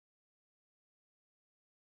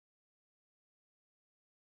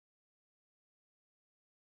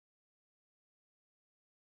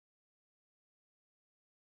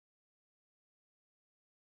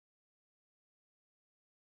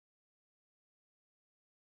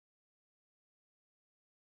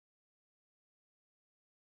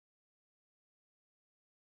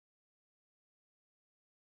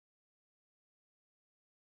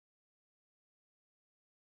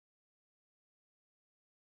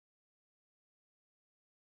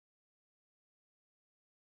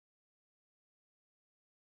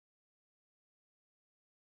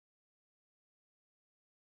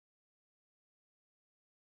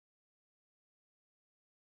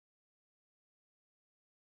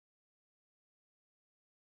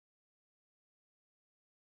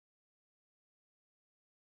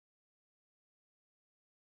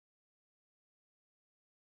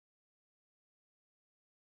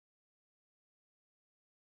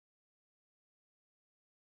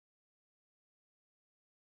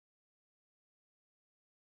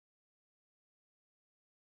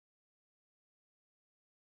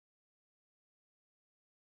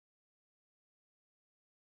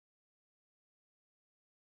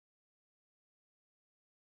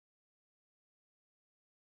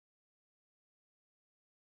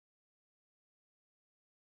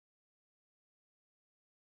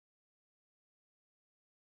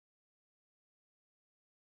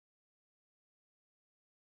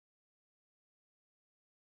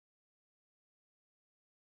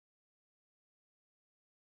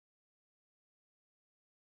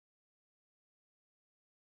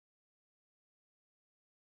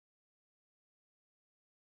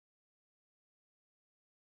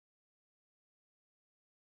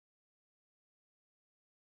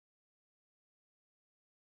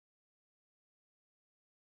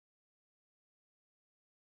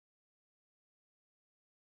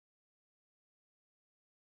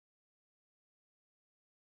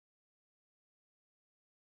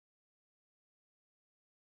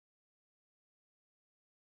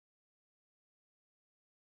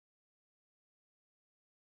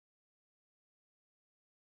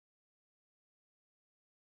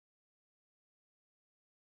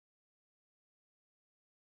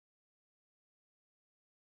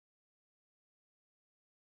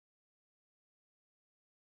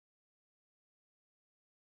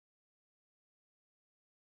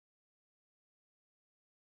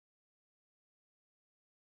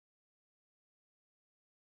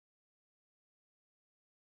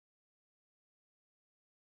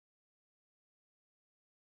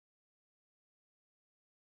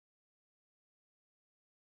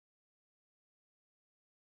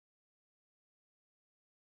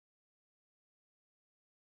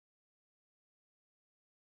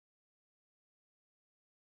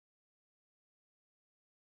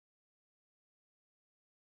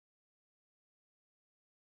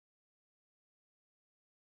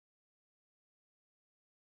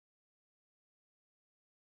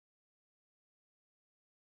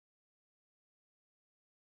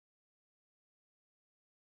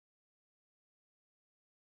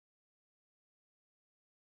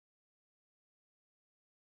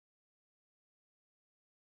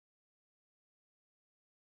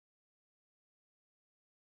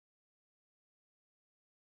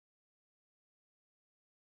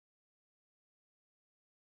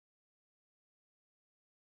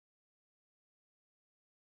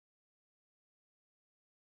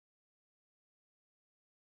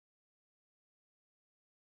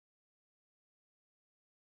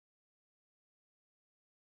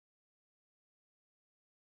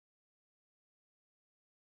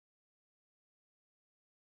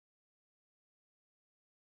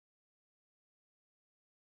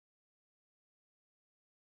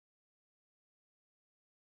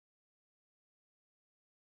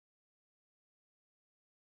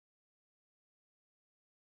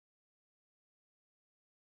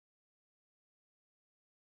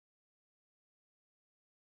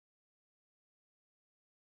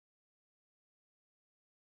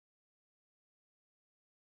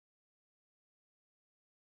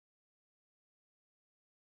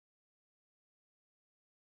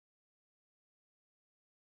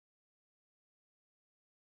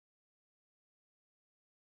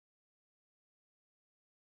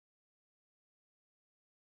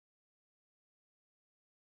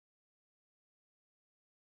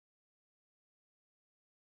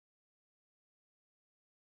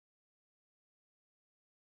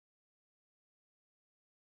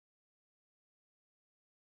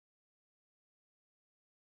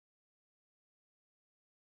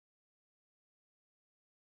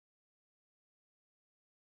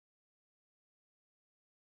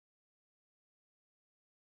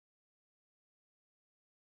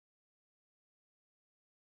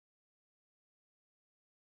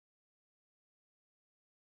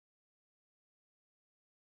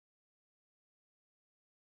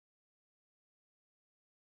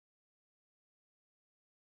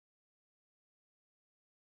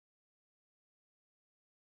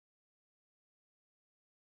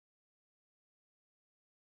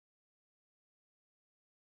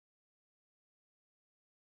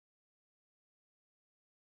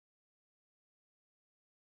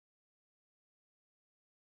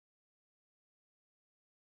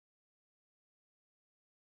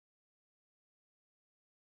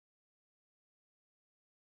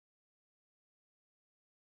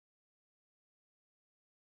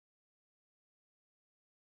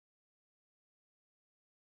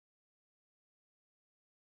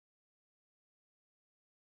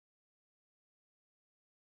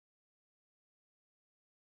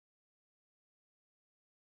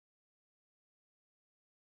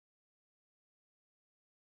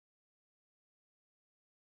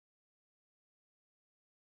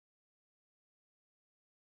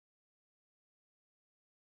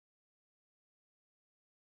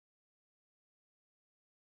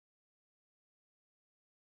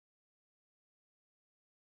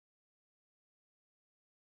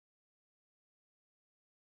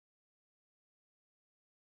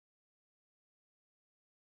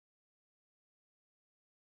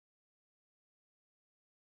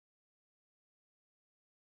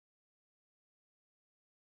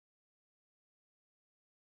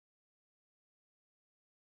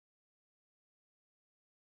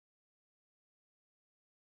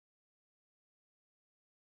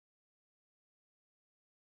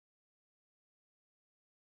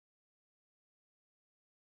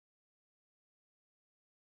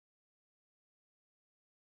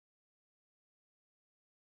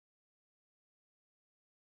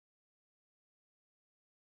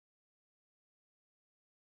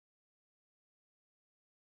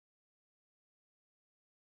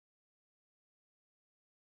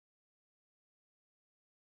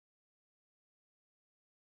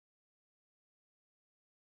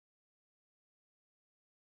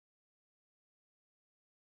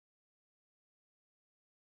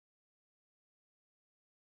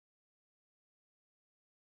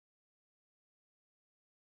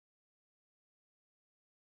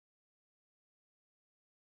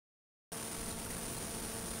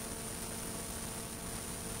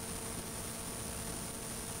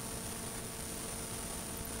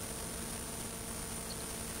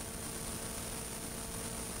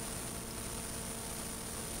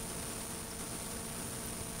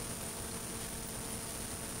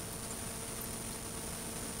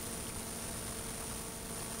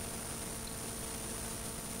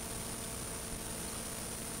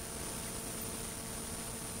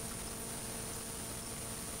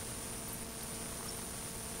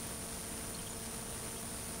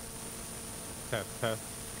Test, test.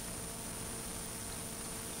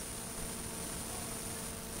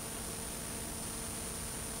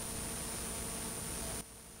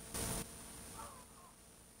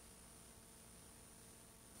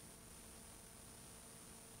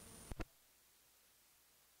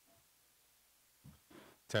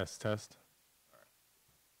 Test, test.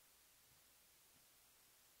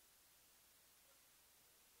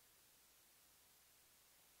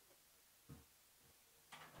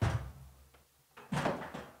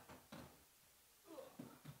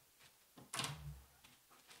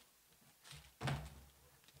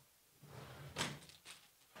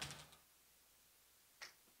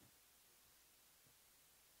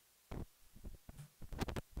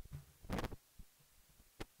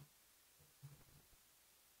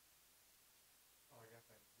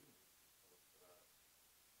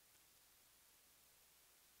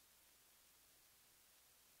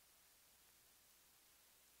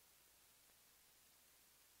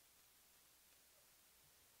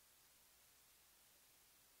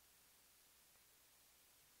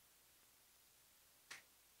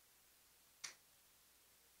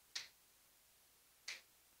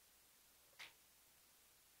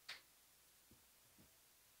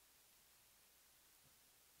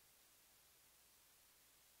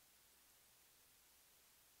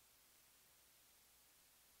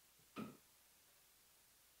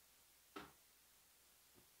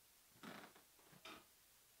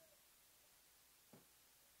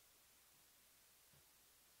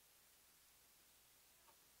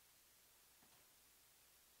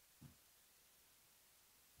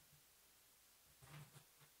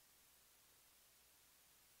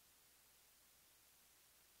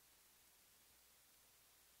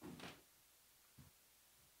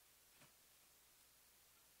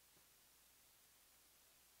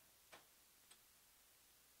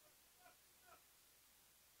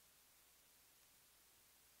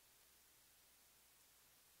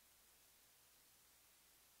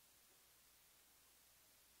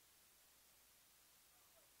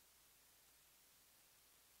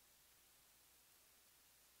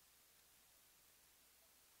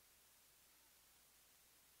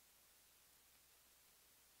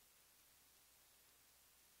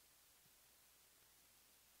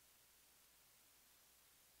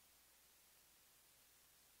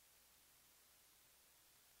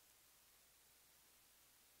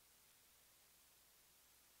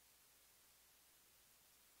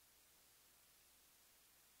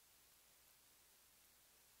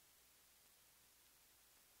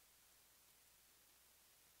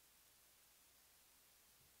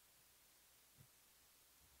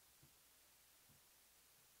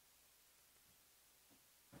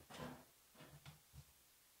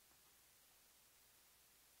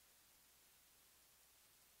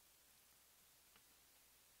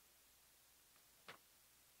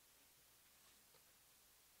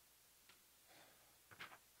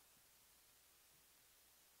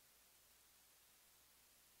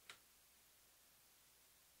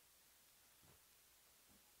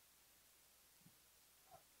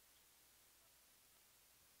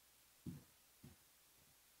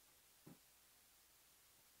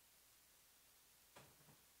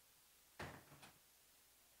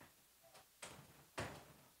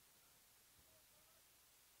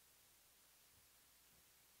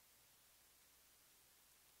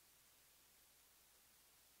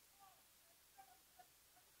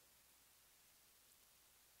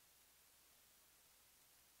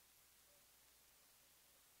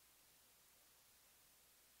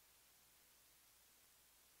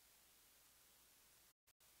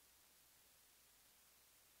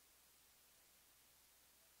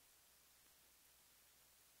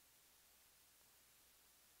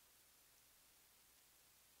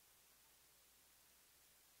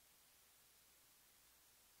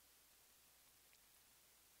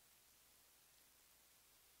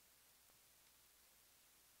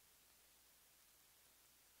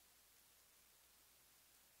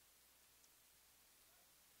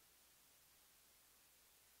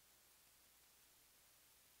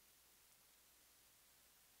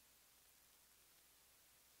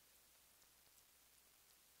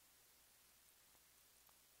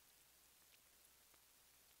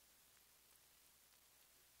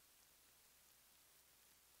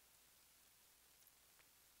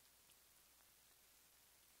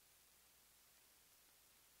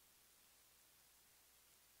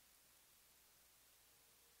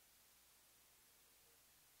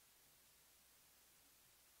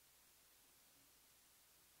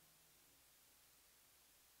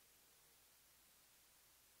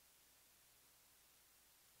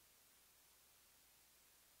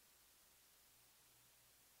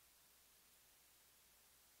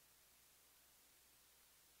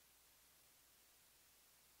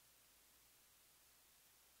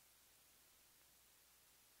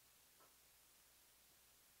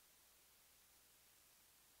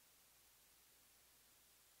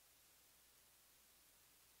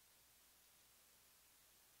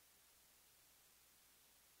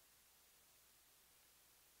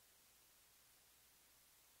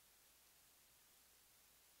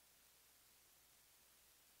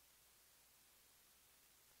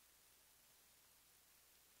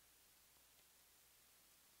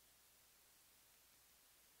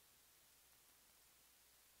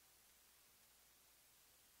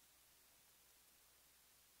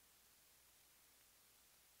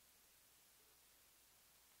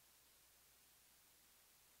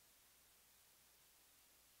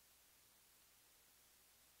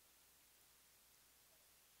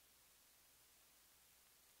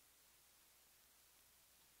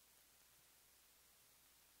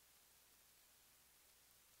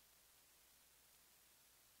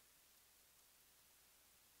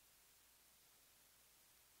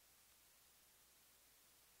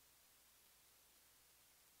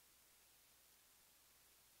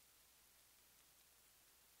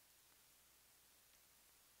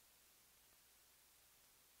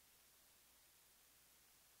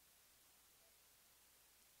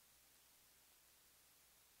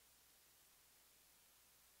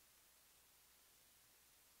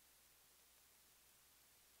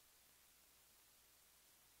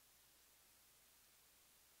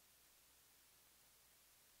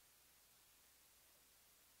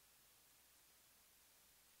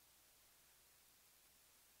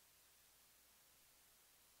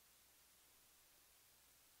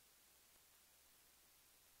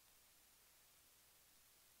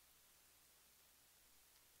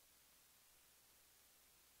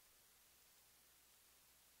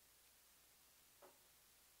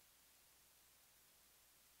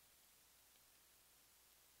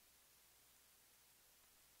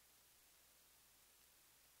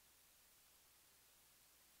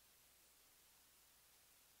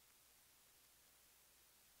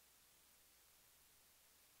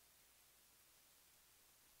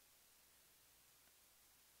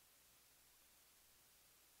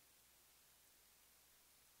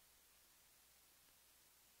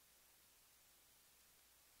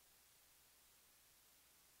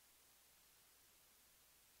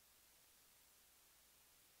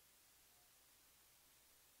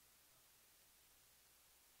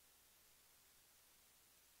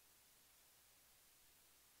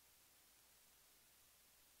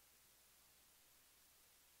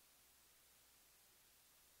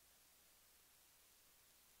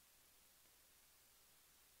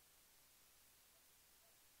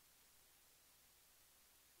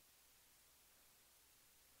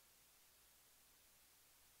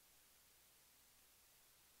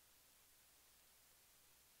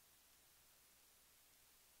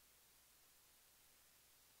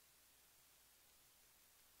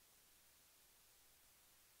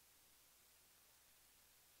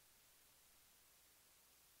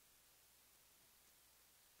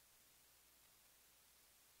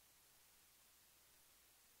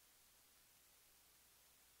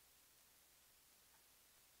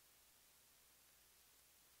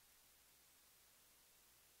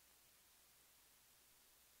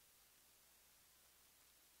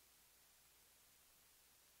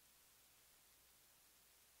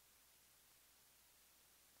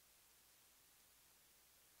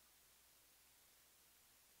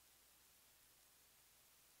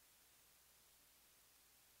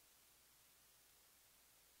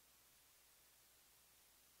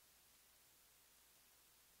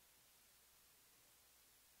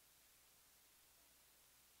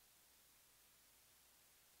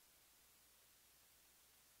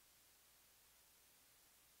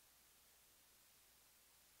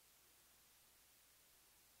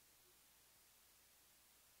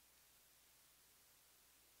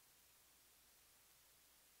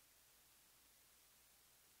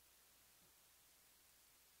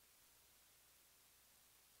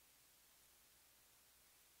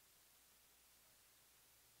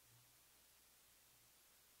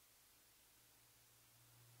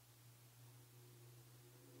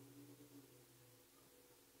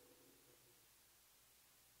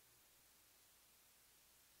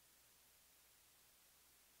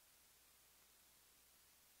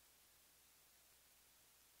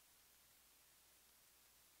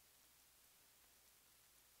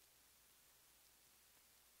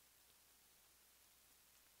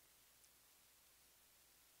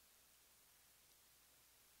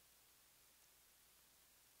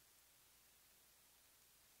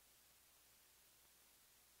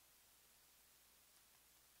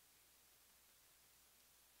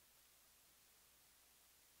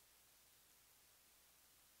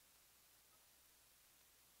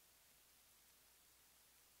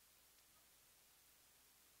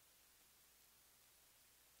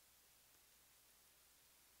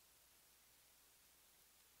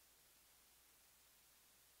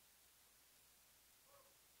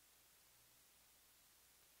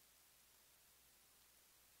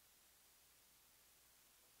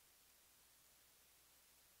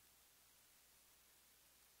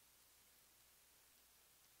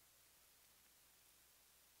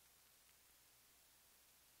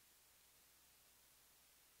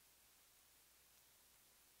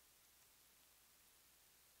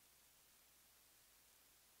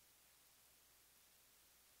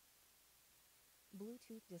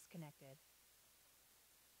 Bluetooth disconnected.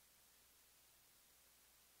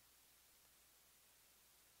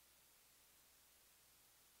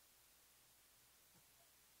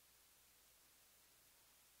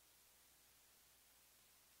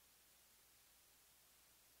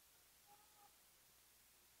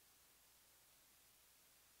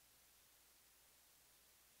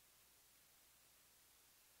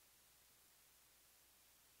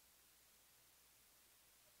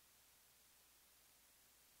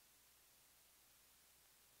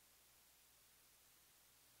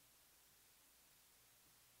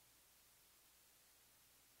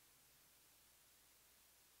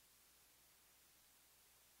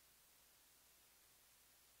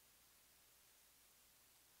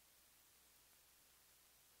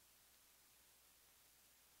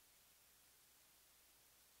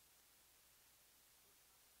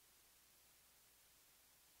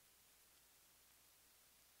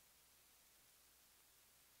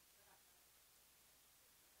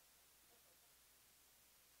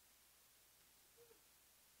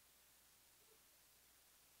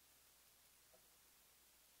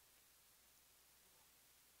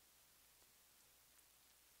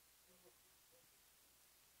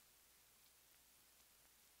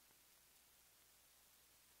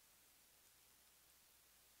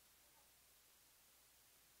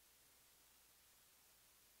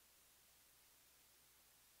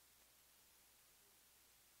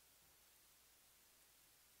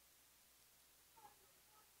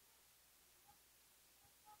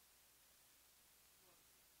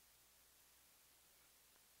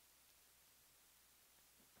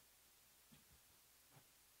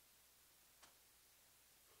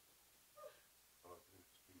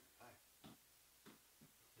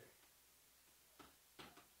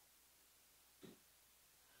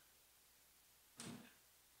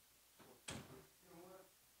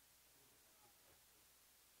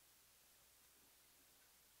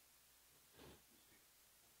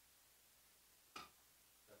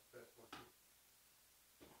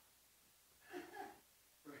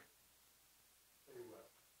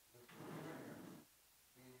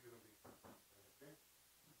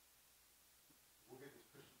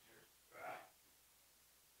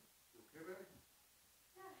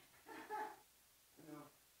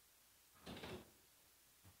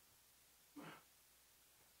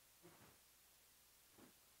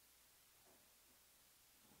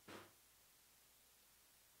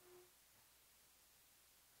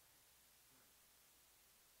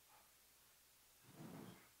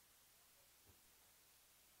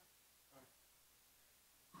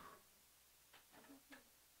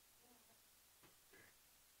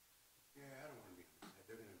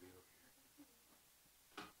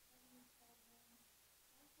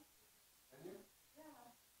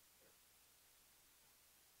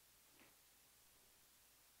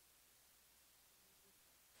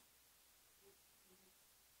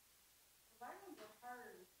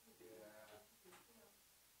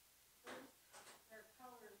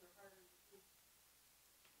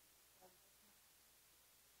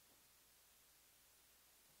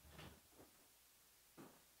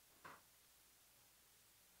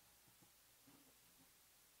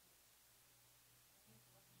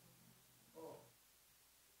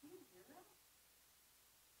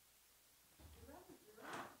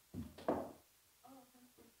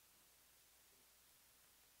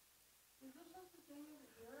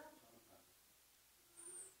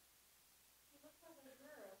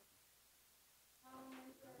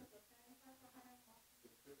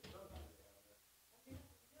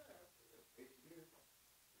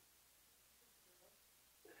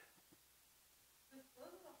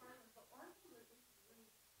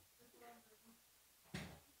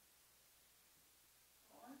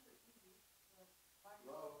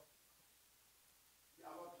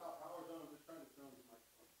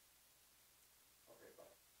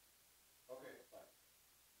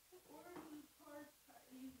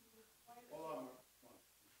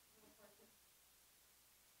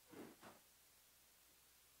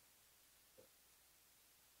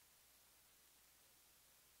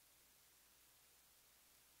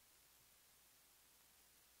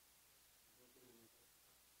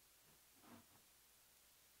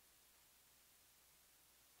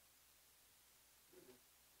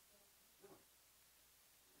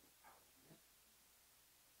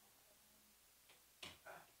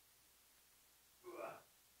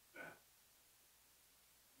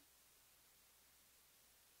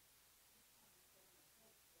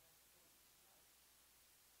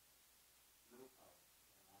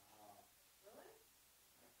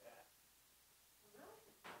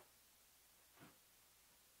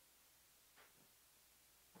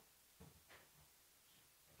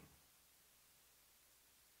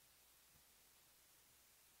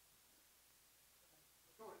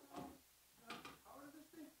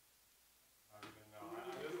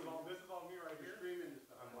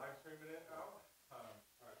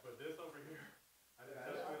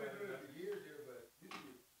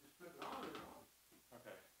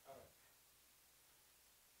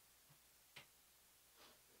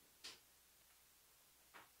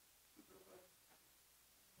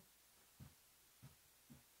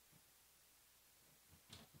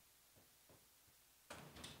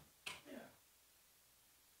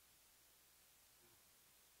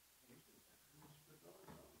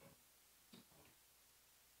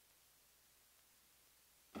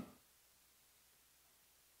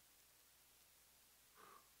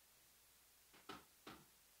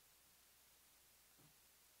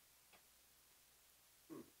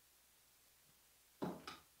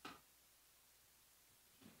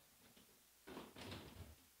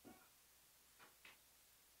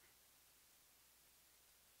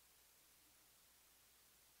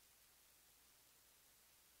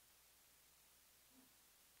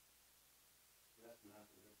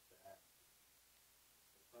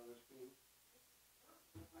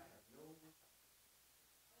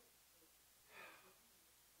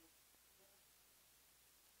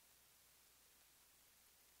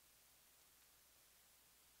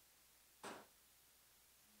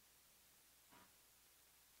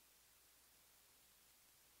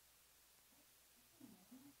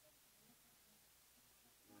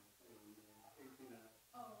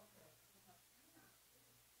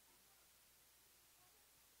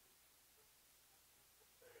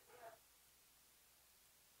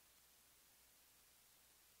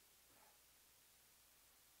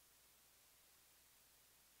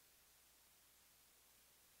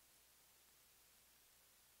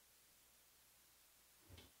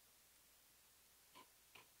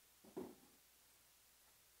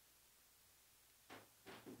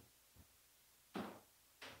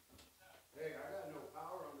 Hey, I got no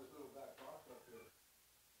power on this little back box up here.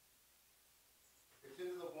 It's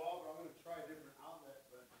into the wall, but I'm gonna try a different outlet,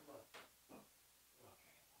 but come on.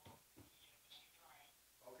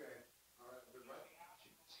 Okay, all right, good, right?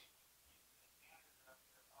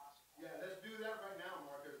 Yeah, let's do that right now,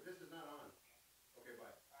 Marcus. This is not on. Okay,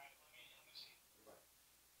 bye. Bye.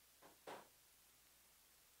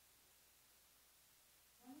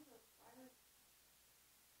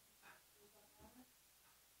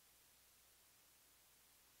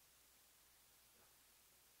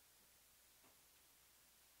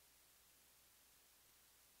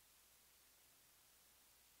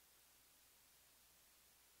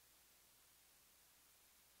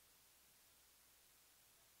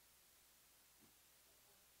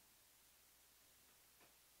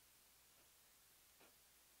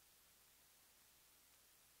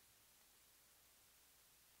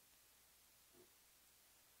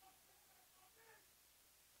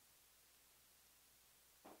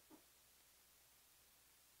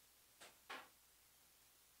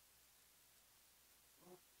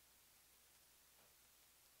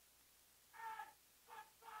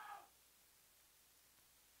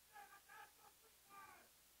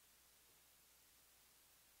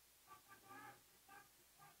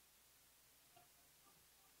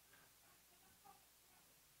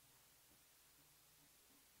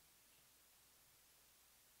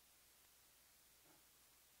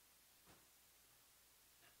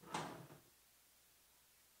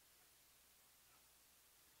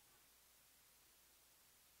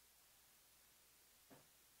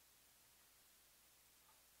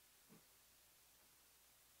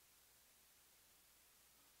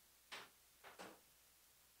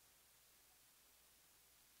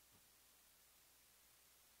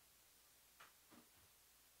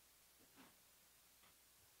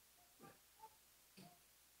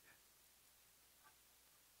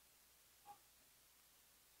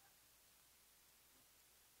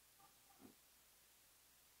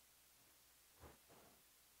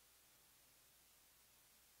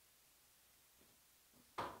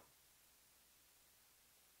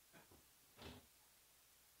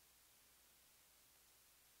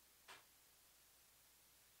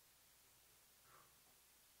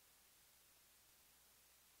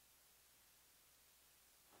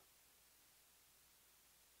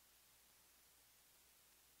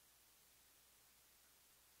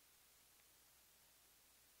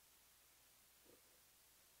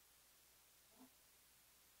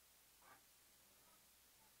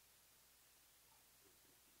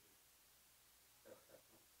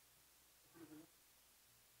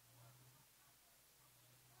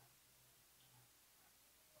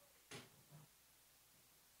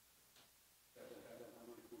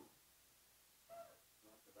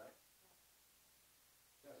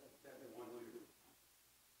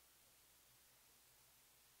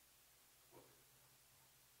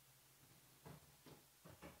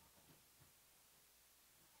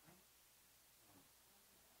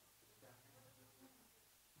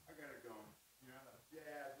 I got it going. You have a,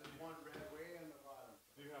 Yeah, just one red way on the bottom.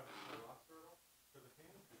 do you have a roster at all for the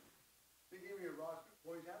team? They gave me a roster.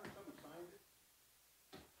 Boys, haven't someone signed it?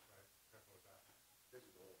 Right, careful with that. This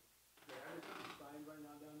is old. Yeah, haven't someone signed right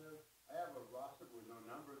now down there? I have a roster with no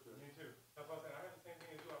numbers. Me too. That's what I said. I had the same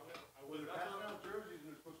thing as you. I Well, was they're passing out jerseys and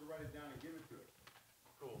they're supposed to write it down and give it to us.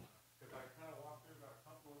 cool. Because I kind of walked through, got a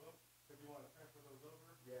couple of them. If you want to transfer those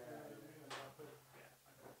over. Yeah. You know what I mean? And I put,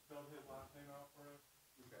 I spelled his last name out for us.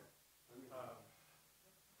 Okay.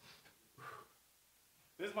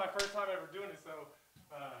 This is my first time ever doing it, so,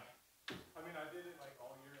 I mean, I did it like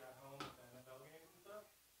all year at home with the NFL games and stuff,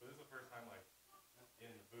 but this is the first time like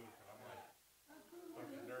in the booth, and I'm like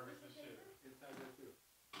fucking nervous as shit. It's not good too.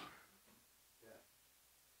 Yeah.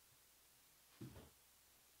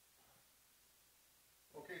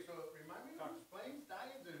 Okay, so remind me who's playing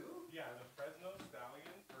Stallions and who? Yeah, the Fresno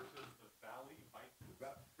Stallions versus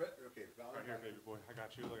right here, baby boy. I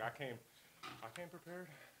got you. Look, I came prepared.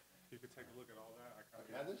 You could take a look at all that.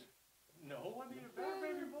 You had this? No, I need it back,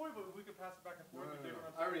 baby boy, but we could pass it back and forth. No.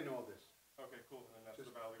 I already know all this. Okay, cool. And then that's Just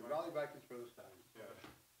the Valley the Vikings. Valley Vikings for those Stallions. Yeah.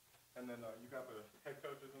 And then you got the head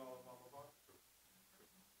coaches and all that, blah, blah, blah.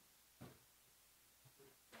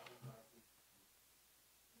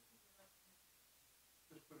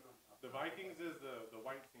 Just put it on top. The Vikings is the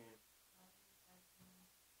white team.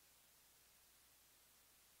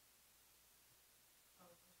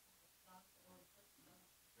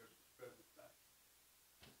 There's the spread this back.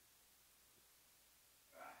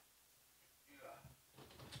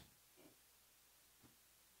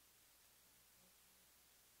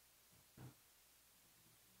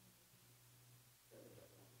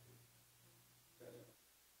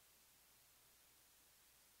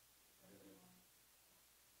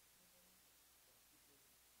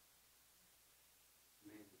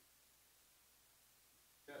 Amazing.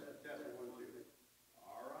 Test, 1, 2.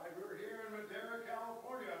 All right, we're here in Madera,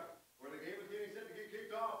 California, where the game is getting set to get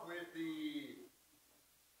kicked off with the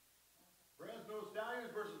Fresno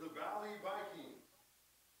Stallions versus the Valley Vikings.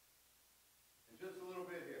 In just a little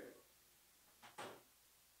bit here.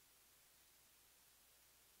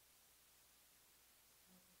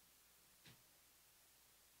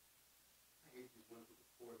 I hate these ones with the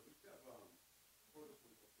fours. We should have four this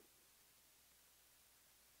one. That's okay.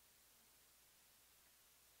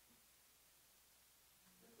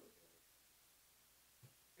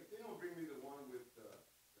 If they don't bring me the one with the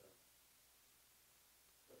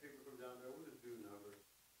paper from down there, we'll just do numbers.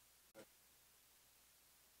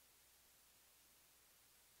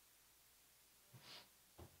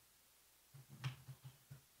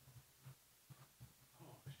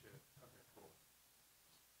 Oh, shit. Okay, cool.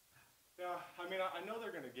 Yeah, I mean, I know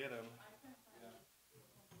they're going to get him. Yeah.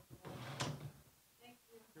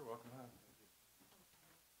 You're welcome, huh?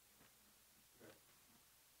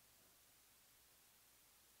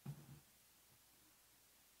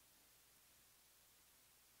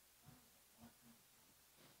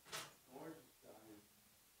 Orange is Stallions.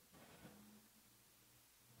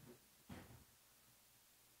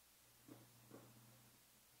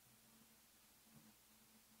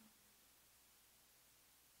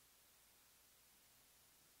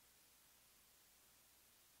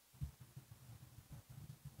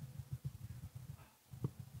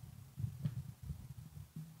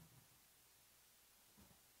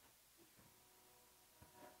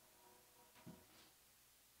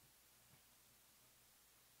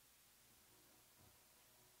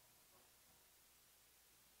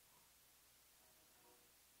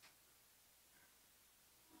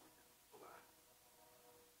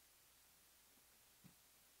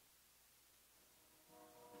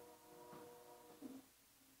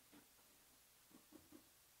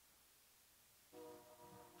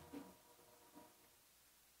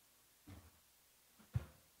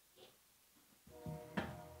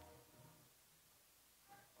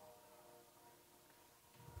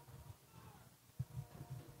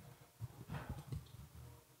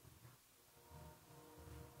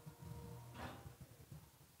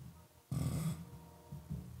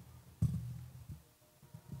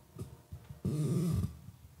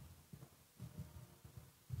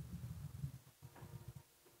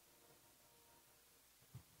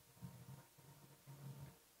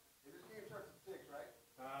 Hey, this game starts at 6, right?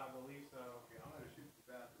 I believe so. Okay, I'm going to shoot to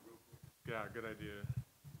the bathroom real quick. Yeah, good idea.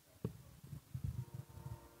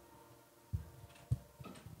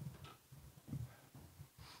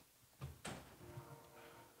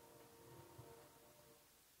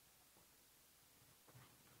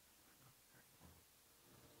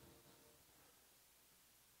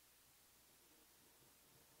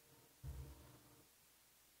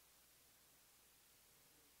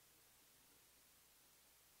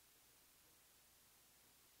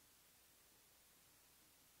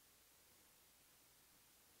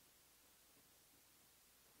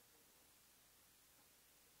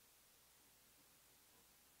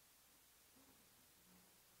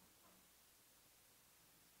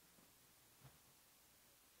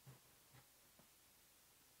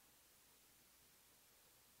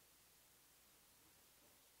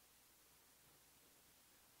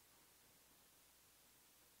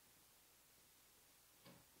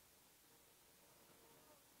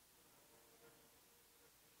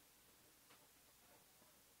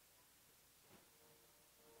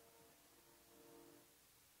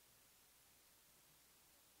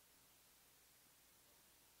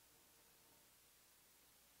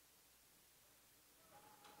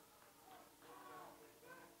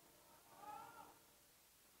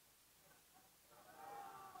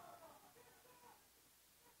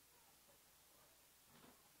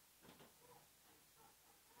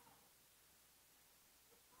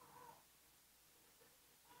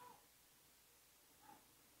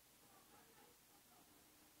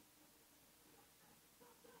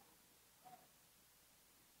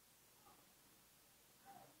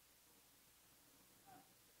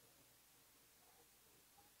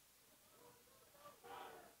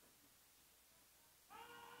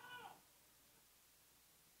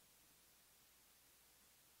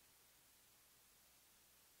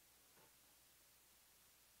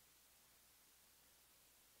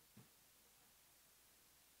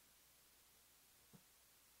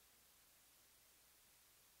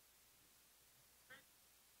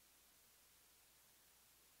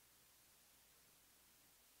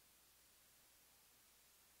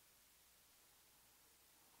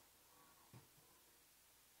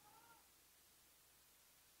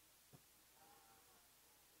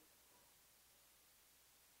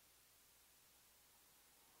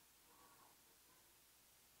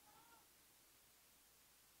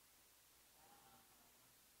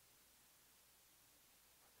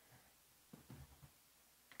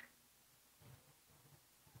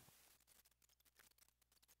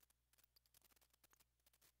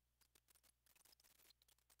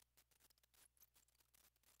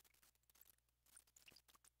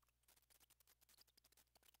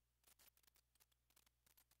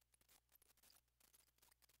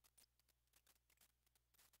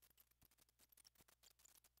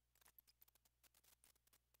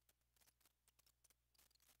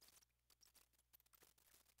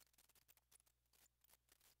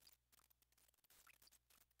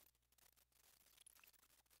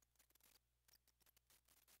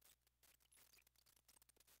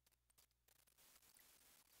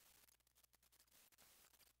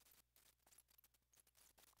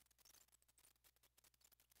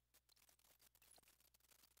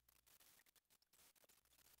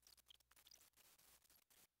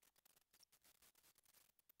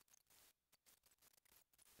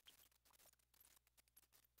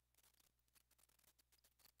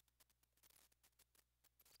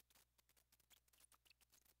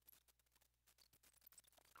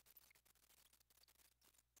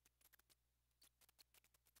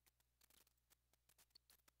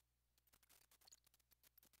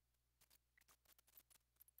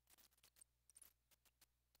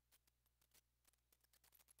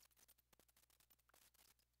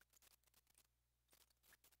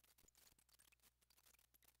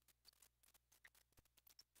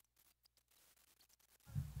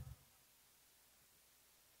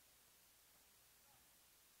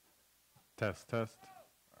 Test, test.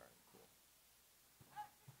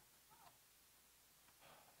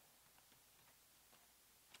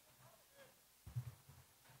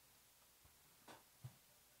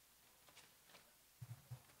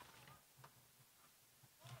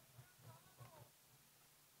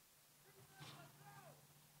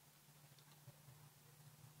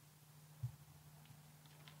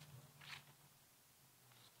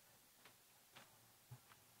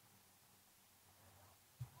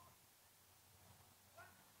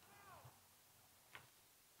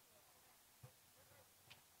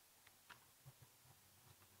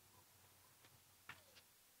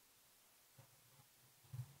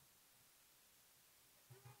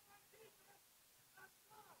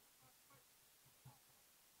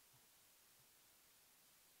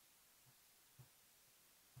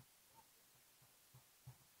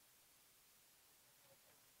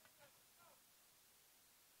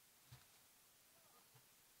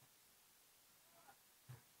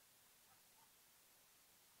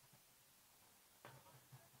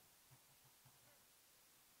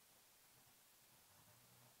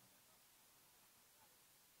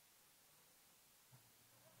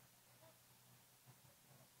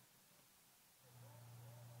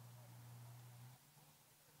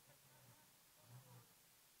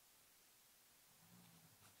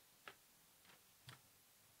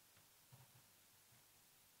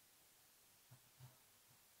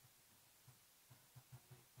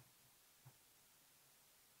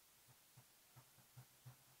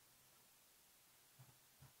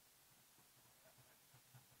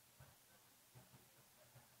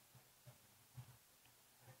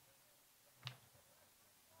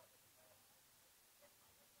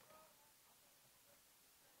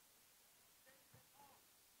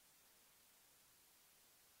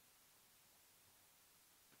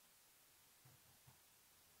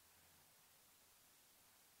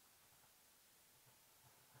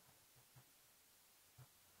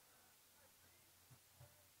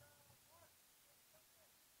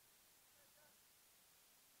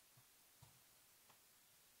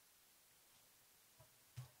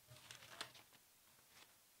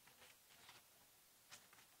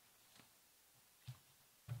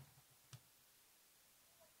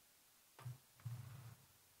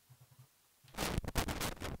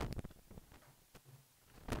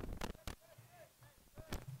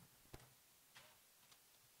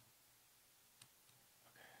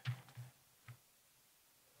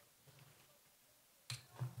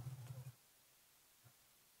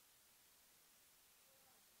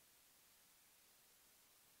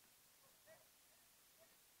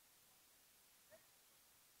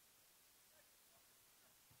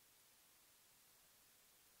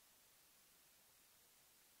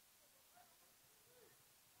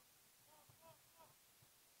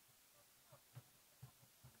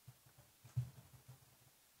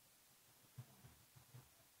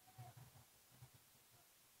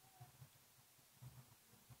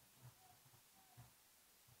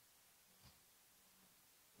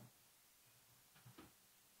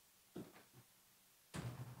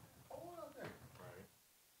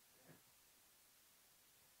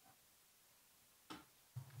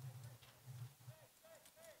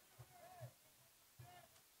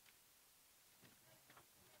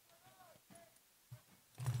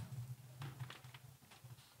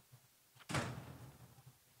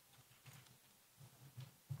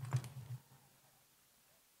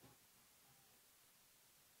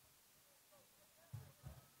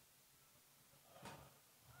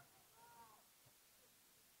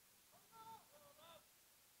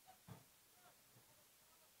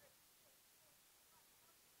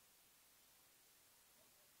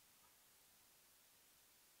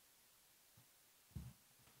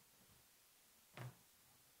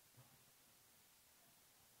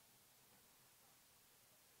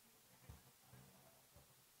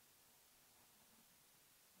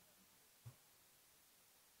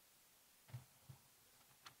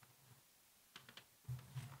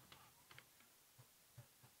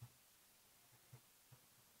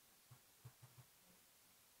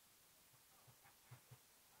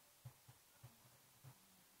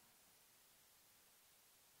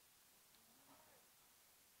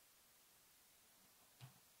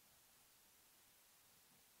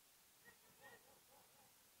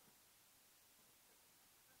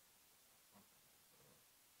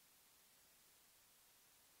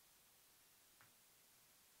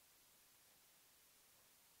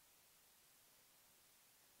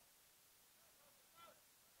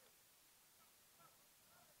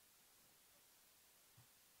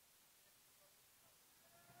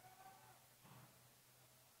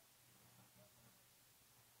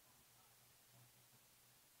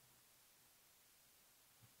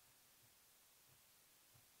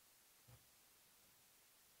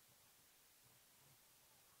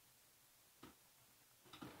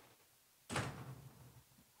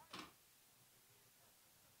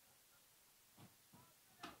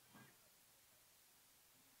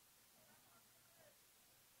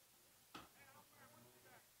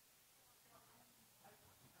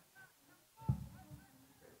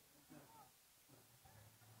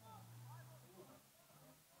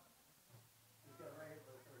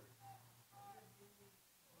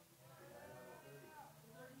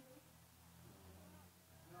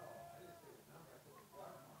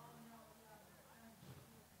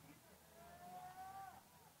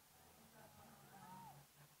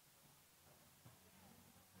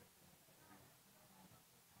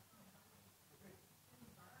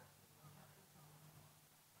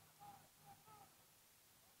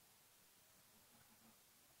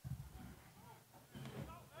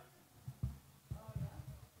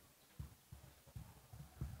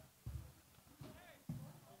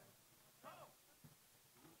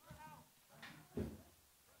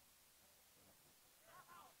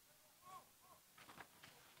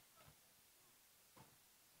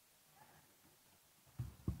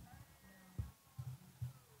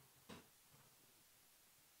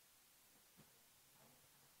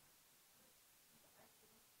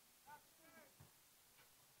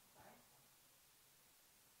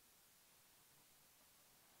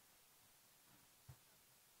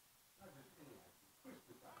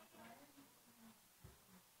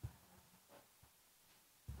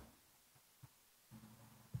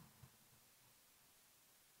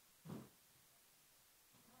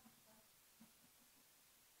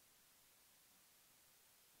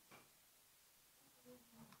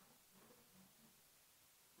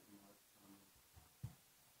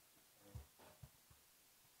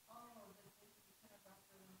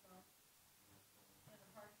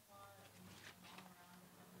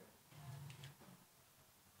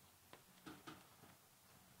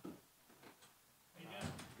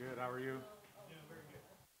 How are you?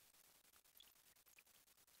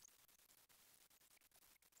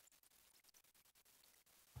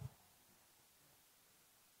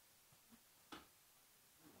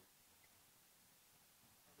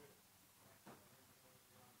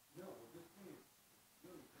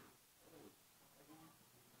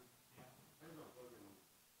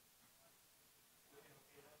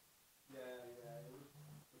 Yeah, yeah, it was,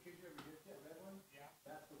 the picture ever get that red one? Yeah.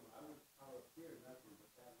 That's the one, I was scared nothing,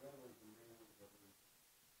 but that red one's the main one that was.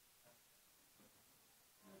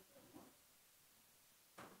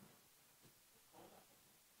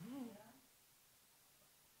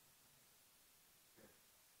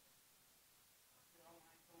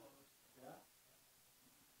 Yeah?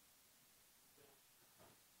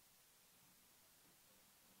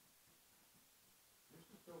 This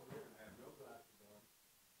is so weird, I have no glasses on.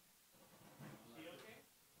 See okay?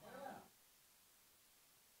 Yeah.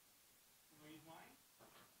 You know he's mine?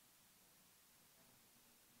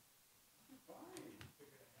 Fine.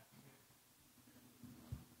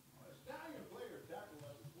 A Stallion player tackle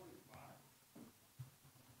level 25.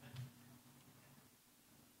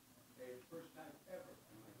 Hey, first time ever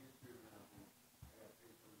in my history of nothing, I got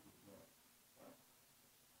paid for this blood. What?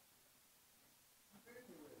 You paid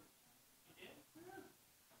me with it. You did?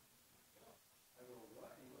 Yeah. I go,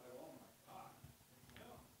 what? You go, oh my God. There you go.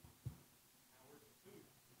 Now where's the food?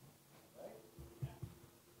 Right? Yeah.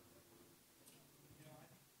 You know,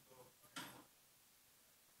 I think so.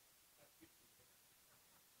 That's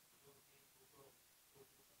good. We'll go put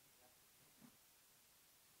something back.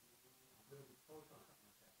 I'm gonna be post on something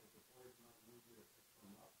like that, because the boys might move you to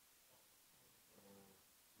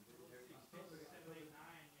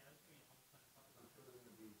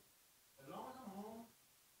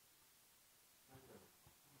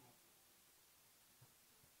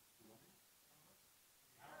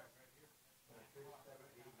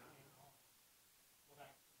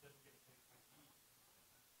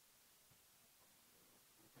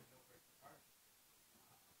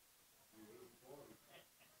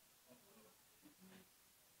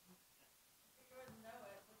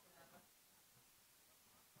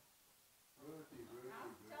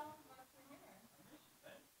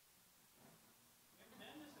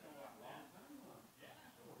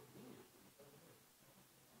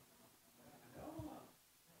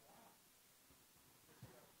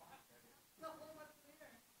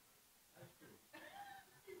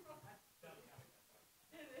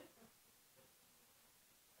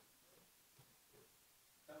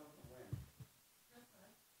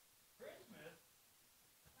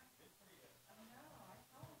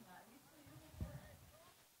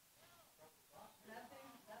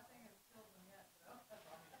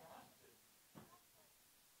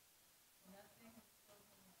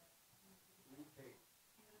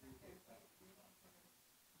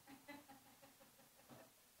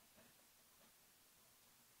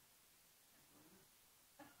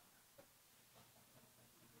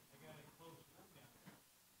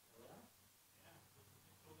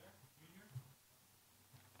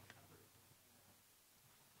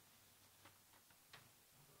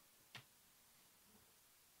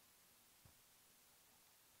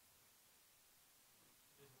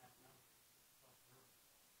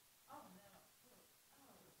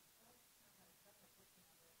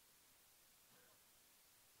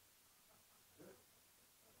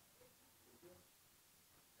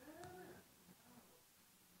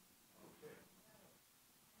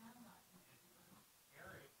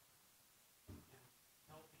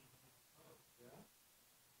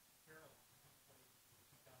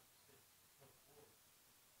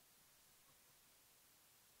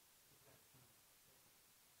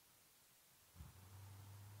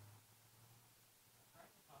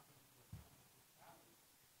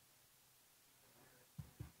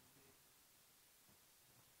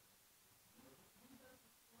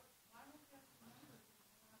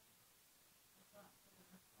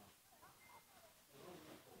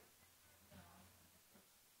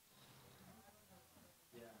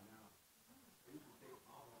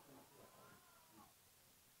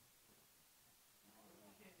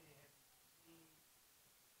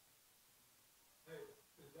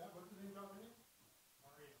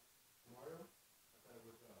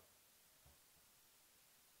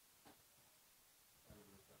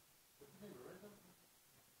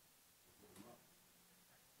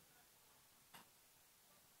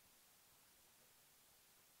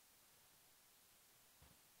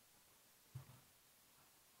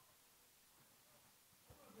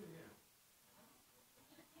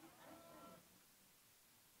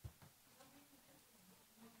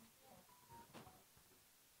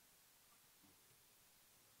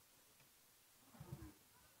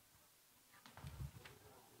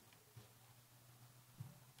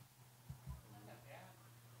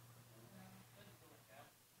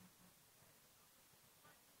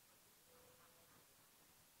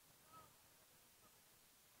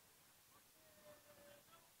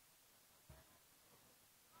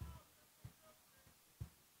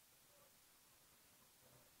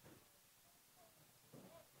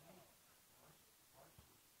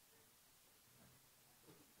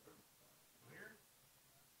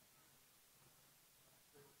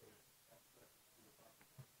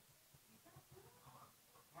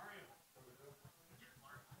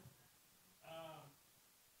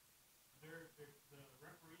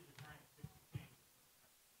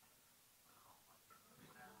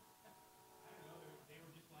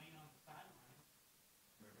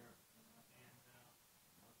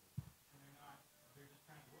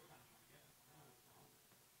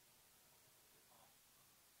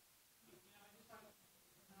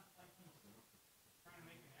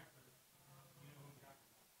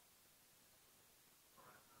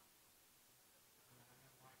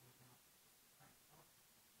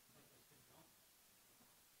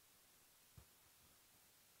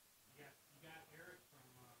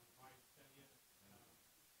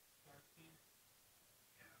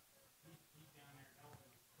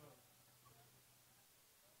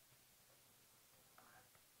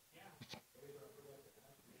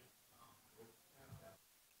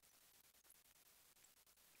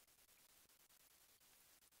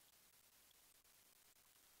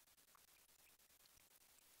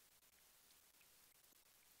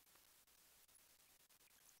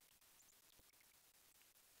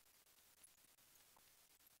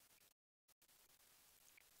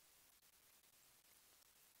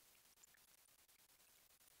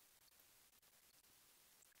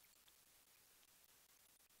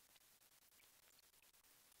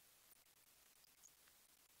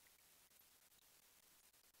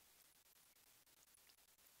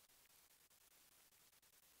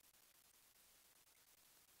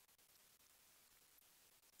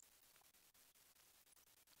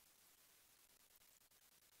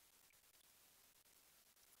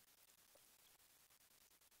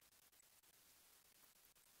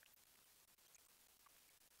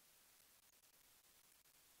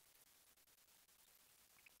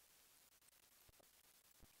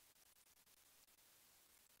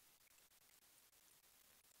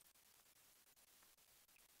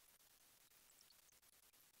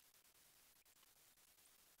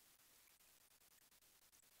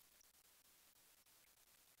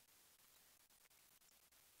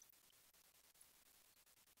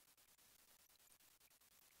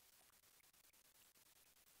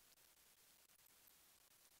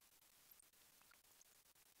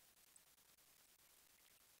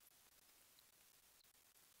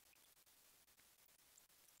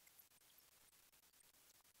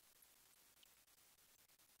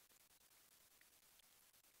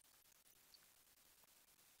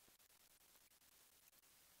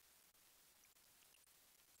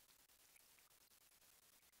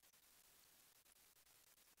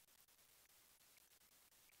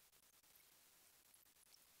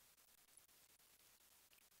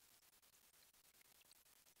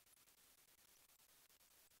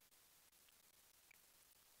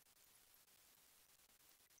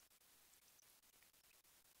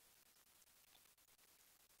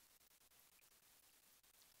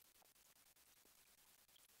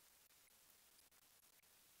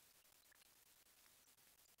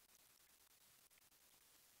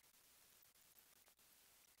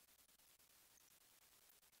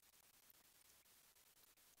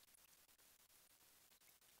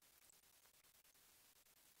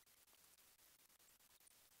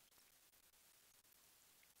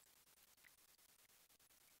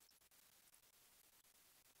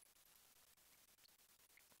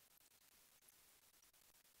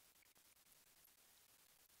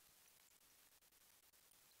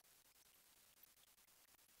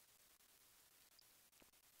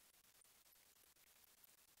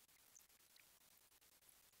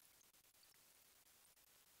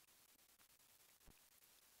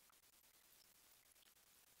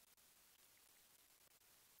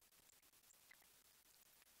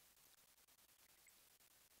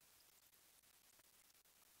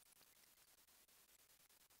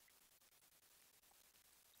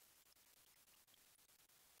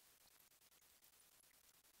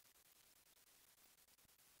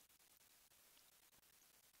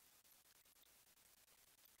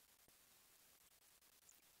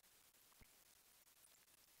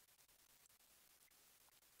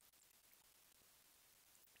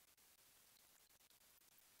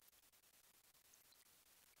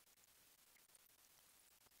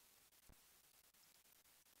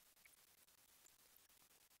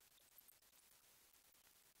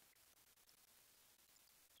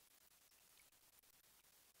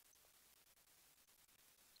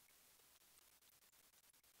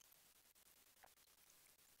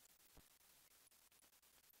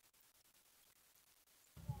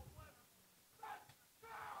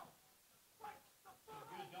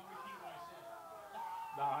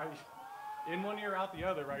In one ear, out the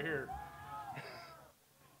other, right here.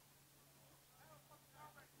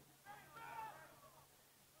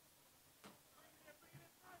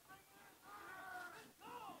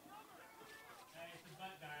 Hey, it's a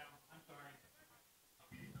butt dial. I'm sorry.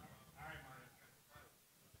 All right, Marty.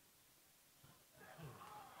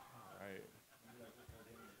 All right.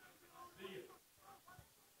 See you.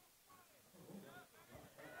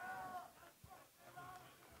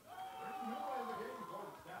 There's no way the game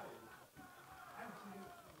called the Stallions. I haven't seen it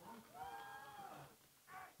in a long time.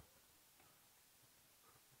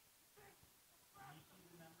 Can you see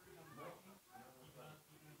the numbers on the Vikings?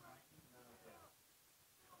 Even the Vikings?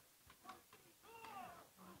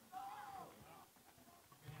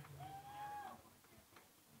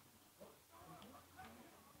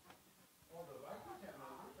 Oh, the Vikings have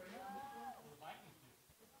numbers, they have this one. The Vikings do.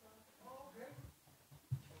 Oh, okay.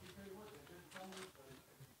 Let me tell you what, they did tell me, but it's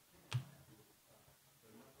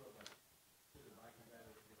the number of like, the Vikings had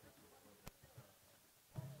it.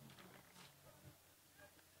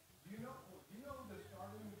 Do you know the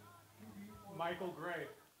starting QB for Michael Gray.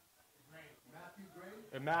 Great. Matthew Gray?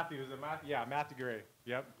 And Matthew, is it Matthew? Yeah, Matthew Gray.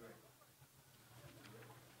 Yep.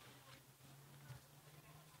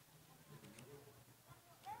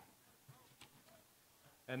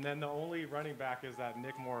 And then the only running back is that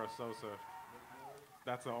Nick Morososa.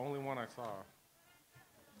 That's the only one I saw.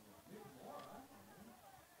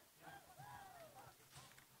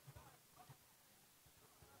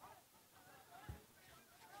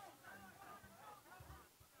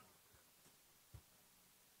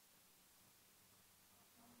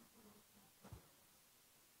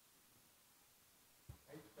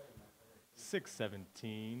 Six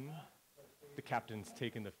 17. The captain's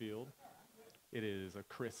taking the field. It is a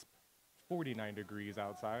crisp 49 degrees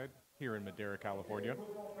outside here in Madera, California.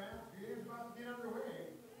 Football fans, the game's about to get underway.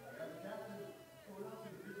 As the captain going up to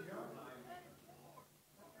the 50-yard line.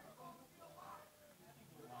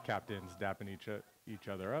 Captains dapping each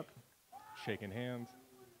other up, shaking hands.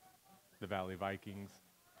 The Valley Vikings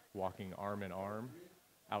walking arm in arm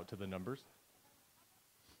out to the numbers.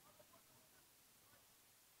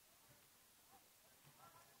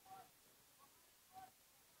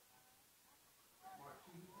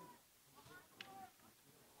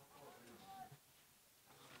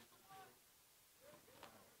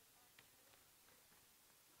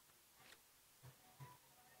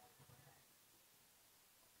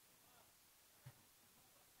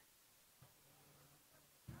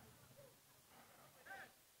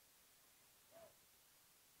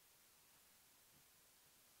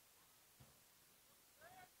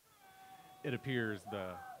 It appears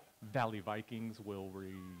the Valley Vikings will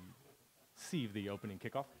receive the opening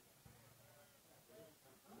kickoff.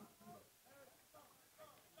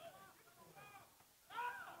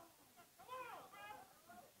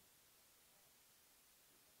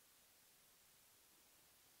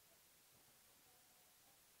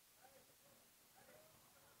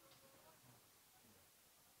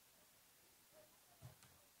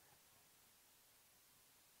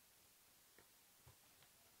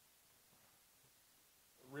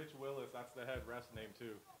 Rich Willis, that's the head ref's name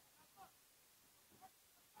too.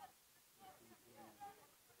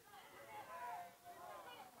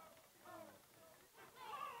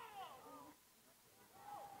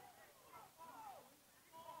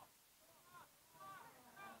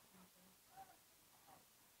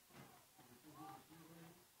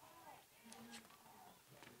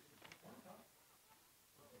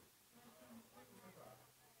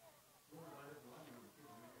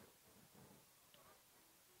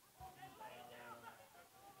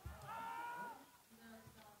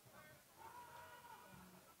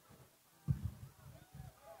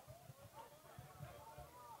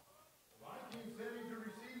 Vikings setting to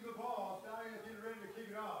receive the ball. Stallions getting ready to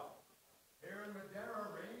kick it off. Here in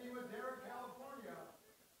Madera, rainy Madera, California.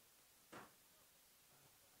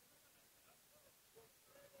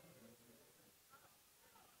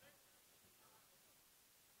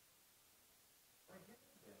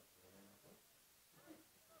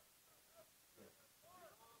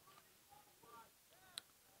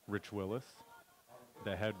 Rich Willis,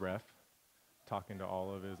 the head ref, talking to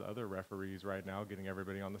all of his other referees right now, getting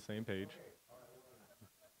everybody on the same page.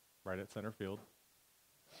 Right at center field.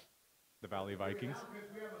 The Valley Vikings.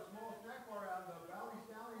 We have a small snack bar out of the Valley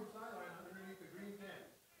Stallion sideline underneath the green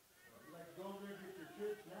tent. If you like to go over there and get your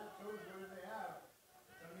chips, snacks, sodas, whatever they have,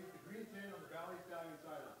 it's underneath the green tent on the Valley Stallion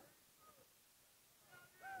sideline.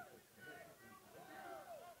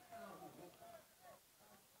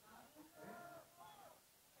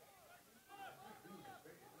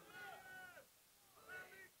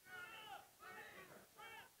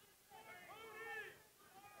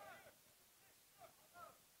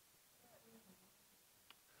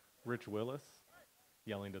 Rich Willis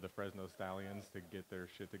yelling to the Fresno Stallions to get their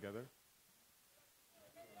shit together.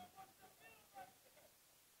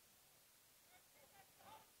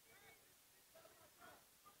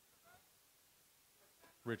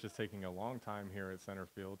 Rich is taking a long time here at center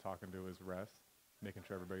field talking to his refs, making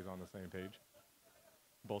sure everybody's on the same page.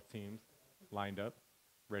 Both teams lined up,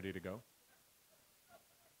 ready to go.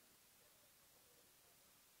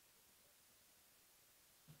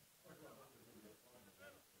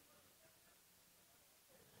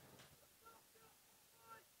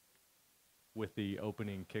 With the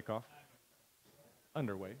opening kickoff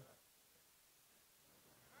underway.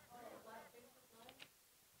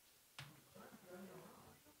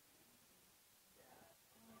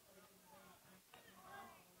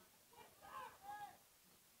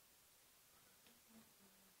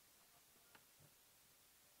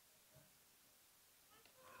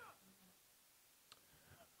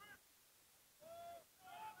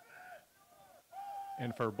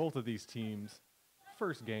 And for both of these teams,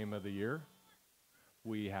 first game of the year,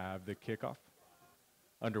 we have the kickoff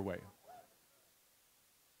underway.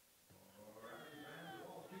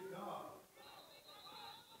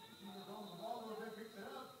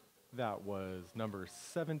 That was number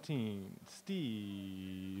 17,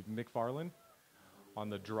 Steve McFarland, on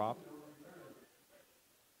the drop.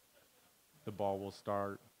 The ball will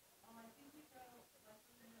start.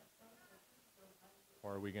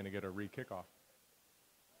 Or are we going to get a re-kickoff?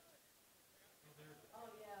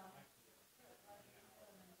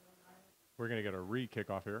 We're going to get a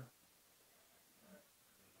re-kickoff here.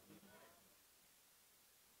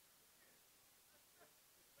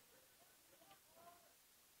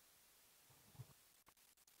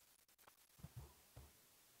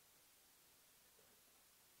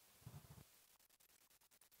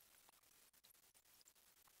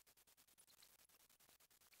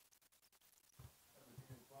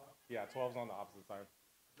 Yeah, 12's on the opposite side.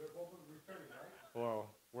 They're both returning, right? Well,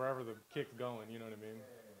 wherever the kick's going, you know what I mean?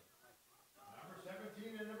 Number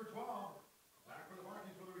 17 and number 12. Back for the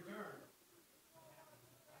Vikings for the return.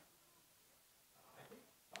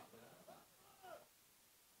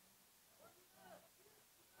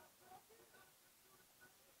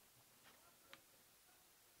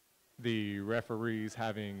 The referees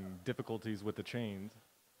having difficulties with the chains,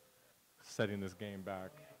 setting this game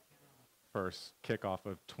back. First kickoff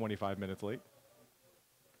of 25 minutes late.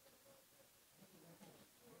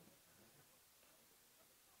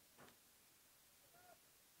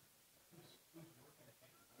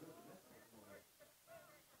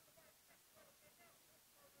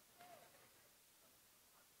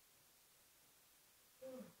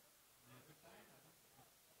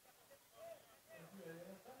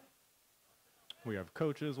 We have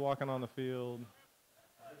coaches walking on the field.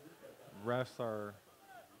 Refs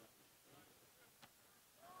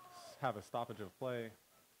have a stoppage of play.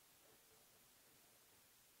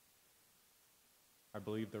 I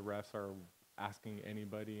believe the refs are asking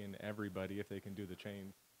anybody and everybody if they can do the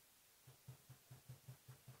chains.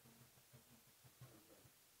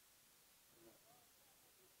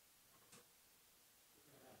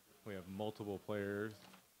 We have multiple players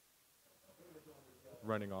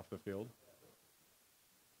running off the field.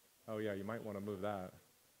 Oh yeah, you might want to move that.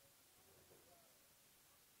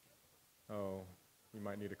 Oh, you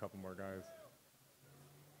might need a couple more guys.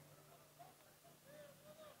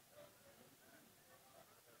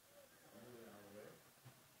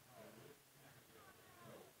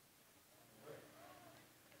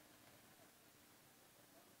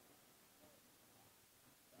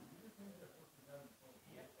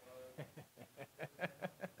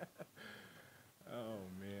 Oh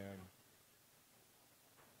man.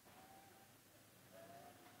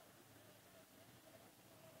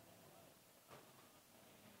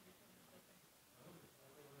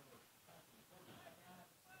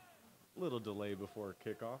 Little delay before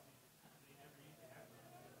kickoff.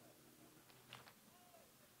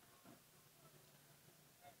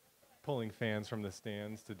 Pulling fans from the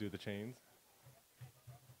stands to do the chains.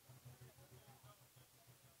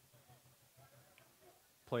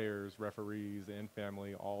 Players, referees, and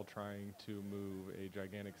family all trying to move a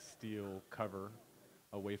gigantic steel cover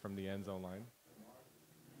away from the end zone line.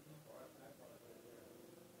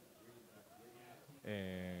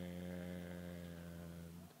 And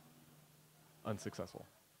unsuccessful.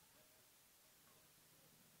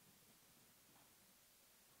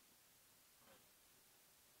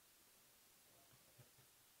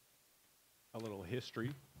 A little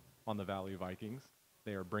history on the Valley Vikings.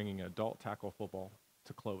 They are bringing adult tackle football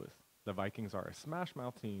to Clovis. The Vikings are a smash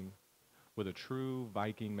mouth team with a true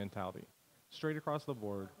Viking mentality. Straight across the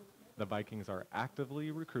board, the Vikings are actively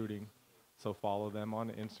recruiting So follow them on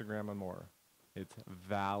Instagram and more. It's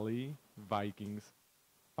Valley Vikings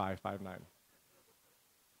 559.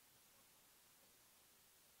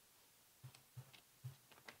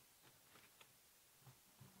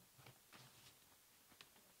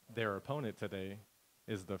 Their opponent today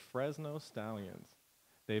is the Fresno Stallions.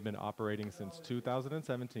 They've been operating since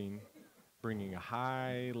 2017, bringing a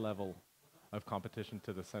high level of competition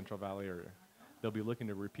to the Central Valley area. They'll be looking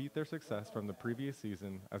to repeat their success from the previous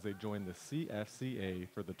season as they join the CFCA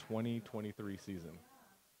for the 2023 season.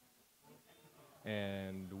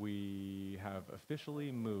 And we have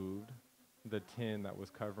officially moved the tin that was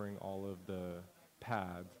covering all of the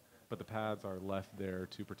pads, but the pads are left there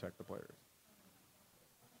to protect the players.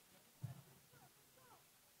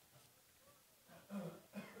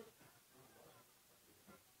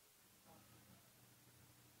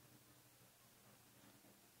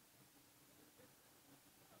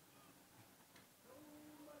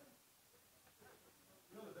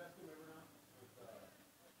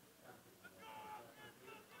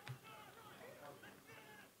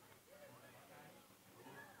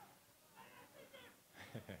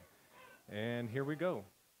 And here we go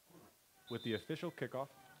with the official kickoff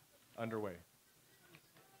underway.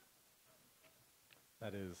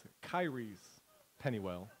 That is Kyrie's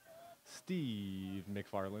Pennywell, Steve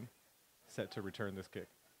McFarland, set to return this kick.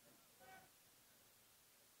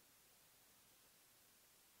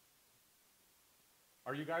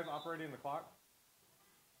 Are you guys operating the clock?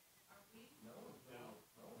 No.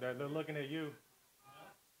 They're looking at you.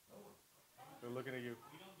 They're looking at you.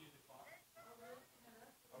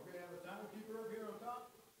 Are we gonna have a timekeeper up here on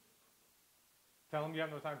top? Tell them you have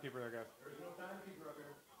no timekeeper there, guys. There's no timekeeper up here.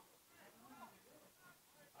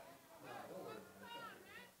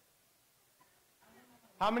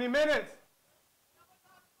 How many minutes?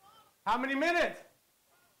 How many minutes?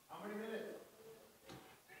 How many minutes?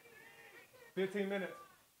 15 minutes.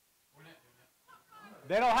 We're not doing that.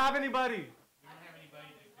 They don't have anybody. We don't have anybody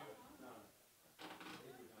to do it.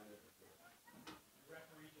 The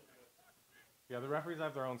referees will do it. Yeah, the referees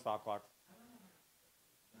have their own stop clocks.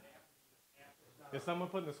 Is someone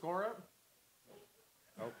putting the score up?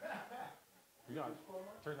 Oh. You gotta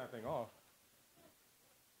turn that thing off.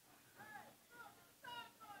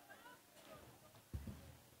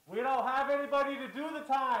 We don't have anybody to do the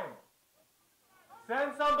time.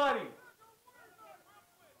 Send somebody.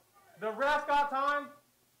 The refs got time.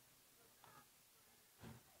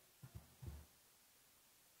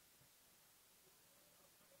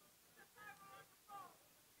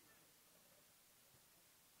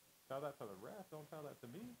 Tell that to the ref. Don't tell that to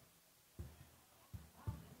me.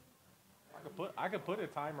 I could put a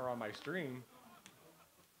timer on my stream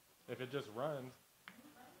if it just runs,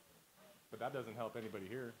 but that doesn't help anybody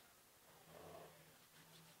here.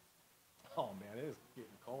 Oh man, it is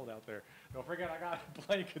getting cold out there. Don't forget I got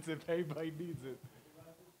blankets if anybody needs it.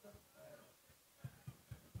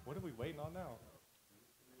 What are we waiting on now?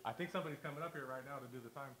 I think somebody's coming up here right now to do the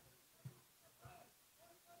time.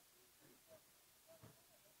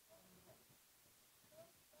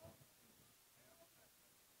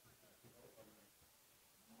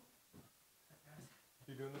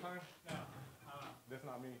 You doing the time? No. This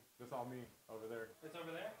not me. This all me over there. It's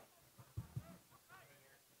over there?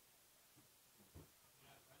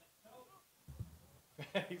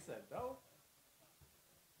 He said no.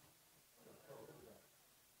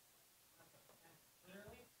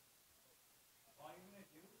 Literally? All you're gonna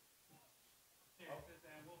do? Serious,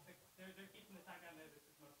 and we'll fix. They're keeping the time down there. This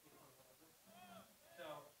is mostly for whatever.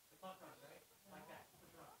 So the clock runs, right? Like that.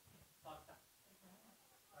 Push it on. Clock stop.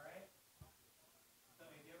 All right. So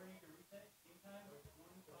if you ever need to reset game time,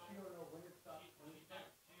 She don't know when it stops. she's not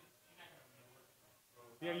gonna be able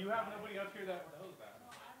to. Yeah, you have nobody up here that knows that.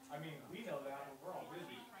 I mean, we know that, but we're all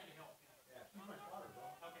busy. She's trying to help. Yeah, she's my spotter, bro.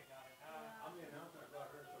 Okay, got it. I'm the announcer. I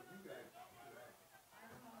brought her, so you guys do that.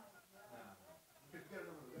 Nah. Because you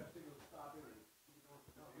gotta know when the ref signals stop it.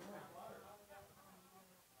 No, you're my spotter.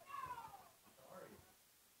 Sorry.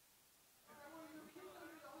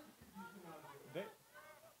 They,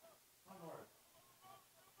 Come on.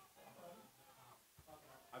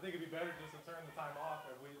 I think it'd be better just to turn the time off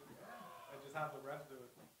and just have the refs do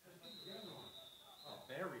it. Oh,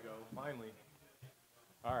 there we go. Finally.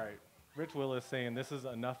 All right. Rich Willis saying this is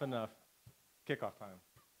enough. Kickoff time.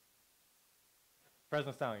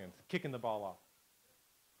 Fresno Stallions kicking the ball off.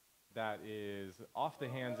 That is off the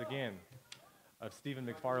hands again of Stephen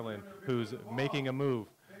McFarland, who's making a move,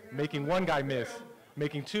 making one guy miss,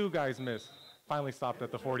 making two guys miss. Finally stopped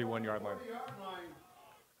at the 41-yard line. 40-yard line.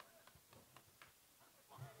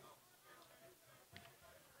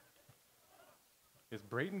 Is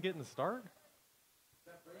Brayton getting the start? Is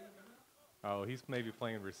that Brady coming? Oh, he's maybe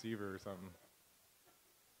playing receiver or something.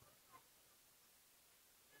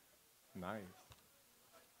 Nice.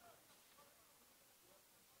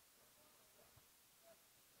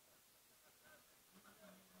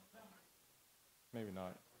 Maybe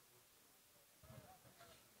not.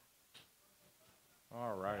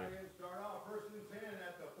 All right. Stallions start off 1st and 10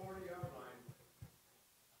 at the 40-yard line.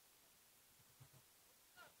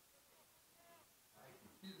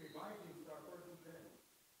 Excuse me, Vikings start 1st and 10.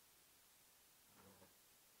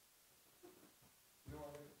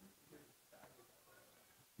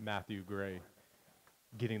 Matthew Gray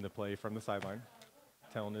getting the play from the sideline,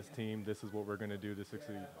 telling his team this is what we're going to do to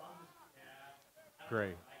succeed.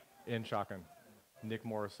 Gray in shotgun. Nick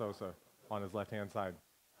Morososa on his left-hand side.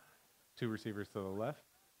 2 receivers to the left,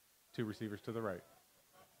 2 receivers to the right.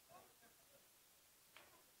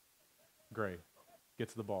 Gray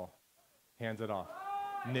gets the ball, hands it off.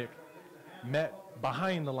 Nick met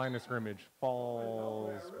behind the line of scrimmage,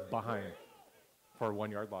 falls behind for a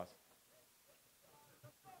 1-yard loss.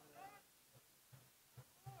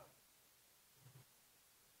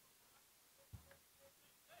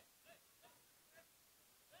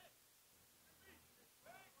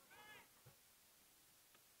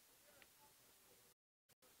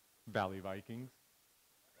 Valley Vikings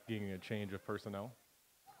getting a change of personnel.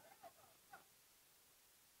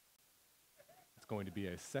 It's going to be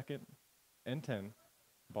a 2nd and 10,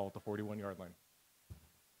 ball at the 41-yard line.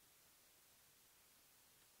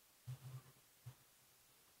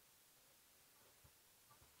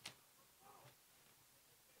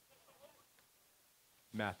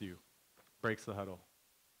 Matthew breaks the huddle.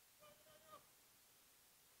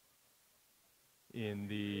 In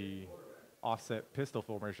the offset pistol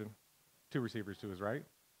formation, 2 receivers to his right,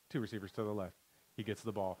 2 receivers to the left. He gets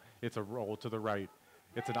the ball. It's a roll to the right.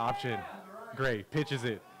 It's an option. Gray pitches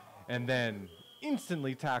it, and then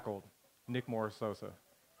instantly tackled. Nick Morososa.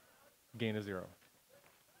 Gain of 0.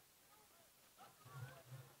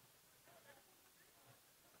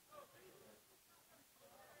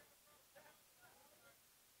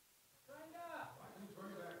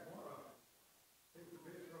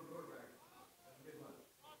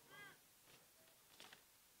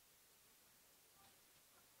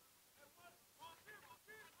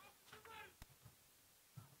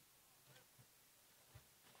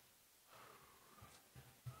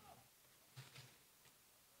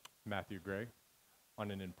 Matthew Gray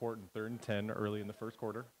on an important 3rd and 10 early in the 1st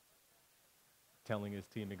quarter, telling his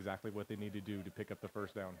team exactly what they need to do to pick up the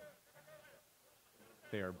 1st down.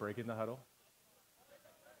 They are breaking the huddle.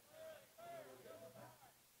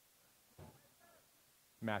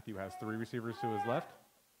 Matthew has 3 receivers to his left,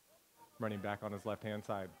 running back on his left-hand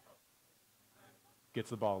side.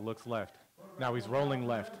 Gets the ball, looks left. Now he's rolling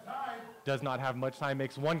left. Does not have much time,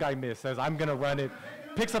 makes one guy miss, says, I'm going to run it,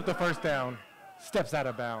 picks up the 1st down, steps out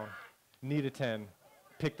of bounds. Need a 10,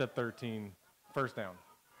 picked up 13, 1st down.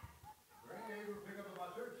 Gray able to pick up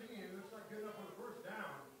about 13. It looks like good enough for the 1st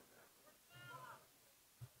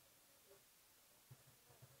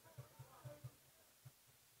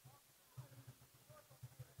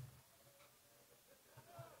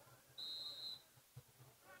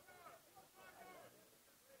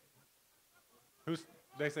down.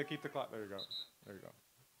 They say keep the clock. There you go. There you go.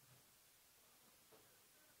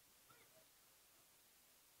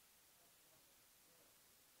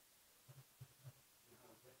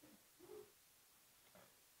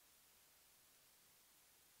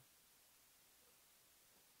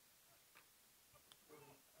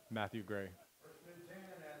 Matthew Gray 1st and 10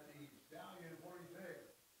 at the Stallion 46.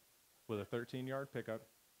 with a 13-yard pickup,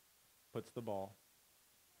 puts the ball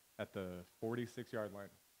at the 46-yard line.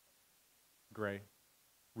 Gray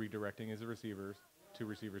redirecting his receivers, 2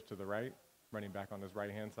 receivers to the right, running back on his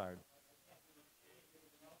right-hand side.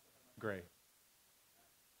 Gray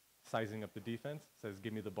sizing up the defense, says,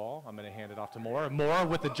 give me the ball. I'm going to hand it off to Moore. Moore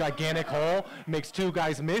with a gigantic hole, makes 2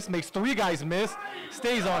 guys miss, makes 3 guys miss,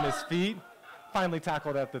 stays on his feet, finally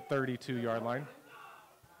tackled at the 32-yard line.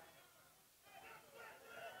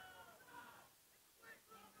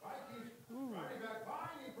 Vikings running back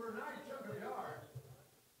behind him for a nice chunk of yards.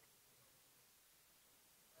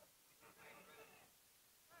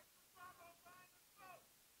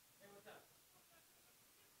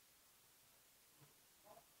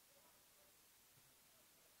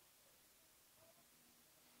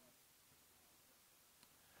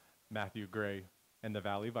 Matthew Gray and the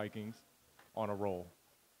Valley Vikings on a roll.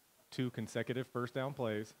 2 consecutive 1st down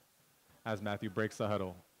plays as Matthew breaks the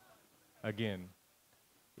huddle. Again,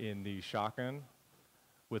 in the shotgun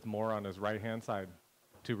with Moore on his right-hand side,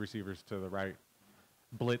 2 receivers to the right.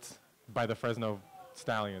 Blitz by the Fresno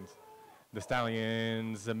Stallions. The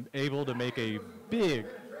Stallions able to make a big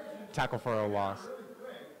tackle for a loss,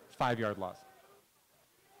 5-yard loss.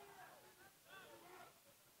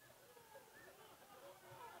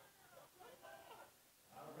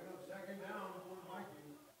 Second down for the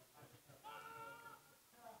Vikings.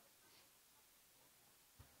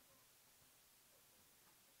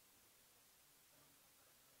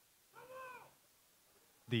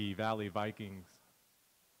 The Valley Vikings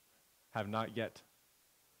have not yet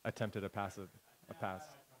attempted a pass.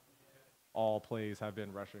 All plays have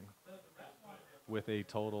been rushing with a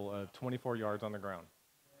total of 24 yards on the ground.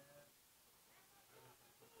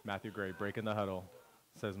 Matthew Gray breaking the huddle,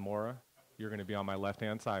 says, Mora, you're going to be on my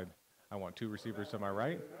left-hand side. I want 2 receivers to my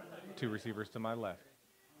right, 2 receivers to my left.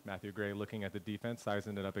 Matthew Gray looking at the defense,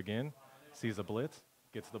 sizing it up again, sees a blitz,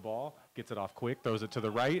 gets the ball, gets it off quick, throws it to the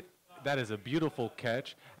right. That is a beautiful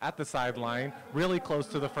catch at the sideline, really close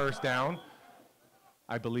to the first down.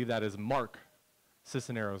 I believe that is Mark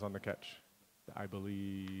Cisneros on the catch. I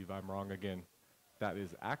believe I'm wrong again. That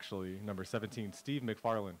is actually number 17, Steve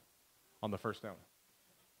McFarland, on the first down.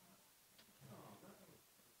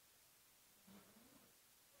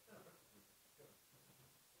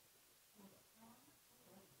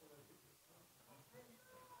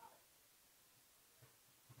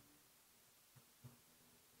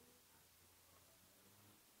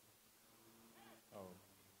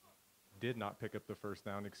 Did not pick up the first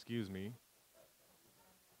down, excuse me.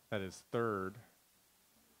 That is 3rd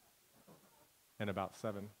and about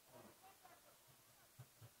 7.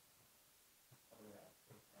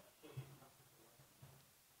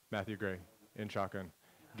 Matthew Gray in shotgun.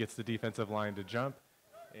 Gets the defensive line to jump,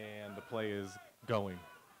 and the play is going.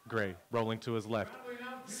 Gray rolling to his left.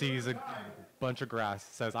 Sees a bunch of grass,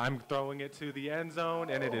 says, I'm throwing it to the end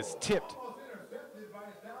zone, and it is tipped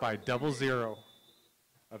by 0-0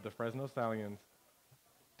 of the Fresno Stallions,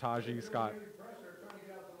 Taji Scott.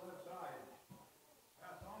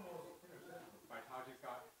 By Taji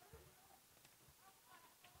Scott.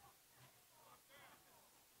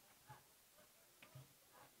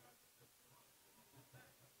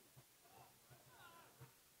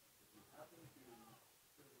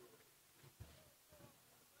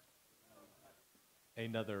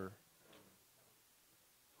 Another.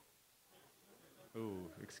 Ooh,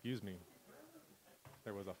 excuse me.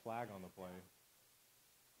 There was a flag on the play.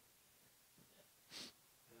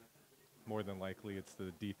 More than likely, it's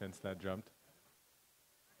the defense that jumped.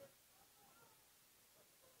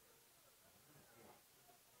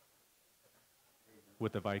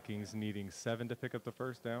 With the Vikings needing 7 to pick up the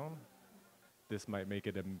first down, this might make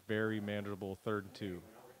it a very manageable 3rd and 2.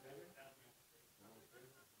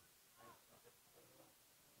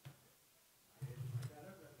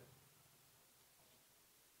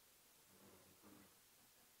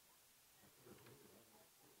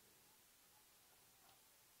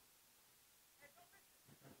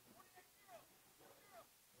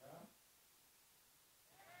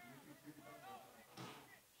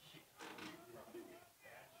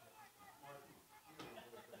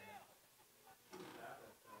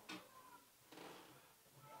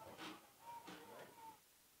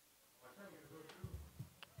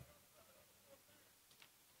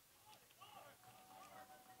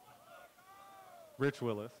 Rich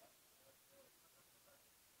Willis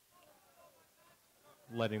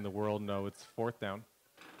letting the world know it's 4th down.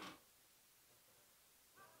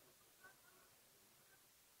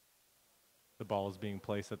 The ball is being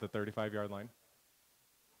placed at the 35-yard line.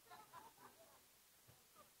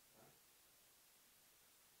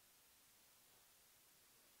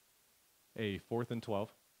 A 4th and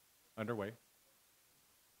 12 underway.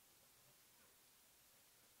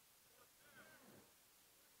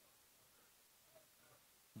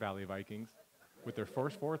 Valley Vikings, with their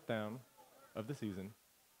first 4th down of the season,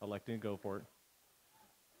 electing to go for it,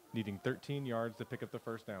 needing 13 yards to pick up the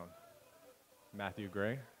first down. Matthew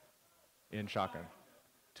Gray in shotgun.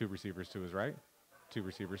 2 receivers to his right, 2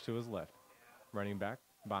 receivers to his left. Running back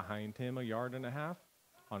behind him 1.5 yards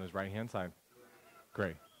on his right-hand side.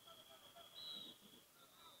 Gray.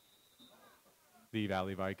 The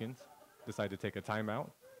Valley Vikings decide to take a timeout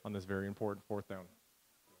on this very important 4th down.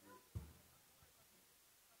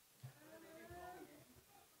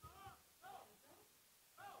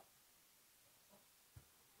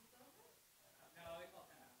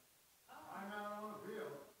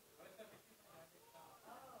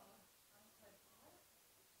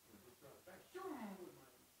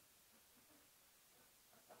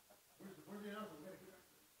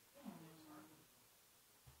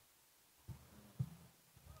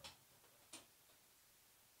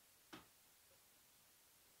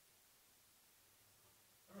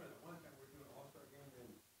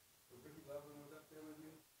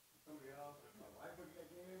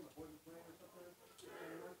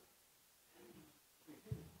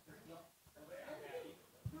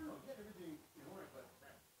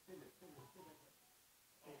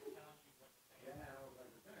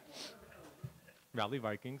 Valley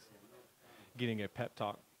Vikings getting a pep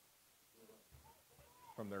talk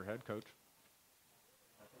from their head coach,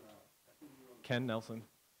 Ken Nelson,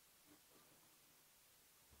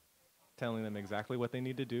 telling them exactly what they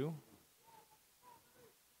need to do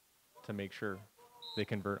to make sure they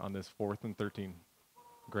convert on this 4th and 13.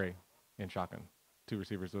 Gray in shotgun. 2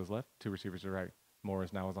 receivers to his left, 2 receivers to the right.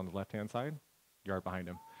 Morris now is on the left-hand side, yard behind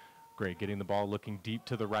him. Gray getting the ball, looking deep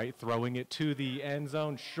to the right, throwing it to the end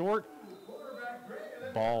zone, short.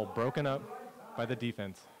 Ball broken up by the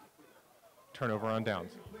defense. Turnover on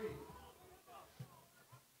downs.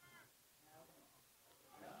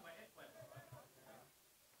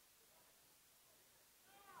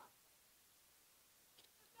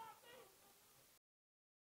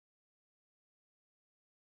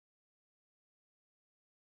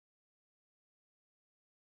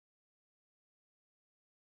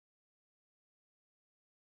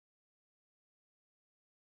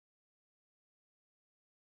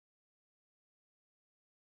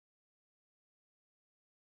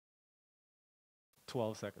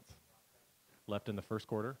 .12 seconds left in the first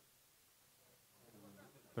quarter.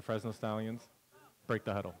 The Fresno Stallions break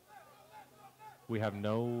the huddle. We have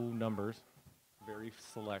no numbers, very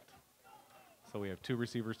select. So we have 2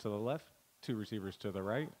 receivers to the left, 2 receivers to the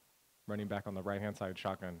right, running back on the right-hand side,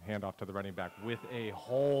 shotgun, handoff to the running back with a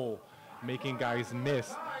hole, making guys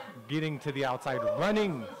miss, getting to the outside,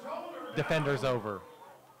 running defenders over.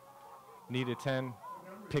 Needed 10,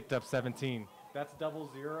 picked up 17. That's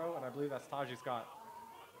 00, and I believe that's Taji Scott.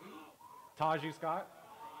 Taji Scott.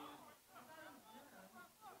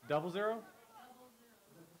 00?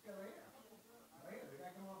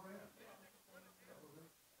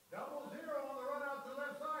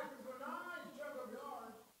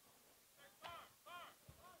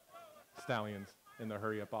 Stallions in the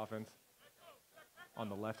hurry-up offense. On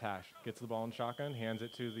the left hash, gets the ball in shotgun, hands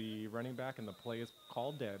it to the running back, and the play is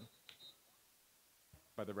called dead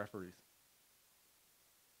by the referees.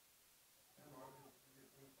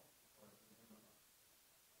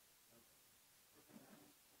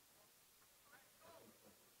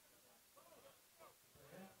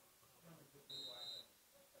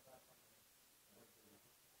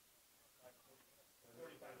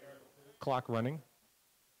 Clock running,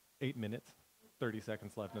 8 minutes, 30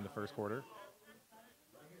 seconds left in the first quarter.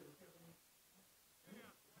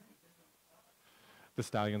 The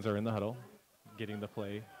Stallions are in the huddle, getting the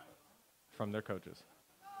play from their coaches.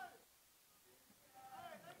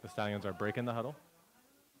 The Stallions are breaking the huddle.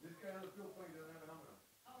 This guy on the field play doesn't have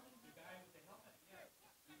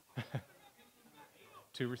a helmet.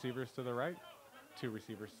 2 receivers to the right, 2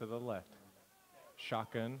 receivers to the left.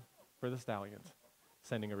 Shotgun for the Stallions.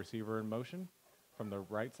 Sending a receiver in motion from the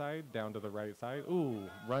right side down to the right side. Ooh,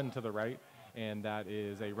 run to the right. And that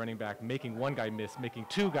is a running back making 1 guy miss, making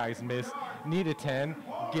 2 guys miss. Needed 10,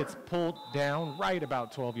 gets pulled down right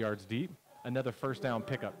about 12 yards deep. Another first down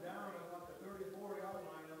pickup.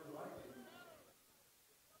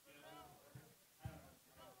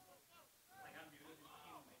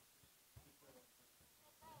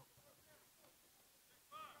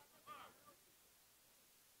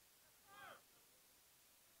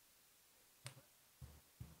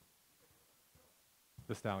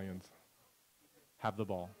 The Stallions have the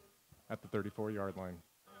ball at the 34-yard line.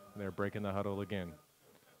 They're breaking the huddle again,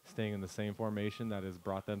 staying in the same formation that has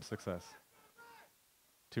brought them success.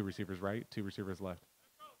 2 receivers right, 2 receivers left.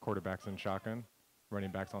 Quarterback's in shotgun,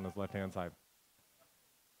 running back's on his left-hand side.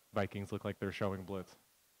 Vikings look like they're showing blitz.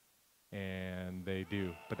 And they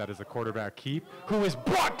do, but that is a quarterback keep, who is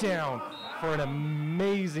brought down for an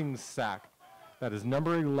amazing sack. That is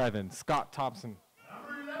number 11, Scott Thompson,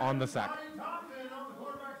 on the sack.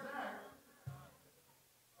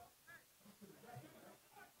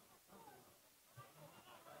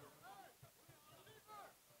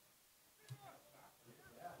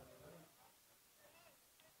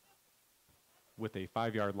 With a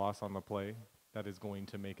 5-yard loss on the play, that is going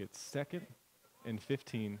to make it 2nd and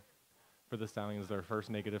 15 for the Stallions, their first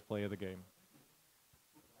negative play of the game.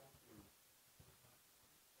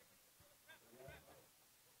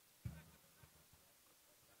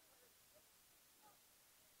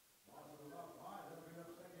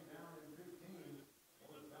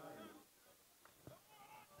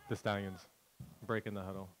 The Stallions breaking the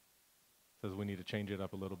huddle. Says we need to change it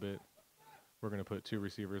up a little bit. We're going to put 2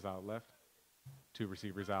 receivers out left, 2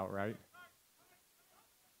 receivers out right.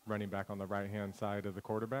 Running back on the right-hand side of the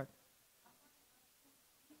quarterback.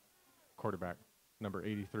 Quarterback, number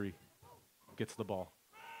 83, gets the ball.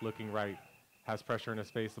 Looking right, has pressure in his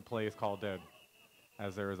face. The play is called dead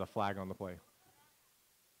as there is a flag on the play.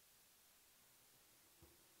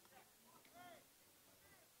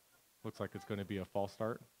 Looks like it's going to be a false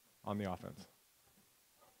start on the offense.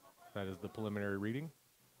 That is the preliminary reading.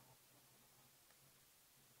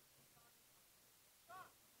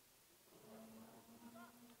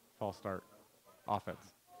 False start.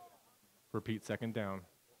 Offense. Repeat, second down.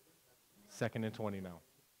 2nd and 20 now.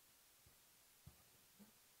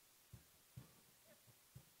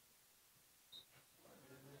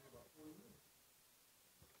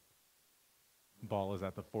 Ball is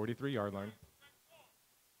at the 43-yard line.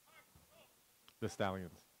 The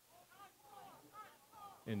Stallions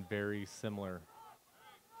in very similar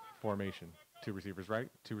formation. 2 receivers right,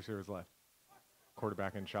 2 receivers left.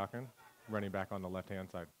 Quarterback in shotgun, running back on the left-hand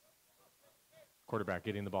side. Quarterback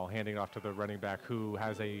getting the ball, handing it off to the running back who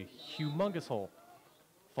has a humongous hole.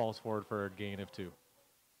 Falls forward for a gain of 2.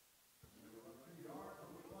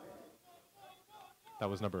 That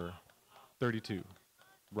was number 32,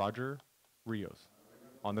 Roger Rios,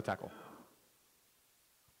 on the tackle.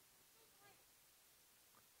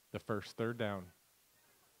 The first 3rd down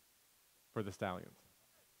for the Stallions.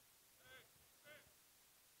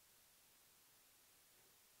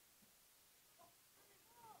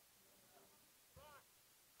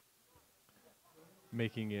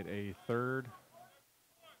 Making it a 3rd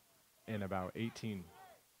and about 18.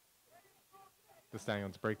 The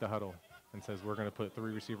Stallions break the huddle and says we're going to put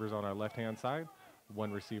 3 receivers on our left-hand side,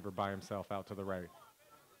 1 receiver by himself out to the right.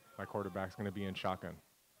 My quarterback's going to be in shotgun.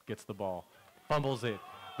 Gets the ball, fumbles it.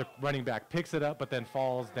 The running back picks it up but then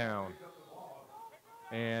falls down.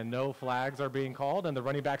 And no flags are being called, and the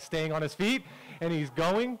running back staying on his feet, and he's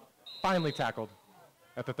going, finally tackled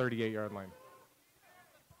at the 38-yard line.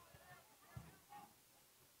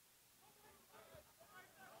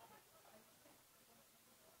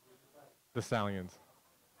 The Stallions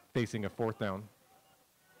facing a 4th down,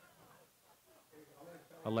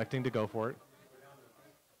 electing to go for it.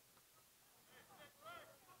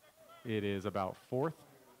 It is about 4th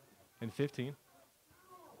and 15.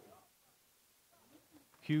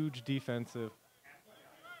 Huge defensive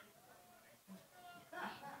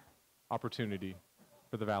opportunity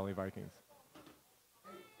for the Valley Vikings.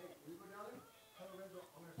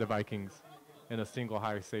 The Vikings in a single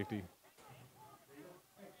high safety.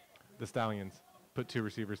 The Stallions put 2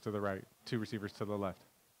 receivers to the right, 2 receivers to the left.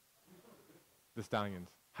 The Stallions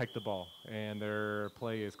hike the ball, and their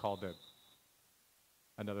play is called dead.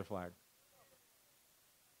 Another flag.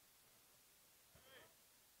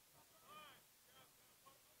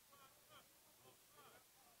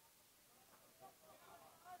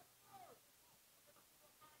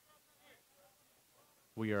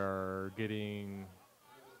 We are getting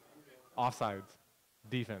offsides,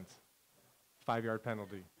 defense, 5-yard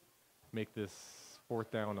penalty. Make this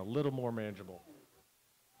 4th down a little more manageable.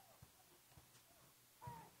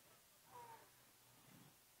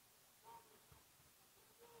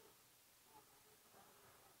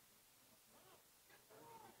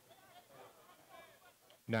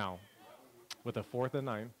 Now, with a 4th and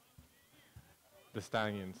 9, the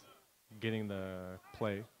Stallions getting the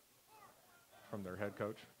play from their head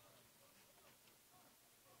coach.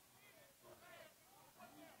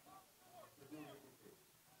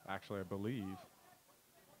 Actually, I believe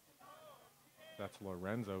that's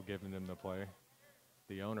Lorenzo giving them the play,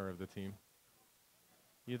 the owner of the team.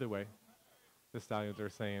 Either way, the Stallions are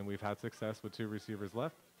saying we've had success with 2 receivers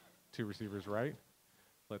left, 2 receivers right.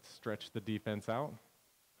 Let's stretch the defense out.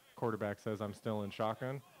 Quarterback says I'm still in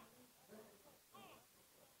shotgun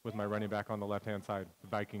with my running back on the left-hand side. The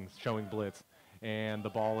Vikings showing blitz, and the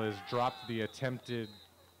ball is dropped. The attempted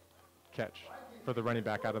catch for the running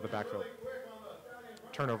back out of the backfield.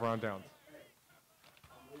 Turnover on downs.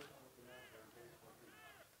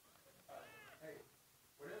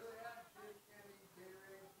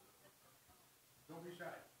 Don't be shy.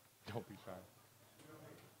 Don't be shy.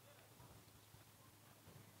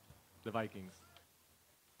 The Vikings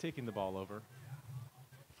taking the ball over.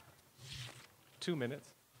 2 minutes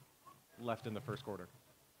left in the first quarter.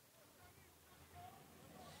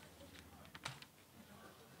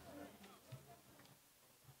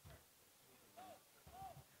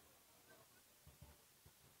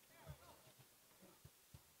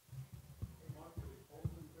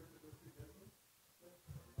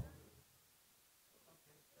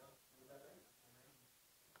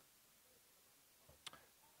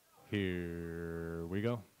 Here we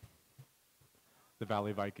go. The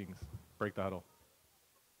Valley Vikings break the huddle,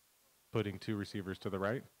 putting 2 receivers to the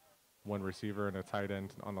right, 1 receiver and a tight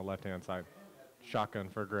end on the left-hand side. Shotgun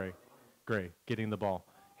for Gray. Gray getting the ball,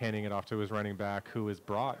 handing it off to his running back, who is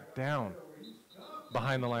brought down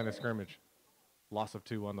behind the line of scrimmage. Loss of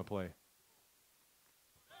 2 on the play.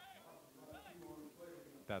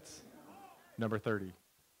 That's number 30,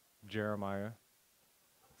 Jeremiah.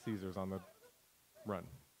 Caesar's on the run.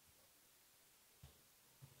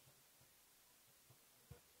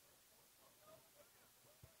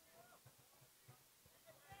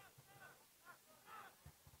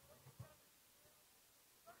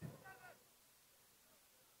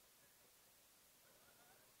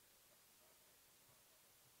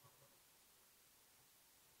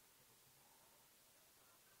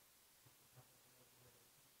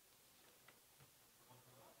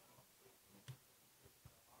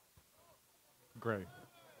 Gray,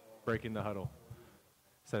 breaking the huddle.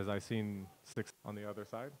 Says I seen 6 on the other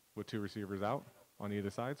side with 2 receivers out on either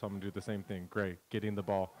side, so I'm gonna do the same thing. Gray, getting the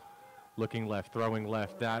ball, looking left, throwing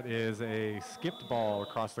left. That is a skipped ball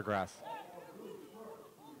across the grass.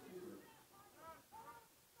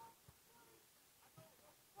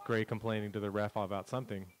 Gray complaining to the ref about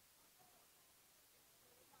something.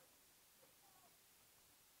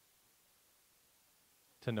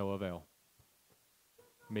 To no avail.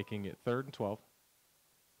 Making it 3rd and 12.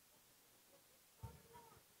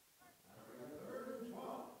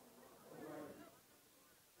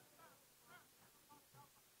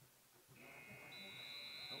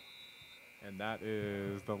 And that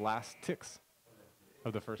is the last ticks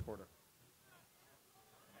of the first quarter.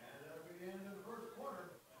 And that'll be the end of the first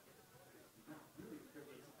quarter.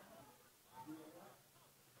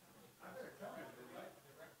 I better tell you, right?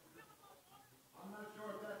 I'm not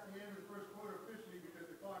sure if that's the end of the first quarter officially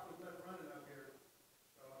because the clock was left running up here.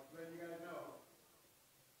 So I'm letting you guys know.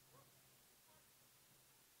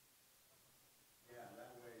 Yeah,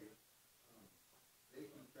 that way, they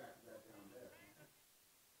keep track of that down there.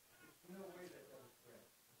 There's no way that was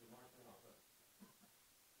correct. They marked it off.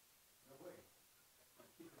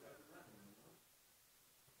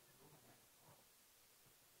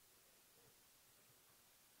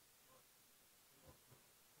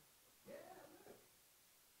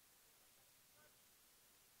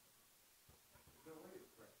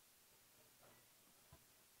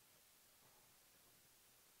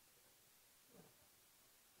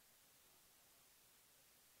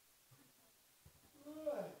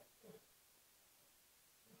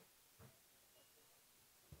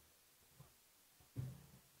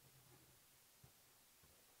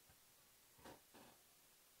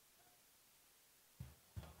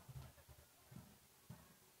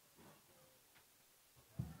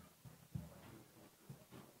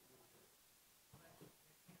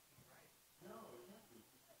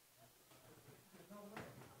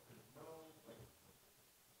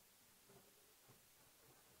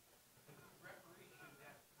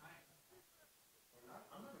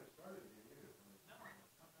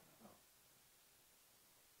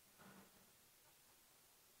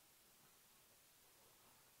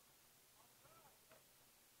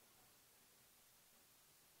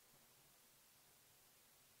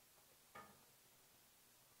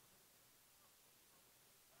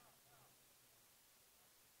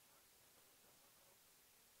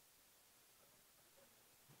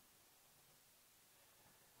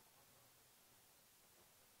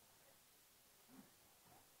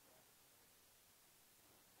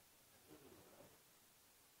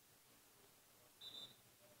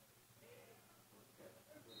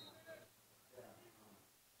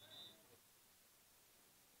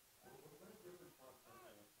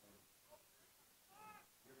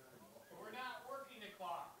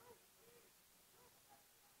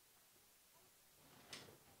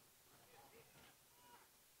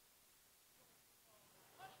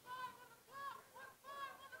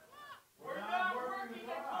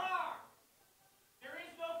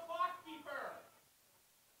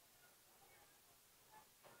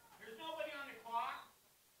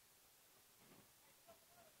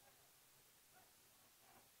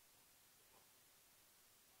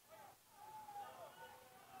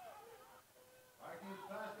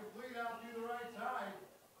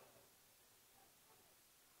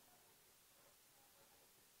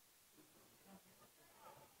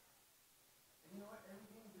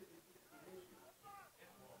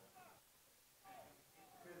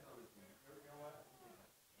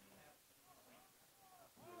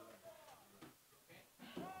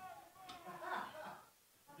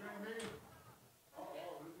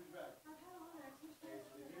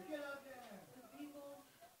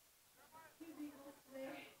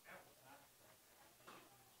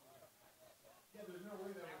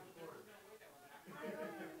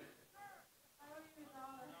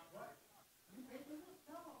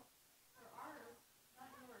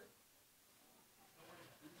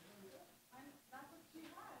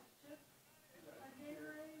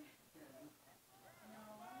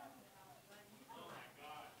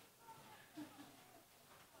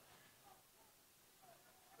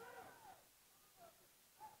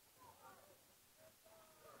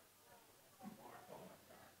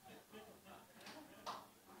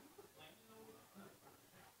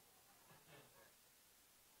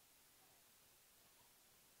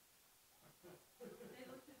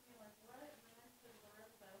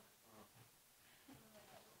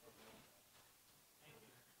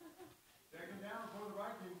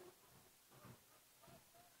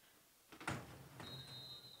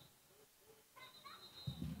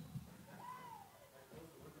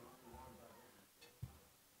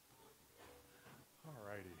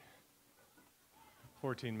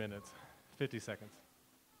 14 minutes, 50 seconds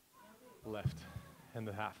left in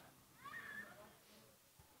the half.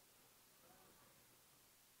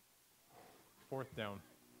 Fourth down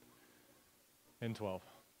and 12.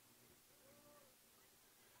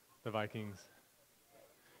 The Vikings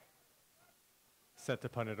set to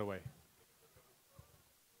punt it away.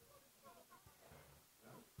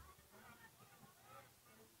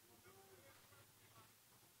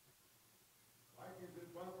 Vikings in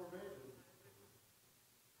punt formation.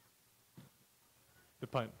 The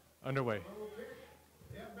punt underway. Little kick.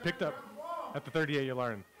 Yep, Picked back up down the ball. at the 38-yard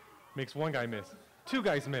line. Makes one guy miss. Two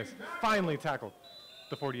guys miss. Finally tackled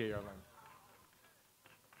the 48-yard line.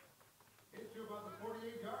 Hit you about the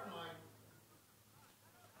 48-yard line.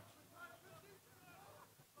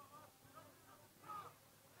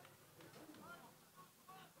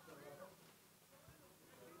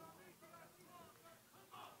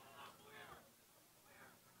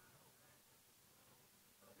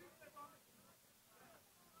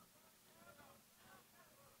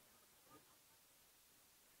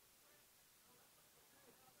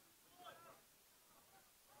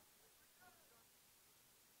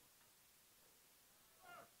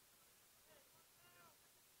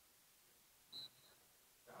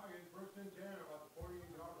 Stallions first and 10 about the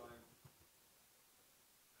 48-yard line.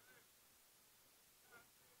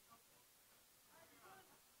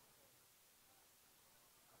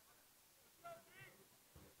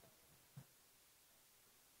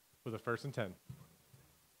 With a 1st and 10.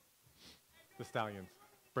 The Stallions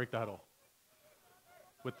break the huddle.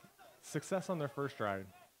 With success on their first drive,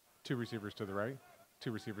 2 receivers to the right,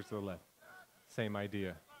 2 receivers to the left. Same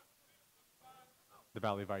idea. The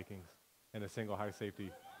Valley Vikings and a single high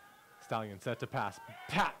safety. Stallion set to pass.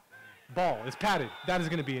 Ball is patted. That is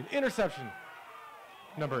going to be an interception.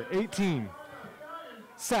 Number 18,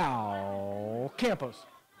 Sal Campos.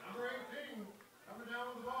 Number 18 coming down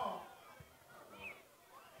with the ball.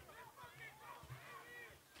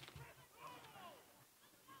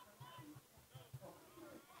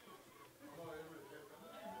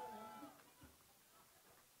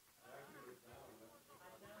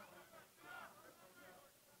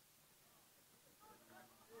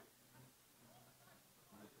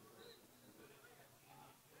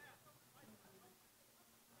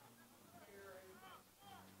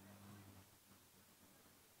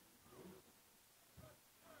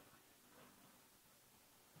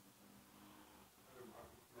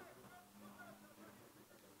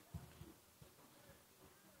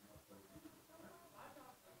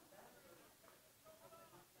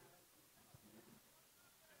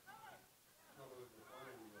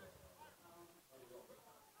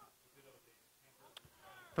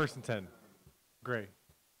 First and 10. Gray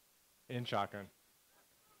in shotgun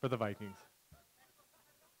for the Vikings.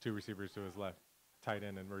 2 receivers to his left. Tight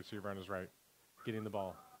end and receiver on his right. Getting the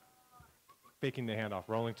ball. Faking the handoff.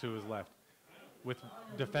 Rolling to his left. With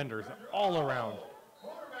defenders all around.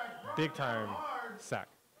 Big time sack.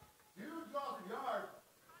 Huge loss of yards.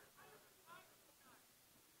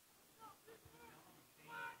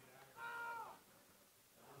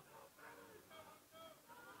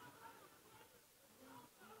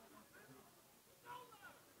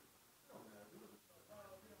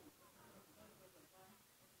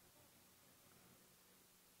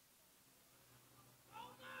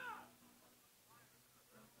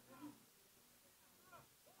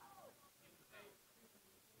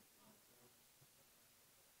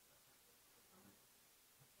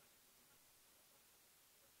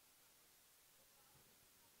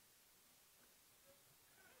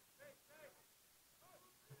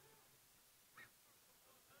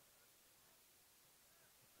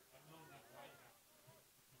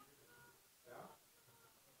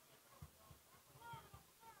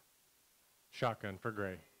 Shotgun for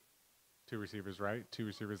Gray. 2 receivers right, 2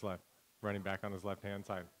 receivers left. Running back on his left-hand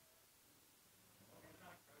side.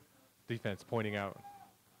 Defense pointing out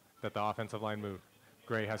that the offensive line moved.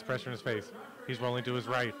 Gray has pressure in his face. He's rolling to his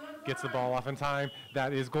right. Gets the ball off in time.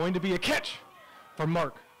 That is going to be a catch for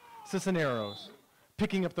Mark Cisneros.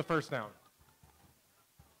 Picking up the first down.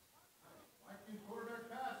 Vikings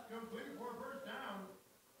quarterback pass complete for a first down.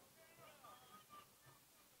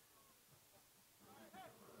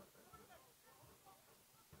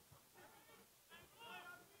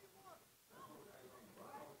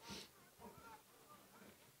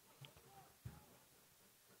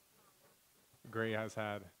 Gray has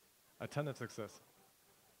had a ton of success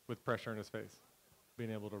with pressure in his face, being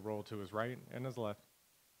able to roll to his right and his left,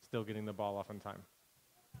 still getting the ball off in time.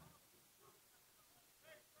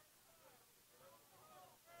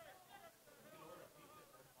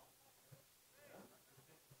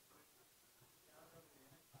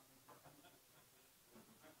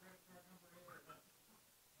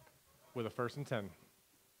 with a 1st and 10.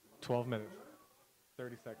 12 minutes,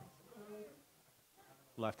 30 seconds.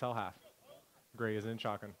 Left tail half. Gray is in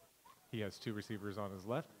shotgun. He has 2 receivers on his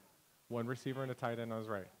left, 1 receiver and a tight end on his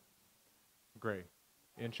right. Gray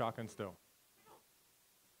in shotgun still.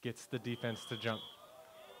 Gets the defense to jump.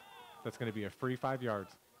 That's going to be a free 5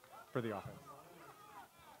 yards for the offense.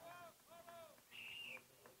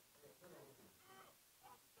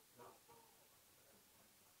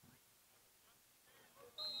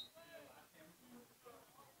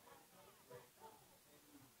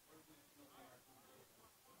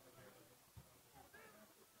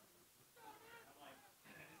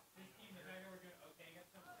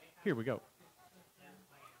 Here we go.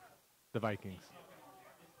 The Vikings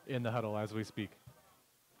in the huddle as we speak,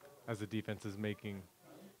 as the defense is making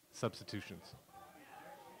substitutions.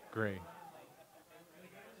 Gray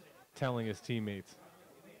telling his teammates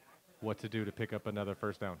what to do to pick up another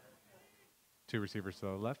 1st down. 2 receivers to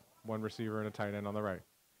the left, 1 receiver and a tight end on the right.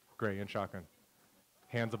 Gray in shotgun.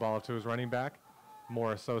 Hands the ball up to his running back,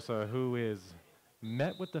 Morris Sosa, who is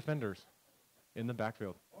met with defenders in the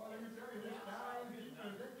backfield.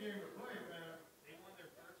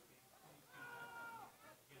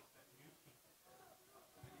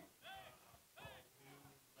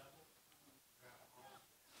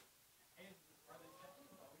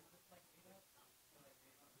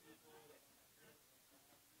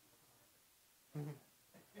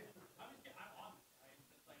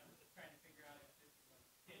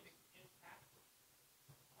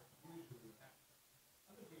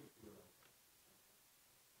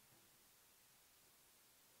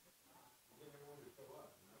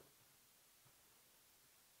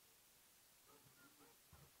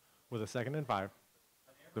 With a 2nd and 5,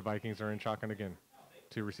 the Vikings are in shotgun again.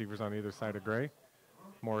 2 receivers on either side of Gray.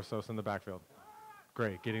 Morris Sosa in the backfield.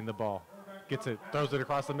 Gray getting the ball. Gets it, throws it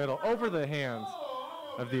across the middle, over the hands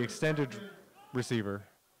of the extended receiver,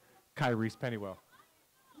 Kyrese Pennywell.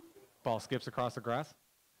 Ball skips across the grass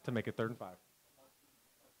to make it 3rd and 5.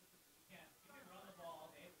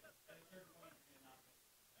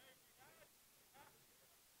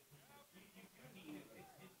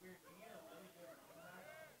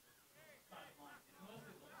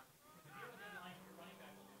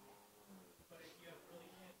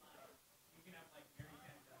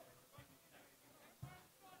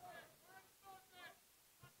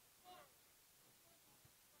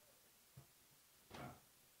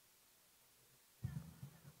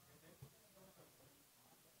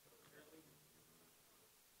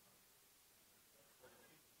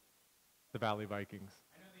 The Valley Vikings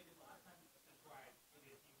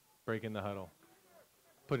breaking the huddle,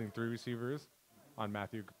 putting 3 receivers on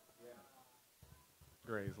Matthew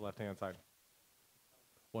Gray's left-hand side.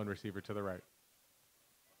 1 receiver to the right.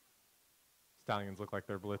 Stallions look like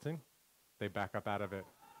they're blitzing. They back up out of it.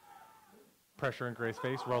 Pressure in Gray's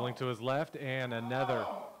face, rolling to his left, and another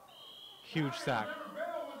huge sack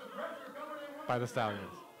by the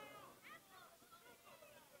Stallions.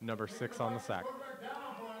 Number 6 on the sack.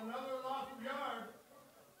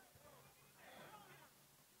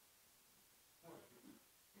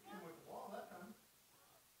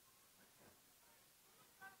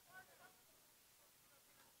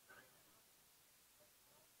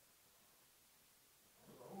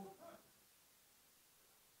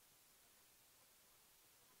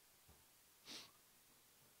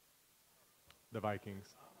 The Vikings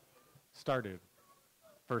started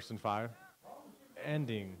 1st and 5,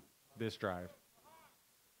 ending this drive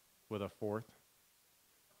with a 4th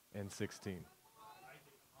and 16.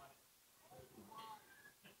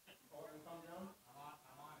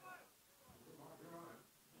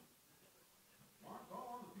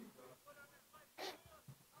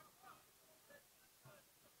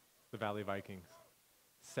 The Valley Vikings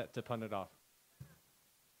set to punt it off.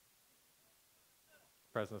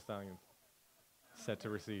 Fresno Stallions set to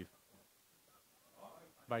receive.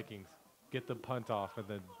 Vikings get the punt off at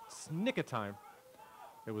the nick of time.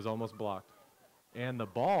 It was almost blocked. And the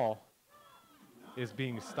ball is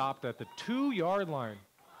being stopped at the 2-yard line,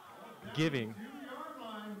 giving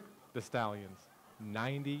the Stallions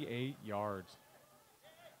 98 yards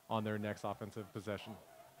on their next offensive possession.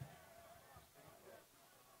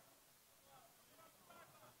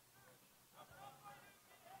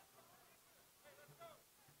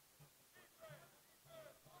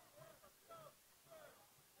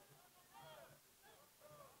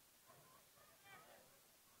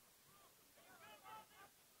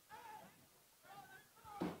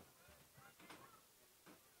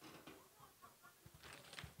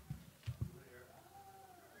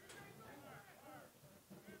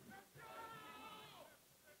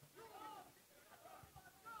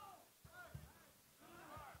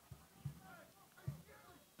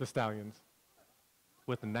 The Stallions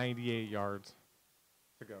with 98 yards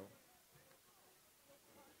to go.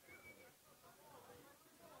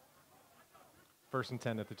 First and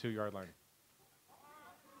 10 at the 2-yard line.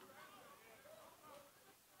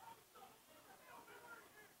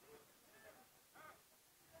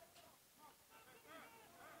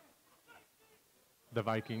 The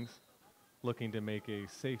Vikings looking to make a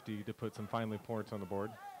safety to put some final points on the board.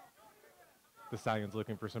 The Stallions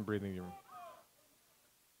looking for some breathing room.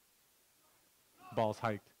 Ball's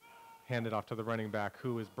hiked, handed off to the running back,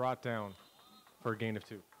 who is brought down for a gain of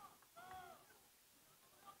 2.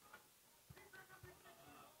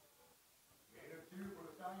 Gain of 2 for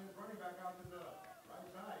the Stallions running back out to the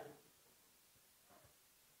right side.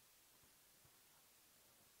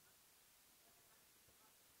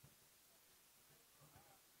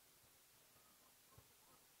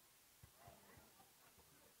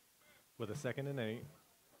 With a 2nd and 8,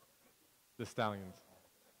 the Stallions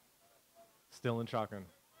still in shotgun.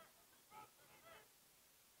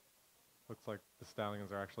 Looks like the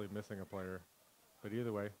Stallions are actually missing a player. But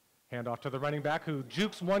either way, handoff to the running back who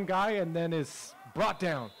jukes one guy and then is brought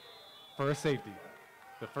down for a safety.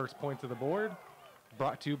 The first point to the board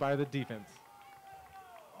brought to you by the defense.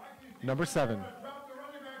 Number 7,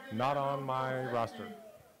 not on my roster.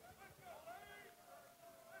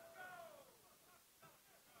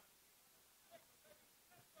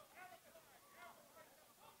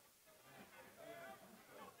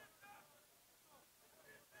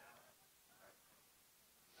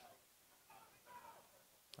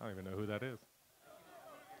 I don't even know who that is.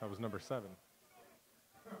 That was number 7.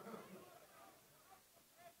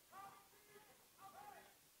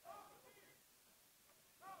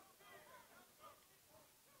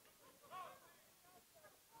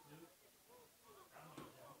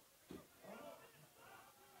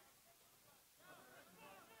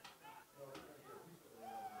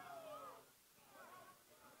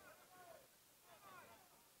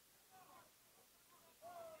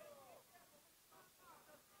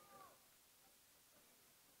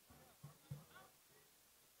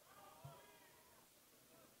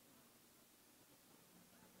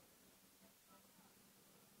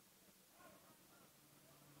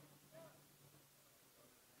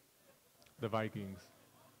 The Vikings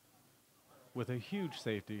with a huge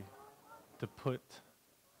safety to put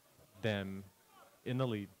them in the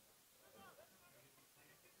lead.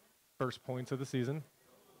 First points of the season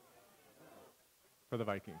for the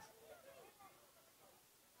Vikings.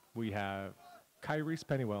 We have Kyrese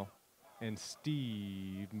Pennywell and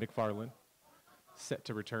Steve McFarland set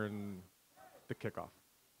to return the kickoff,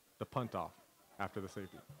 the punt off after the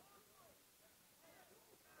safety.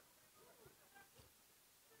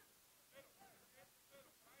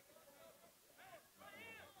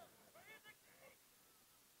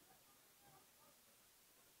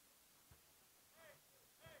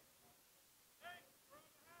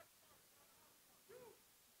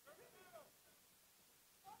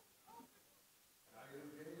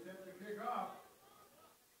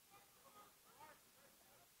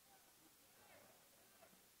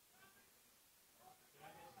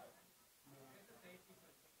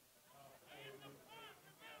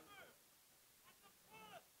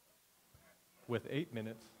 With 8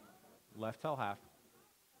 minutes left till half,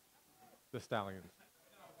 the Stallions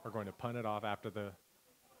are going to punt it off after the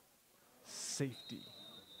safety.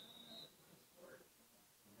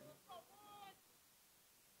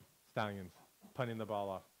 Stallions punting the ball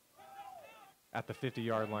off. At the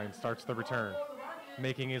 50-yard line, starts the return,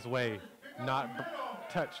 making his way, not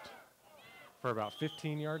touched, for about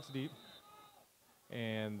 15 yards deep.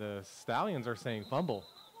 And the Stallions are saying fumble.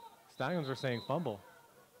 Stallions are saying fumble.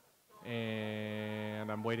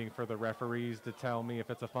 And I'm waiting for the referees to tell me if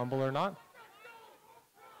it's a fumble or not.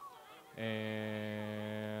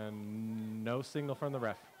 And no signal from the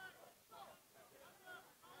ref.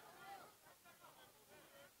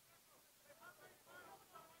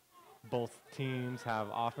 Both teams have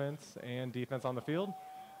offense and defense on the field.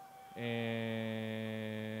 And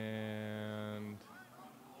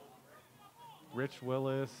Rich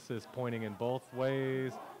Willis is pointing in both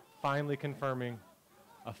ways, finally confirming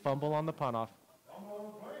a fumble on the punt off.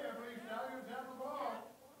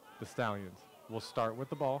 The Stallions will start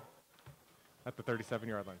with the ball at the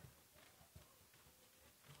 37-yard line.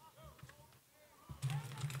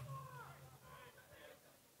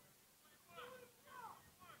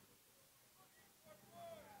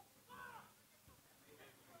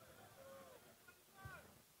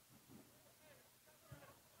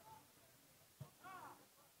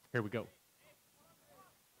 Here we go.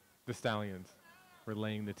 The Stallions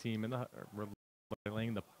relaying the team in the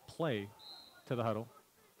relaying the play to the huddle.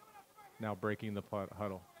 Now breaking the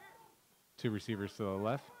huddle. Two receivers to the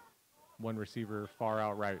left. One receiver far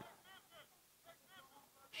out right.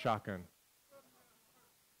 Shotgun.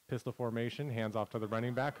 Pistol formation, hands off to the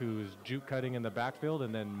running back who's juke cutting in the backfield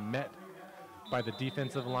and then met by the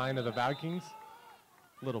defensive line of the Vikings.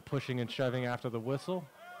 Little pushing and shoving after the whistle.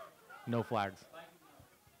 No flags.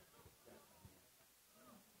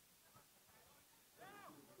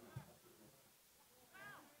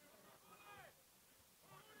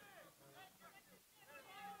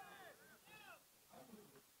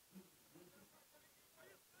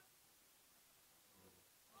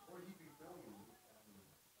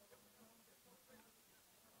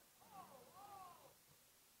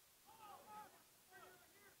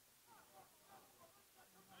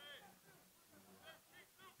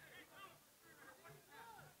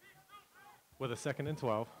 With a 2nd and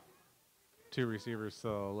 12. Two receivers to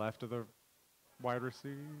the left of the wide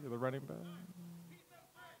receiver, the running back.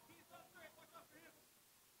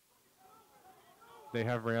 They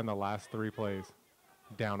have ran the last 3 plays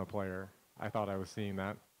down a player. I thought I was seeing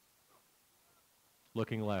that.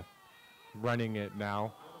 Looking left, running it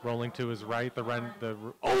now, rolling to his right.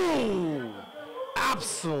 Oh,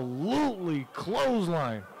 absolutely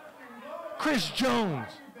clothesline. Chris Jones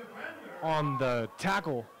on the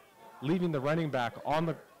tackle, leaving the running back on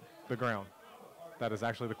the ground. That is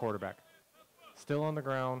actually the quarterback. Still on the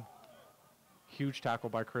ground. Huge tackle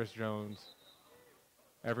by Chris Jones.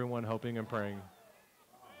 Everyone hoping and praying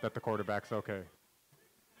that the quarterback's okay.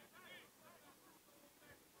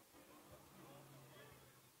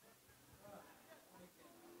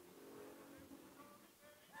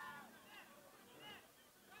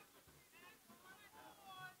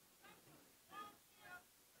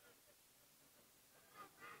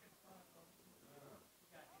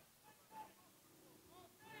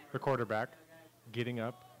 The quarterback getting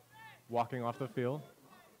up, walking off the field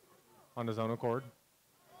on his own accord,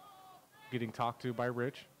 getting talked to by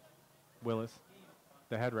Rich Willis,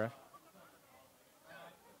 the head ref.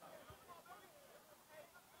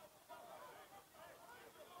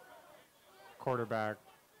 Quarterback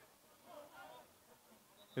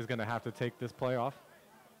is going to have to take this play off.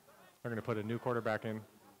 They're going to put a new quarterback in.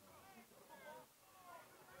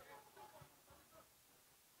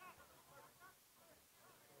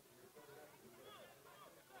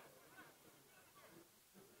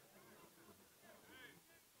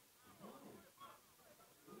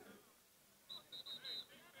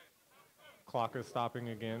 Clock is stopping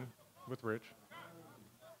again with Rich.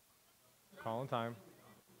 Calling time.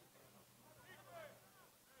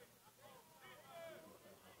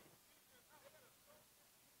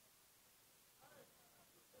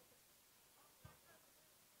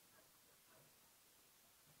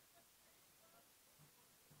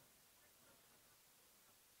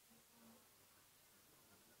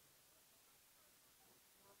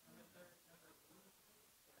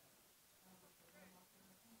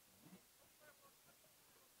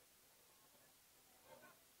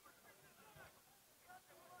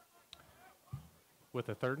 With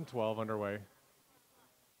a 3rd and 12 underway,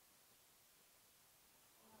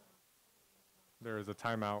 there is a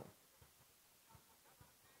timeout.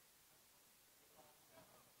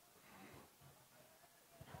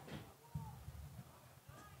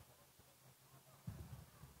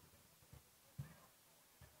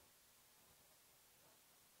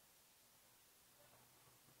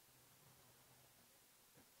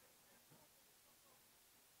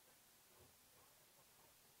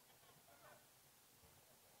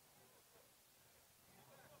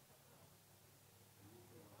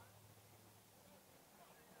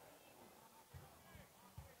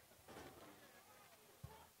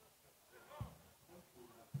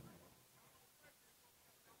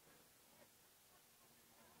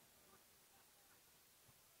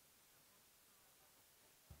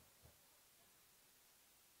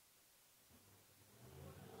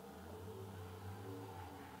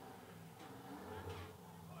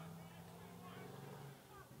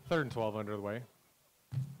 Third and 12 under the way.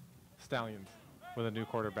 Stallions with a new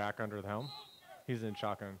quarterback under the helm. He's in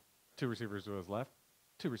shotgun. Two receivers to his left,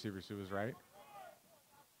 two receivers to his right.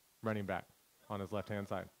 Running back on his left-hand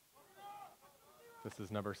side. This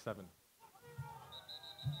is number 7.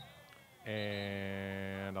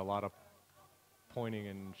 And a lot of pointing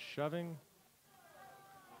and shoving.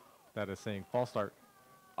 That is saying false start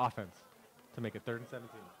offense to make it 3rd and 17.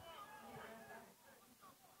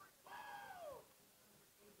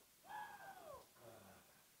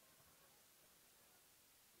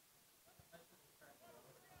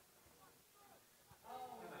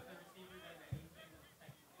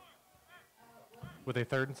 With a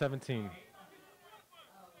 3rd and 17.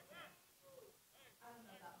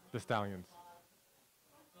 The Stallions.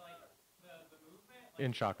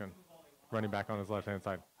 in shotgun, running back on his left-hand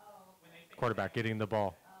side. Quarterback getting the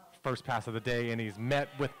ball. First pass of the day, and he's met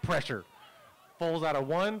with pressure. Falls out of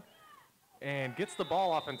one and gets the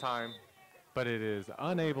ball off in time, but it is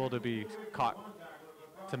unable to be caught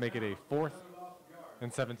to make it a 4th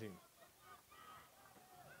and 17.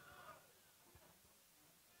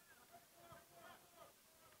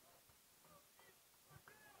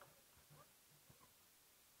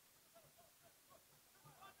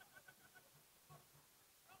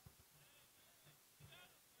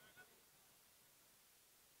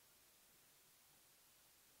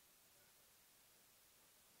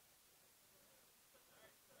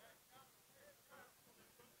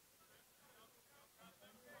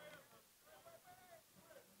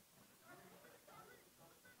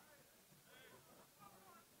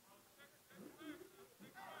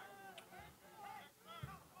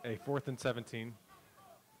 A 4th and 17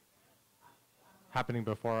 happening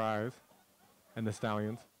before our eyes, and the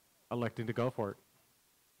Stallions electing to go for it.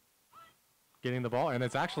 Getting the ball, and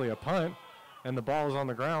it's actually a punt, and the ball is on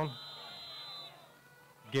the ground,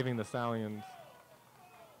 giving the Stallions,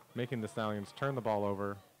 making the Stallions turn the ball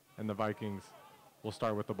over, and the Vikings will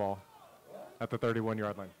start with the ball at the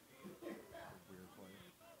 31-yard line.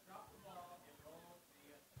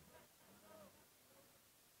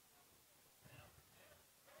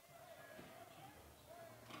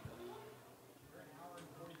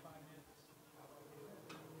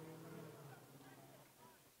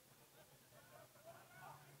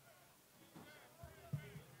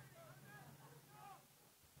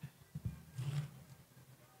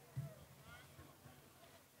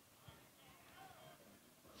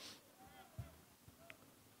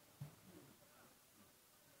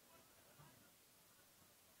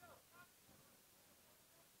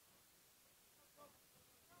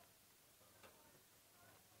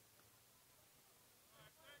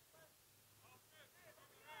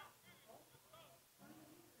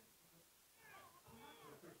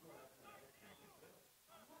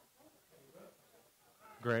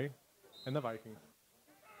 Gray and the Vikings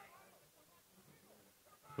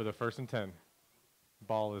with a 1st and 10.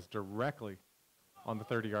 Ball is directly on the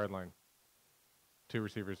 30-yard line. 2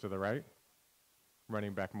 receivers to the right.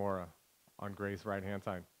 Running back Mora on Gray's right-hand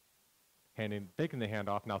side. Taking the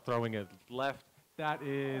handoff, now throwing it left. That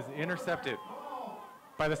is intercepted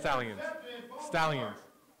by the Stallions. Stallions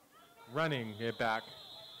running it back.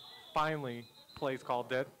 Finally, plays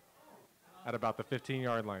called dead at about the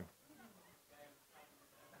 15-yard line.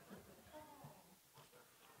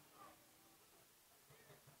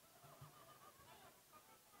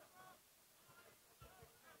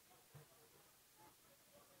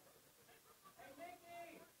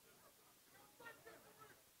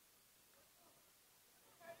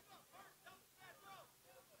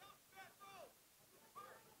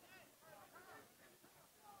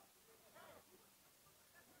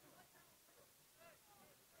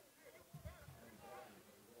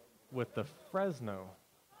 With the Fresno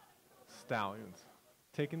Stallions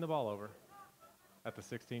taking the ball over at the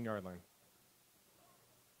 16-yard line.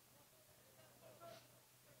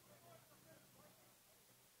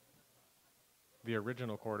 The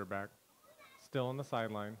original quarterback still on the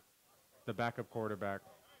sideline. The backup quarterback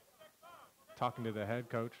talking to the head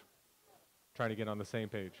coach, trying to get on the same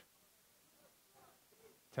page,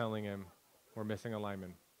 telling him we're missing a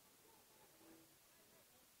lineman.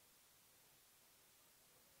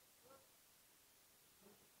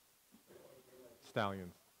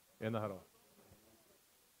 Stallions in the huddle,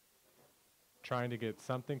 trying to get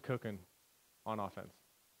something cooking on offense.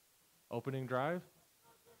 Opening drive,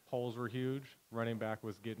 holes were huge. Running back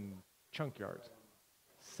was getting chunk yards.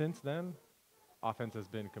 Since then, offense has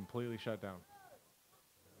been completely shut down.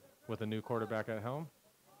 With a new quarterback at helm,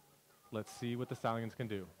 let's see what the Stallions can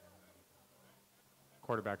do.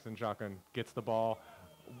 Quarterback's in shotgun, gets the ball,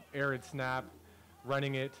 arid snap,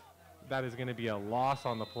 running it. That is going to be a loss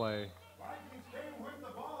on the play. Vikings came with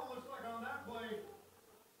the ball, looks like on that play.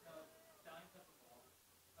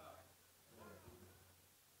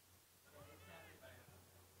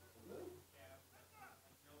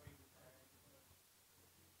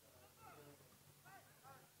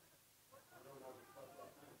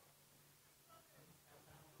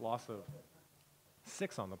 Loss of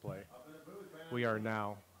 6 on the play. We are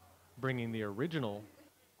now bringing the original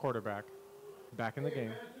quarterback back in the game.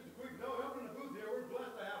 Just a quick note, up in the booth here, we're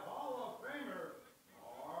blessed to have Hall of Famer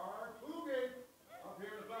Mark Fugate up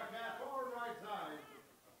here in the back half forward right side.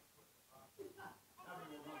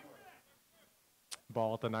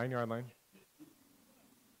 Ball at the 9-yard line.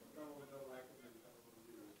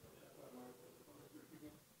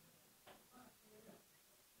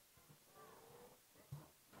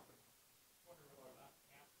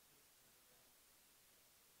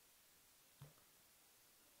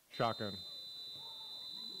 Shotgun.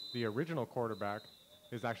 The original quarterback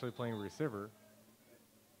is actually playing receiver,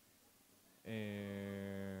 and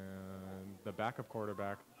the backup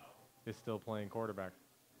quarterback is still playing quarterback.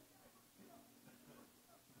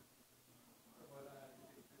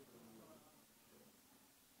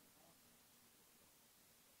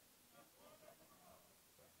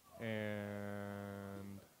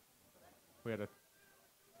 And we had a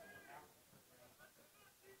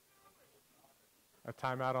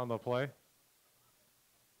timeout on the play.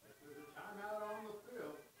 There's a timeout on the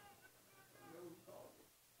field.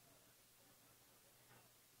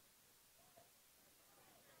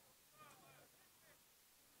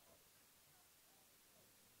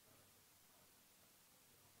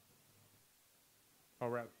 Oh,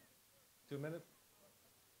 we're at 2 minutes.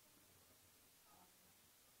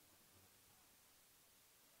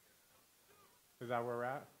 Is that where we're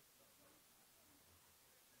at?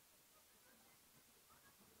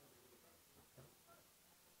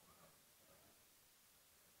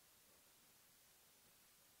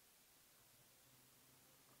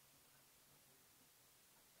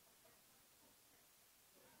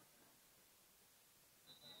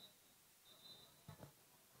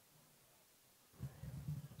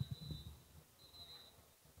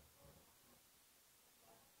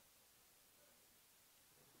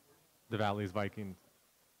 The Valley's Vikings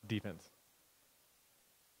defense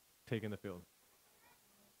taking the field.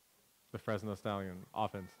 The Fresno Stallion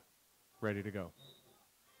offense ready to go.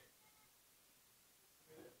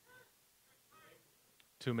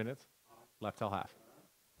 2 minutes left till half.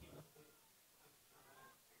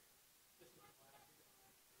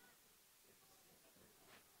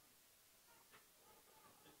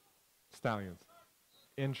 Stallions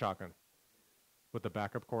in shotgun with the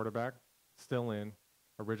backup quarterback still in,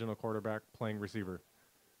 original quarterback playing receiver.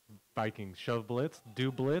 Vikings shove blitz,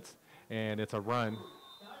 do blitz, and it's a run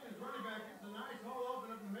Stallions running back gets a nice hole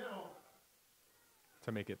open up the middle.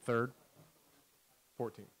 to make it 3rd,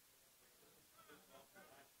 14.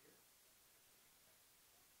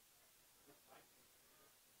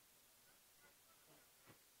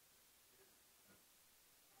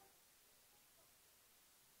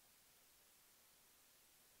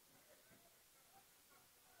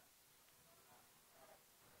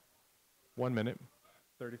 One minute,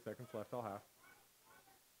 30 seconds left till half.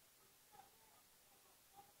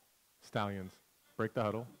 Stallions break the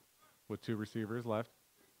huddle with 2 receivers left,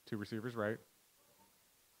 2 receivers right.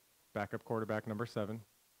 Backup quarterback number 7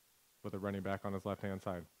 with a running back on his left-hand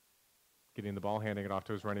side. Getting the ball, handing it off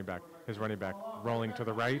to his running back. His running back rolling to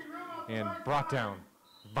the right and brought down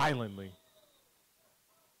violently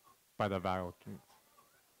by the Vikings.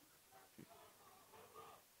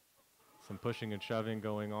 Some pushing and shoving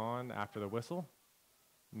going on after the whistle.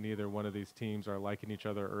 Neither one of these teams are liking each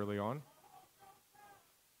other early on.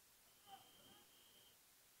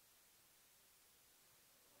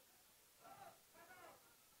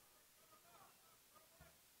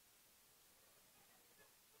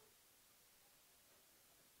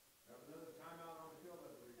 Another timeout on the field,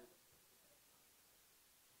 I believe.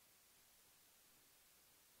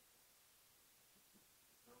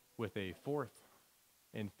 With a 4th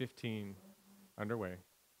and 15 underway,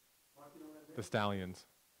 the Stallions,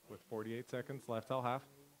 with 48 seconds left till half,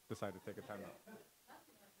 decide to take a timeout.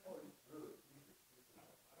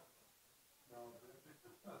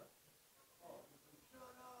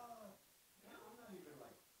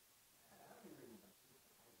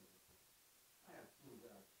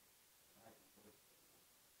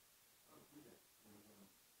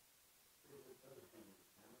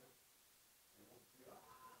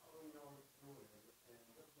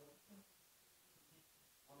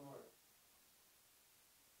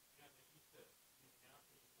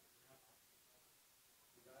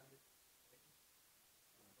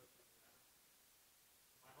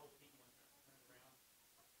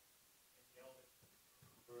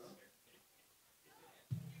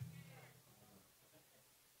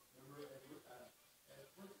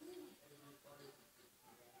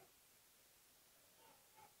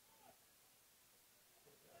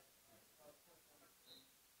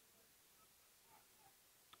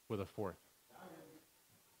 With a 4th.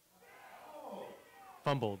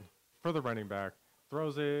 Fumbled for the running back.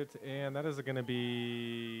 Throws it, and that is going to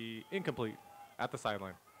be incomplete at the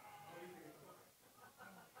sideline.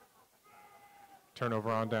 Turnover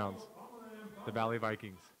on downs. The Valley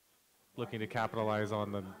Vikings looking to capitalize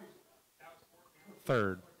on the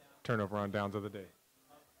 3rd turnover on downs of the day.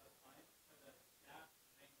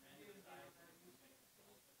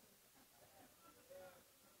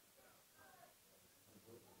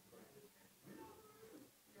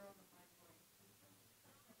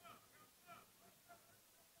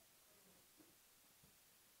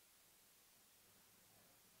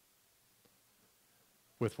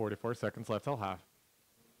 With 44 seconds left till half,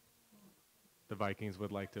 the Vikings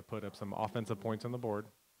would like to put up some offensive points on the board,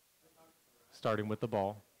 starting with the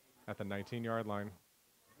ball at the 19-yard line.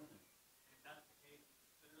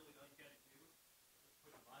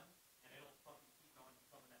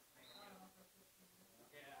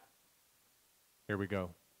 Here we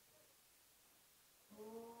go.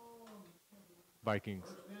 Vikings.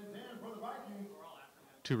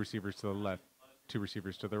 2 receivers to the left, 2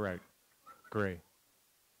 receivers to the right. Gray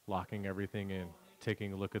locking everything in,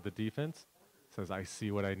 taking a look at the defense, says, I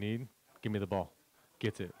see what I need. Give me the ball.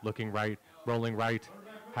 Gets it. Looking right, rolling right,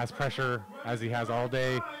 has pressure as he has all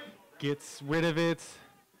day, gets rid of it.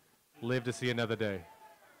 Live to see another day.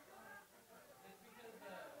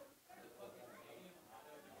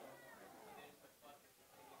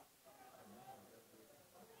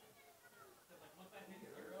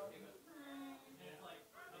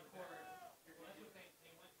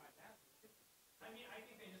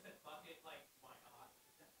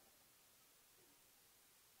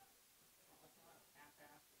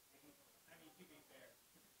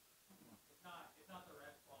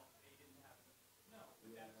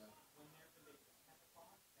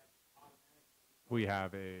 We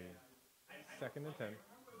have a 2nd and 10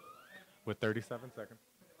 with 37 seconds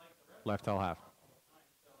left till half.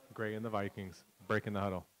 Gray and the Vikings breaking the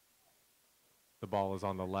huddle. The ball is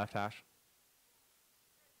on the left hash.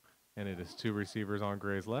 And it is 2 receivers on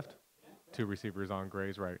Gray's left, 2 receivers on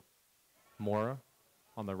Gray's right. Mora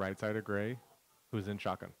on the right side of Gray, who's in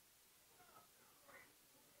shotgun.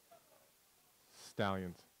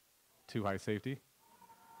 Stallions, 2 high safety.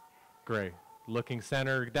 Gray looking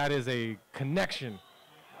center. That is a connection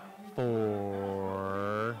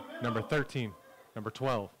for number 13, number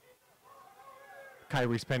 12.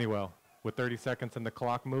 Kyrie's Pennywell with 30 seconds and the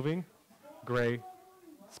clock moving. Gray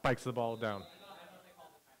spikes the ball down.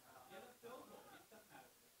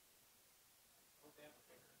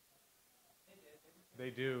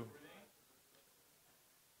 They do.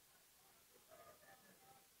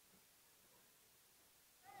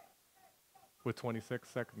 With 26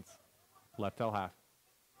 seconds left till half.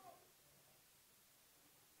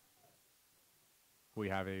 We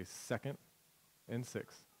have a 2nd and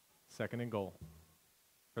 6. 2nd and goal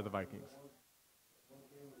for the Vikings.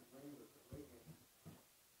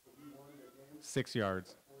 6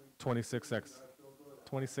 yards, 26 seconds.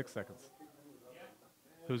 26 seconds.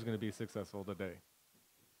 Who's going to be successful today?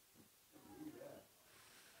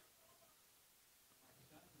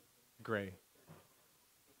 Gray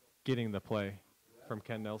getting the play from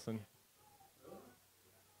Ken Nelson.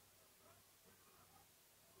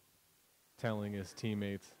 Telling his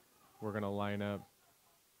teammates, we're going to line up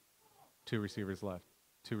 2 receivers left,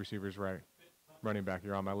 2 receivers right. Running back,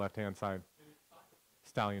 you're on my left-hand side.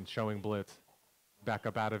 Stallions showing blitz. Back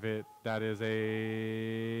up out of it. That is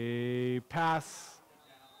a pass.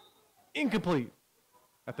 Incomplete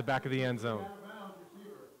at the back of the end zone.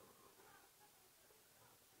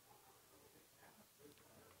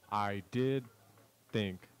 I did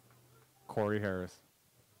think Corey Harris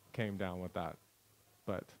came down with that,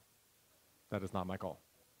 but that is not my call.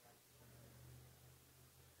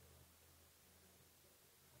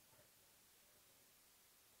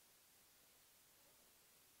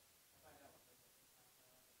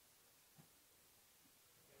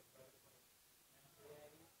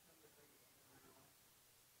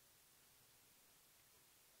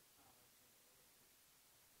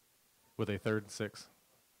 With a 3rd and 6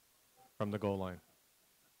 from the goal line.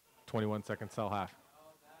 21 seconds till half.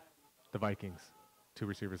 The Vikings, 2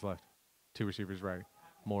 receivers left, 2 receivers right.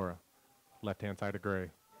 Mora, left-hand side of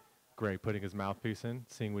Gray. Gray putting his mouthpiece in,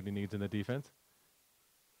 seeing what he needs in the defense.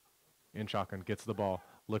 In shotgun, gets the ball.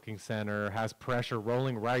 Looking center, has pressure,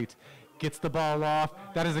 rolling right. Gets the ball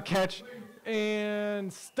off. That is a catch.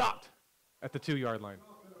 And stopped at the 2-yard line.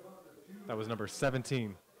 That was number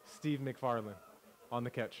 17, Steve McFarland, on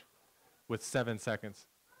the catch with 7 seconds.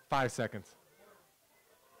 5 seconds.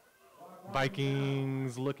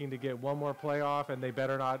 Vikings looking to get one more play off, and they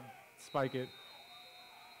better not spike it.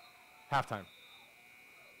 Halftime.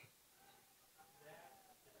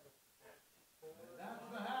 That's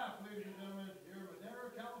the half, ladies and gentlemen, here in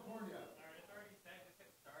Madera, California. All right, it's already set. Just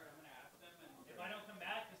hit start. I'm gonna ask them, and if I don't come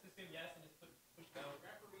back, just assume yes and just push go.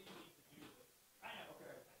 Referee needs to use it. I know.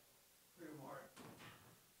 Okay. 3 more.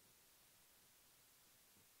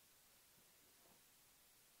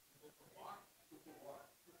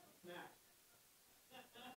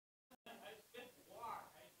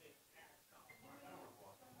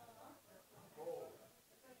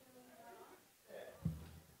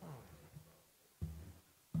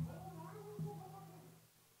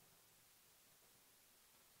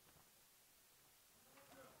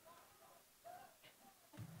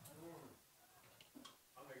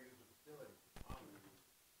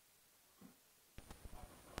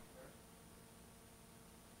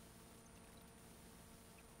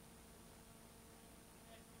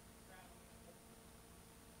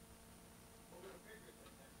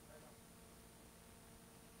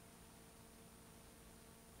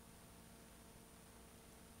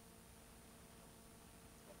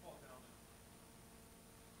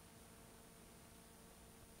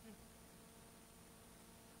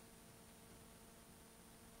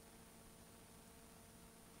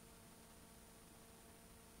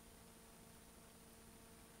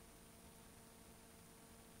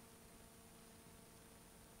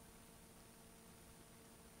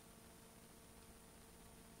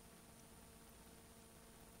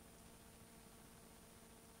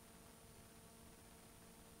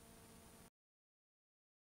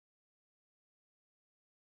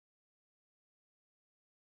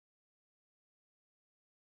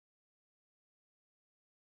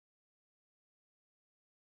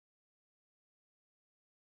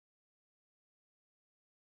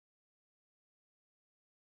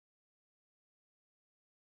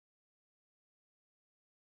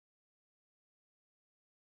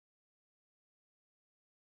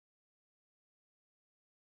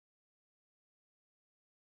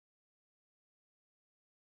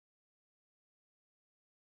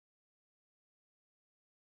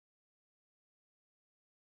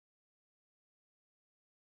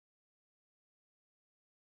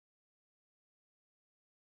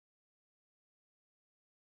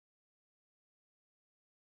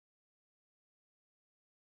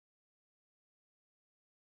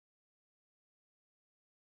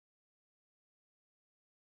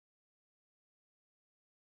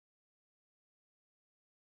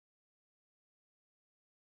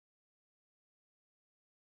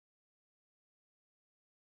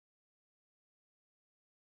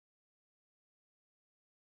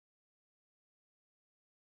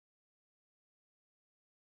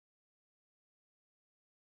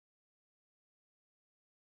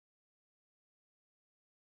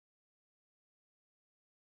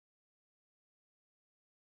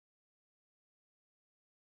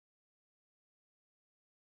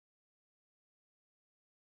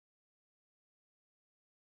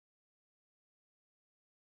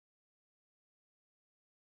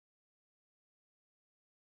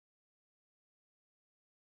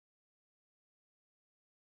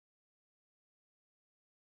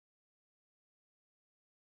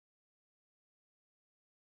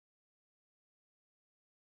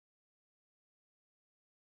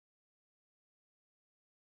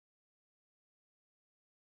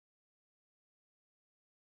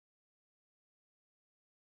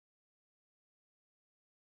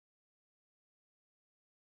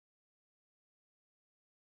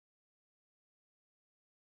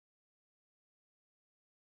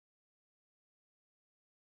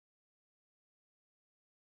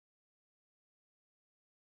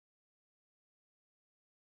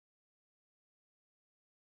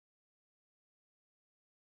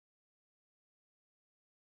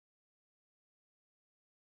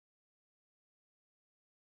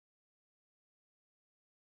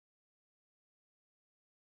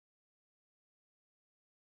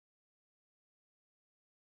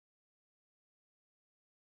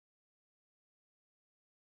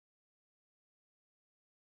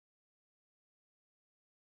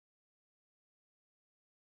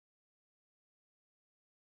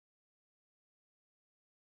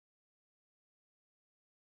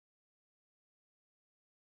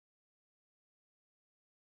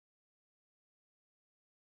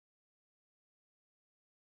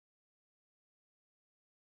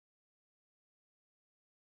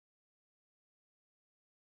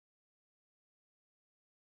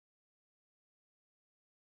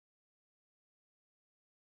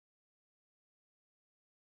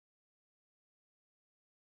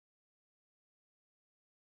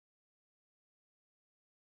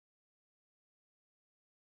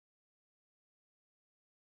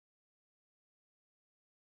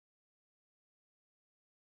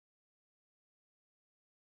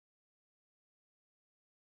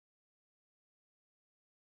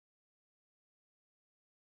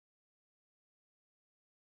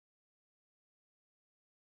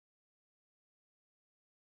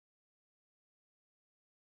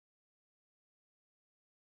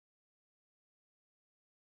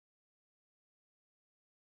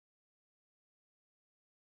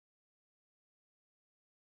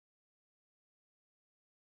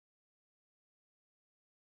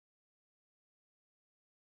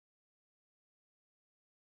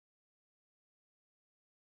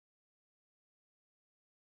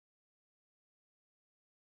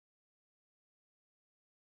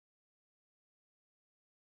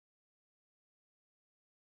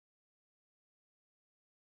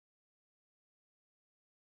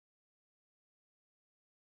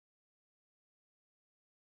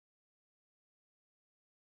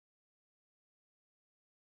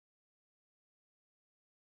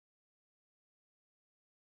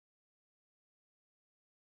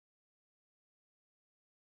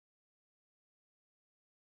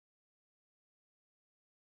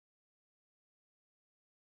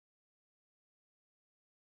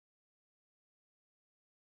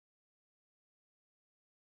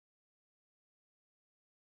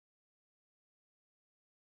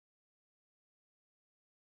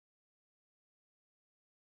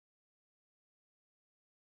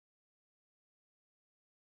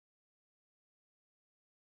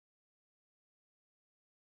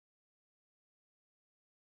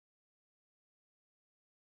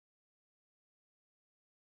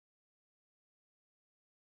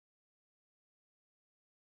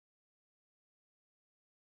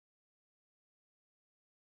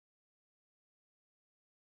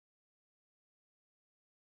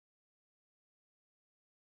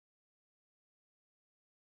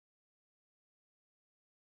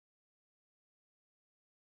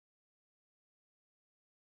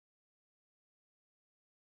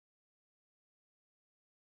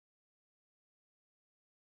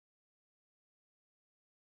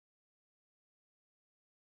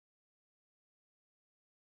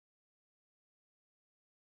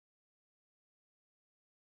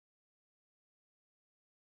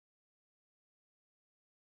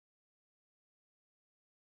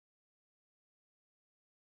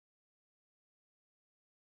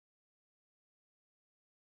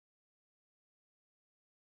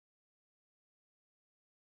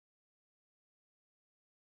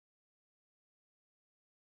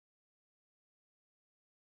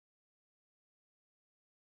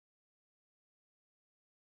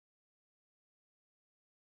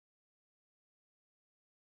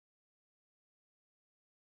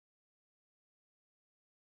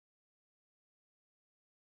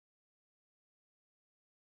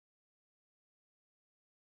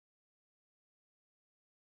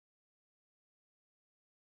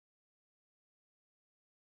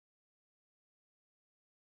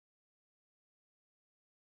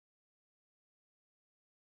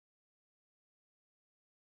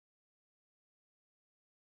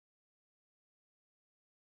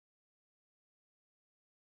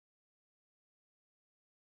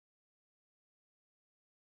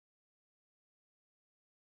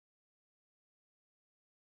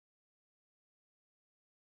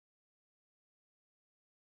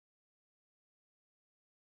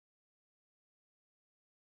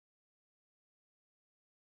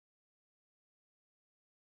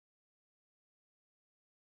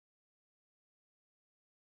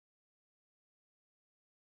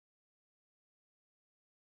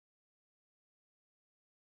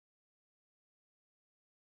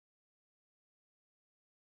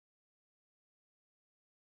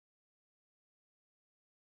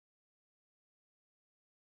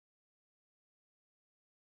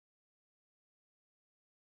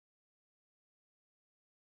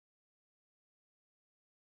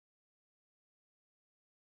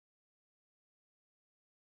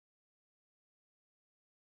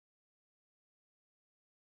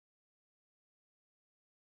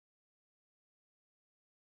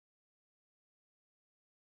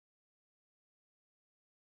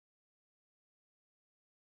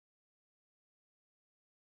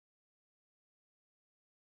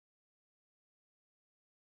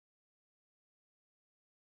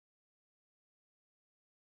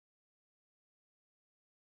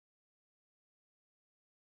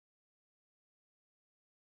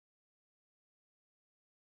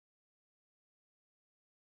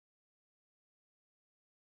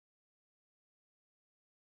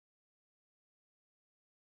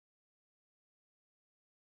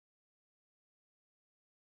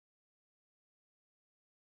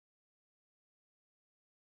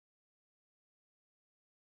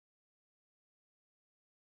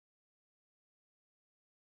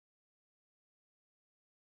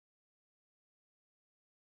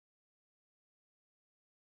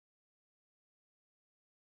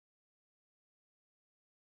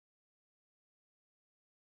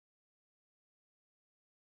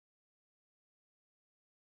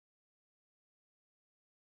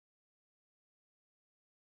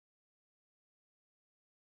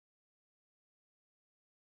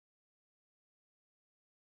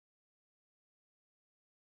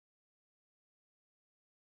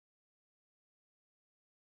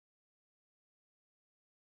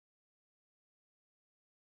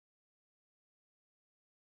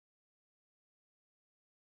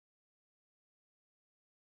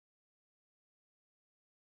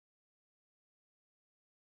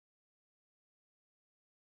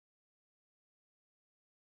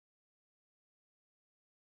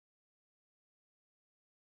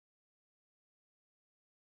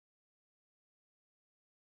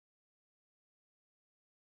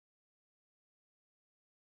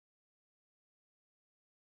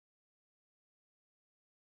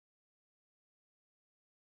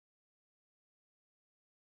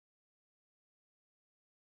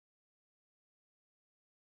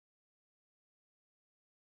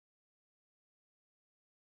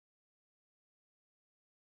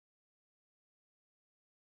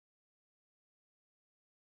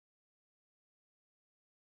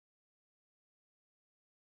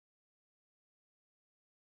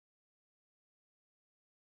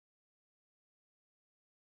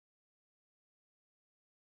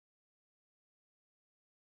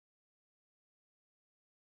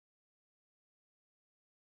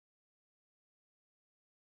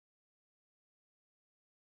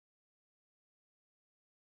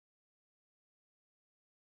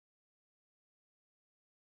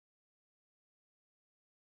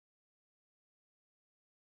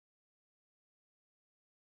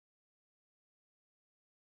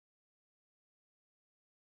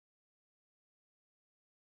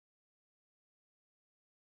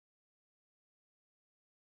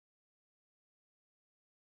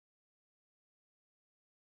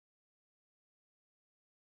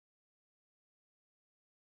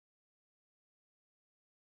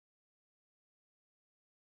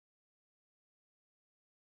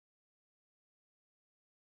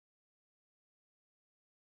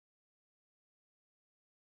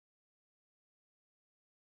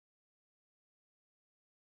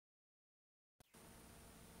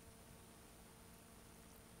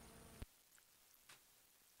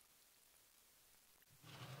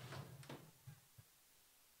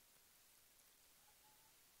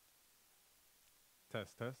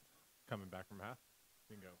 Test, test. Coming back from half.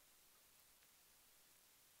 Bingo.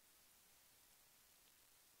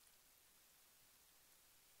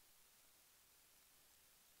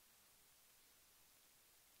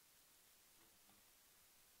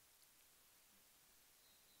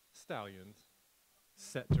 Stallions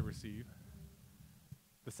set to receive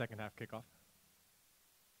the second half kickoff.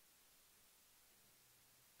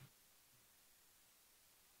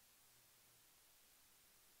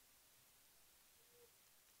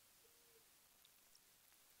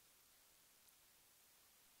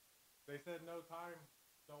 They said no time.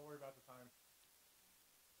 Don't worry about the time.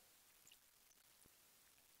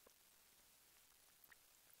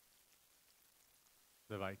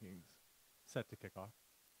 The Vikings set to kick off.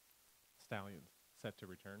 Stallions set to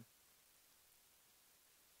return.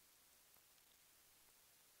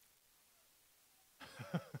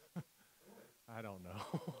 I don't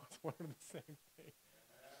know. It's one of the same thing.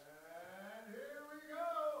 And here we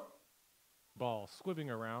go. Ball squibbing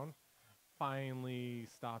around. Finally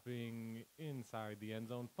stopping inside the end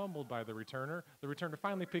zone. Fumbled by the returner. The returner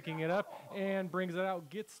finally picking it up and brings it out.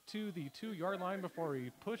 Gets to the 2-yard line before he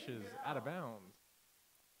pushes out of bounds.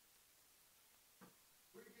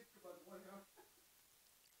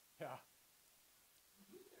 Yeah.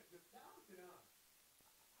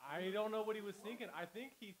 I don't know what he was thinking. I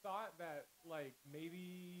think he thought that like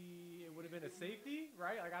maybe it would have been a safety,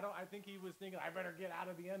 right? Like I think he was thinking I better get out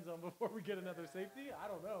of the end zone before we get another safety. I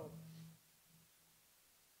don't know.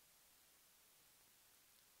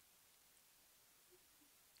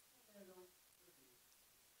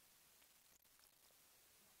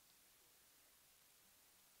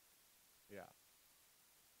 Yeah.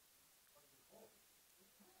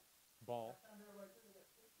 Ball.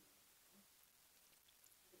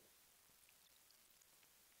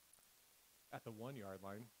 At the 1-yard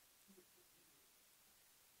line.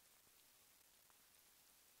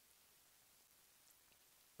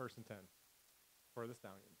 First and 10 for the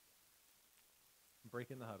Stallions.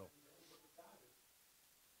 Breaking the huddle.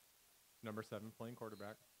 Number 7 playing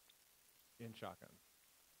quarterback in shotgun.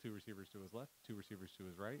 2 receivers to his left, 2 receivers to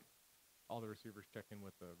his right. All the receivers check in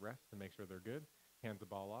with the ref to make sure they're good. Hands the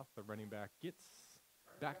ball off. The running back gets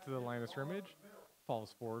back to the line of scrimmage.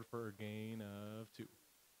 Falls forward for a gain of 2.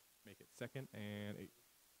 Make it 2nd and 8.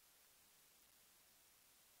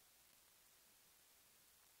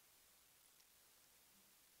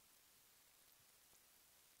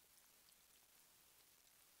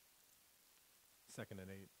 Second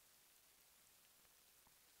and 8.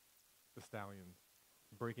 The Stallions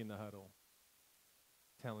breaking the huddle,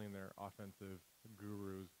 telling their offensive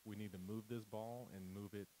gurus, we need to move this ball and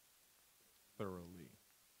move it thoroughly.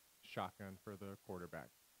 Shotgun for the quarterback.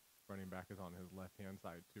 Running back is on his left-hand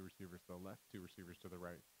side. 2 receivers to the left, 2 receivers to the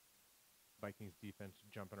right. Vikings defense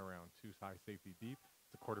jumping around. 2 high safety deep.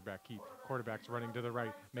 It's a quarterback keep. Quarterback's running to the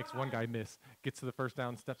right. Makes one guy miss. Gets to the first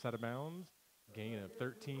down, steps out of bounds. Gain of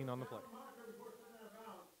 13 on the play.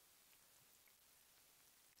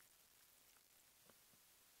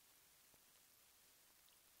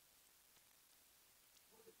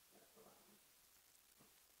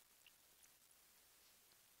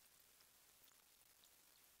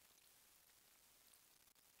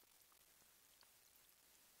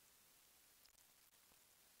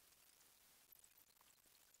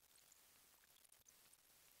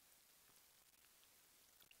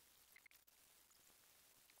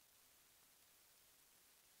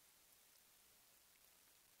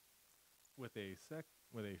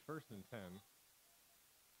 With a first and 10,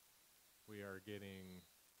 we are getting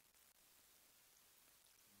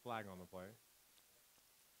flag on the play.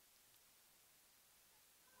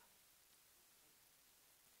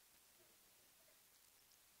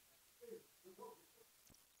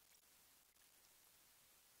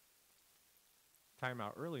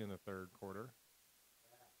 Timeout early in the 3rd quarter.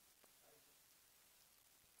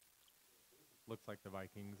 Looks like the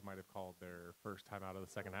Vikings might have called their first timeout of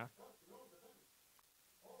the second half.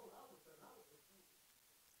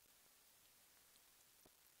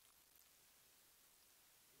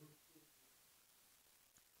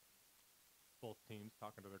 Both teams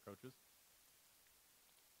talking to their coaches.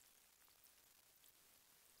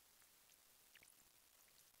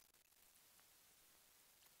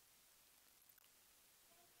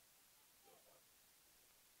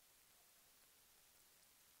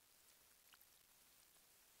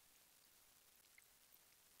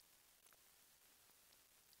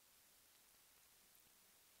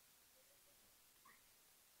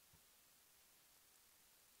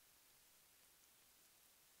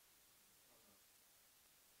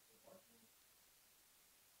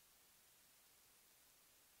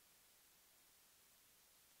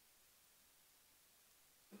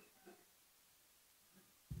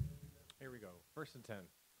 here we go. 1st and 10.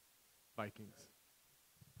 Vikings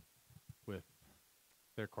with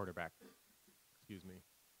their quarterback. Excuse me.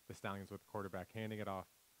 The Stallions with the quarterback handing it off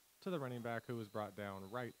to the running back who was brought down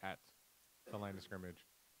right at the line of scrimmage.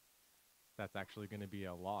 That's actually going to be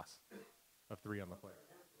a loss of 3 on the play.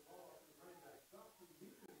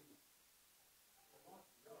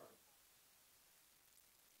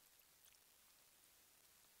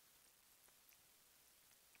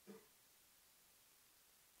 Excuse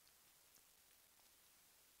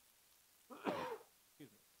me.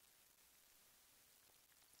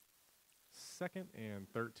 2nd and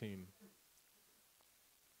 13.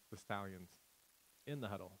 The Stallions in the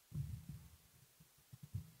huddle.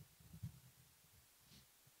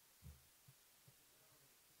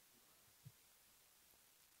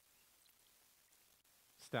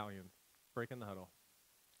 Stallions breaking the huddle.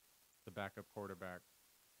 The backup quarterback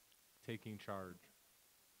taking charge.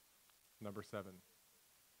 Number 7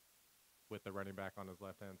 with the running back on his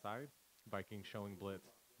left-hand side. Vikings showing blitz.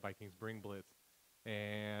 Vikings bring blitz.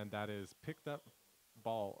 And that is picked up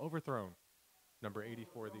ball overthrown. Number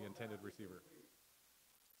 84, the intended receiver.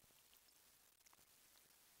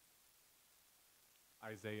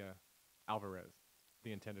 Isaiah Alvarez,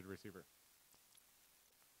 the intended receiver.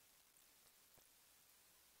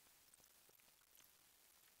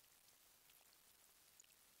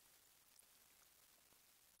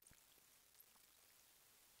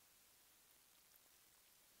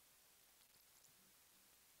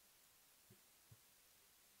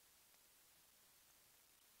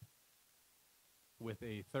 With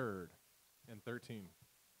a 3rd and 13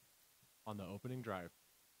 on the opening drive,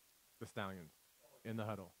 the Stallions in the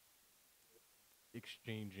huddle,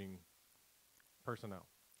 exchanging personnel.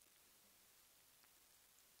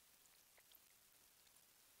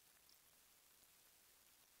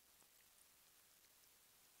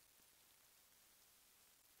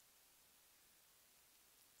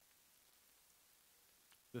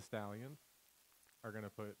 The Stallions are going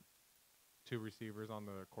to put 2 receivers on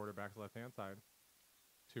the quarterback's left-hand side,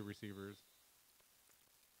 2 receivers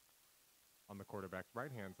on the quarterback's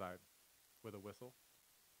right-hand side with a whistle.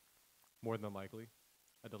 More than likely,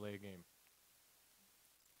 a delay of game.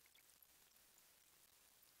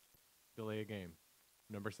 Delay of game.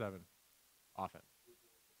 Number 7, offense.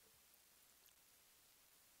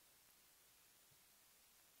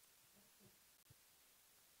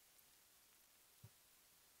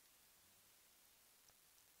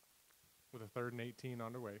 With a 3rd and 18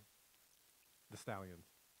 underway, the Stallions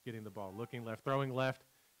getting the ball, looking left, throwing left,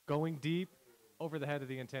 going deep over the head of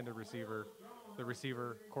the intended receiver, the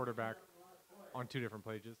receiver, quarterback on 2 different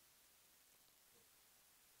pages.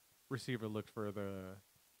 Receiver looked for the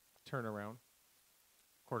turnaround.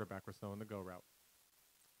 Quarterback was throwing the go route.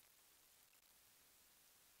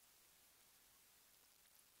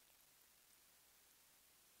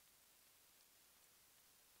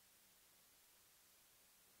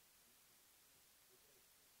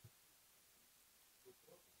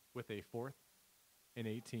 With a 4th and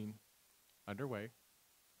 18 underway,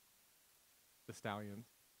 the Stallions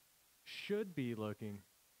should be looking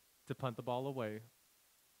to punt the ball away.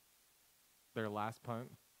 Their last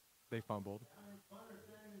punt, they fumbled.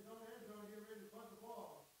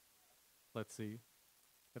 Let's see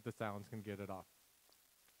if the Stallions can get it off.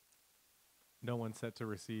 No one set to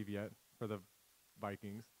receive yet for the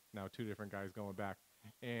Vikings. Now 2 different guys going back.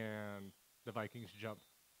 And the Vikings jump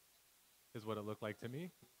is what it looked like to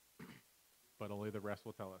me. But only the rest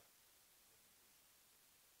will tell us.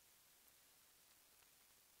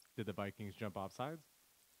 Did the Vikings jump offsides?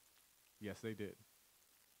 Yes, they did.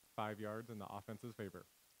 5 yards in the offense's favor.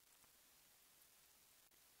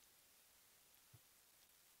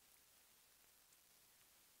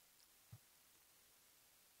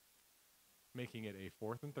 Making it a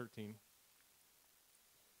 4th and 13.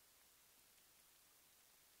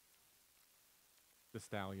 The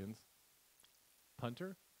Stallions,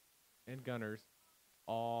 punter and gunners,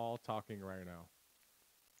 all talking right now.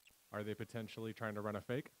 Are they potentially trying to run a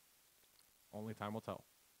fake? Only time will tell.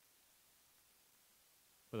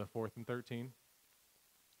 For the 4th and 13,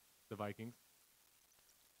 the Vikings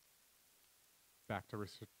back to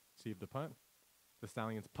receive the punt. The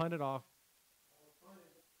Stallions punt it off.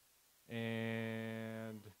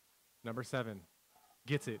 And number 7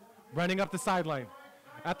 gets it. Running up the sideline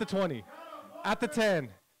at the 20, at the 10,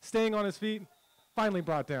 staying on his feet, finally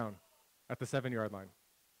brought down at the 7-yard line.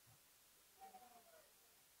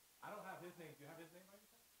 I don't have his name. Do you have his name by your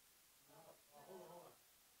side? Hold on.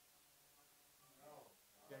 No.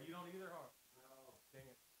 Yeah, you don't either, huh? No. Dang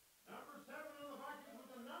it. Number 7 on the Vikings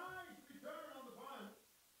with a nice return on the punt.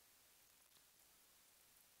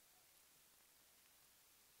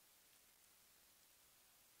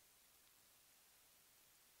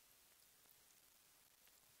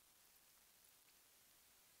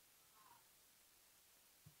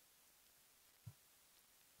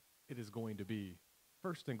 It is going to be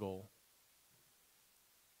 1st and goal,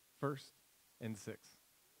 1st and 6.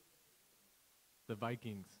 The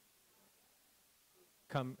Vikings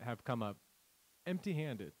have come up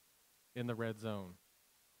empty-handed in the red zone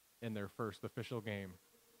in their first official game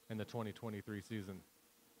in the 2023 season.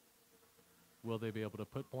 Will they be able to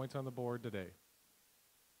put points on the board today?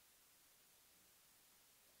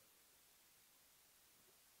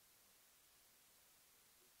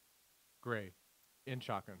 Gray in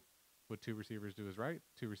shotgun with 2 receivers to his right,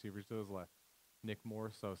 2 receivers to his left. Nick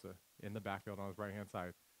Morris-Sosa in the backfield on his right-hand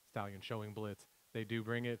side. Stallion showing blitz. They do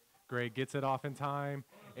bring it. Gray gets it off in time,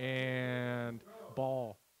 and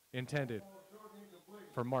ball intended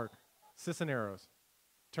for Mark Cisneros.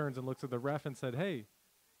 Turns and looks at the ref and said, hey,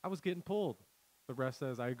 I was getting pulled. The ref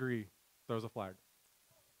says, I agree. Throws a flag.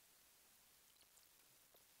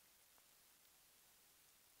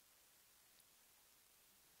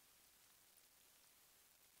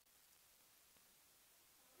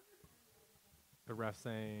 The ref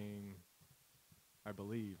saying, I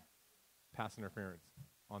believe, pass interference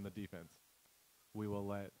on the defense. We will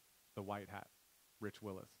let the white hat, Rich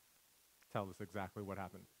Willis, tell us exactly what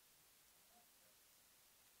happened.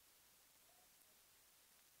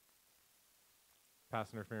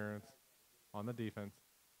 Pass interference on the defense.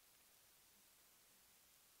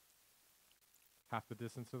 Half the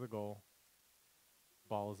distance to the goal.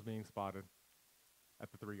 Ball is being spotted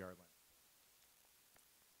at the 3-yard line.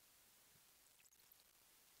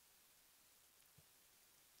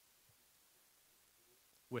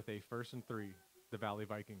 With a 1st and 3, the Valley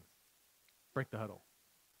Vikings break the huddle.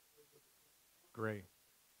 Gray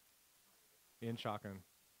in shotgun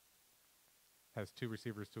has 2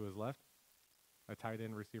 receivers to his left, a tight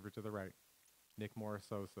end receiver to the right. Nick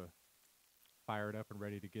Morris-Sosa fired up and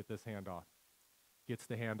ready to get this handoff. Gets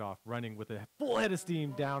the handoff, running with a full head of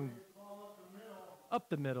steam down, up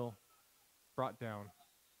the middle, brought down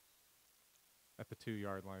at the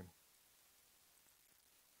 2-yard line.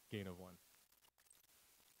 Gain of 1.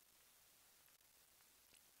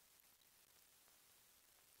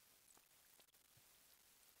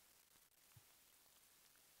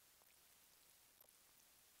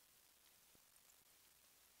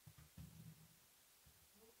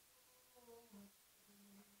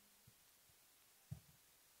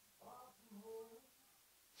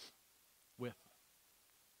 With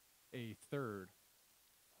a 3rd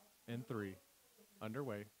and 3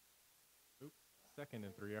 underway. Oops, 2nd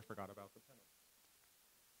and 3, I forgot about the penalty.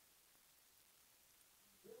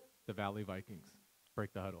 The Valley Vikings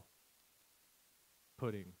break the huddle,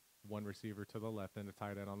 putting 1 receiver to the left and a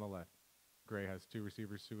tight end on the left. Gray has 2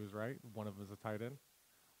 receivers to his right. One of them is a tight end.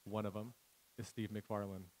 One of them is Steve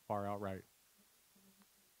McFarland, far out right.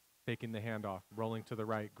 Faking the handoff, rolling to the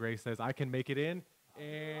right. Gray says, I can make it in.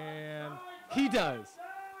 And he does.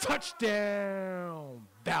 Touchdown,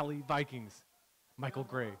 Valley Vikings. Michael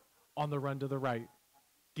Gray on the run to the right.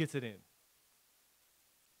 Gets it in.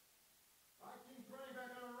 Vikings running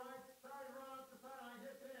back on the right side, run up the sideline,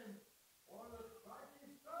 gets in. Or the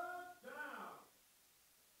Vikings touchdown.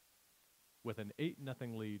 With an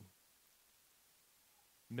 8-0 lead.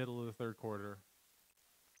 Middle of the 3rd quarter.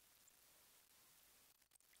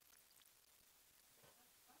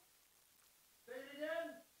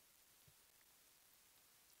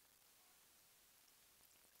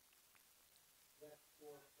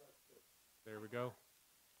 There we go.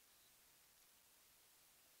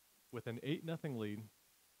 With an 8-0 lead,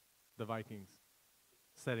 the Vikings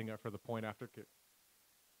setting up for the point after kick.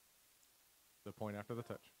 The point after the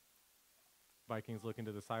touch. Vikings looking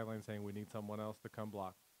to the sideline saying we need someone else to come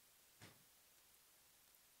block.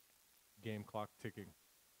 Game clock ticking.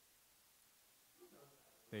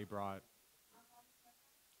 They brought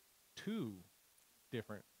 2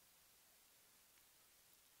 different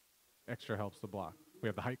extra helps to block. We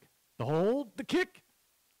have the hike, the hold, the kick,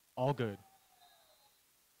 all good.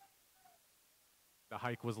 The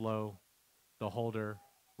hike was low. The holder,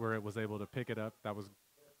 where it was able to pick it up, that was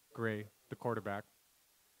Gray, the quarterback.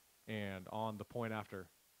 And on the point after,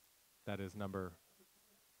 that is number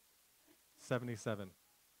 77,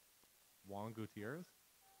 Juan Gutierrez.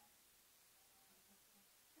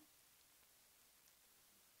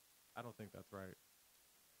 I don't think that's right.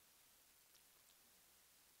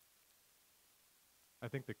 I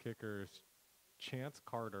think the kicker is Chance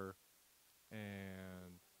Carter,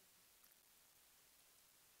 and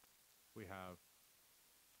we have,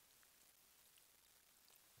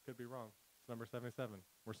 could be wrong, it's number 77.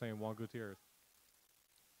 We're saying Juan Gutierrez,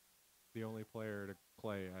 the only player to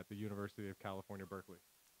play at the University of California, Berkeley.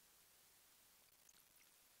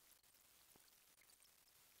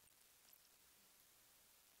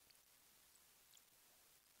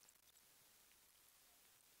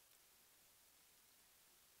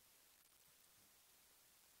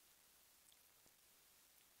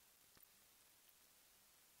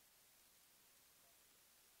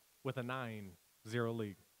 with a 9-0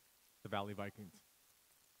 lead. The Valley Vikings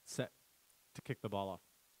set to kick the ball off.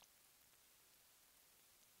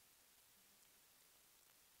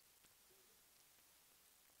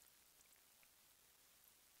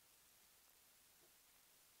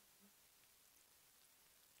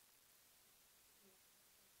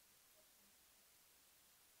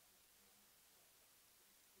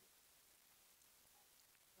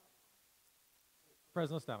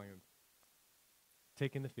 Fresno Stallions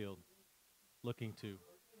taking the field, looking to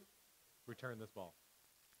return this ball.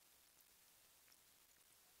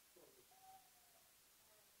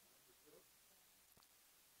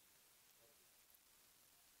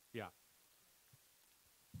 Yeah.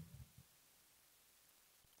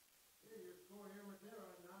 Hey, your score here with there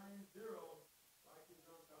on 9-0. Vikings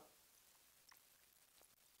on top.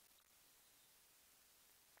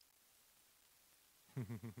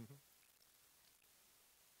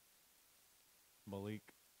 Malik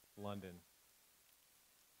London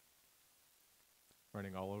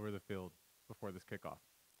running all over the field before this kickoff.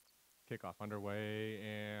 Kickoff underway,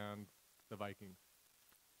 and the Vikings.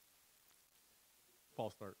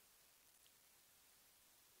 False start.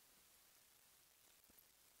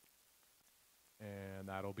 And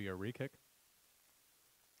that'll be a re-kick.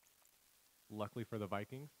 Luckily for the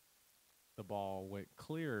Vikings, the ball went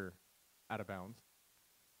clear out of bounds.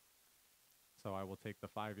 So I will take the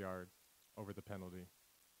 5 yards over the penalty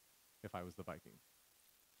if I was the Vikings.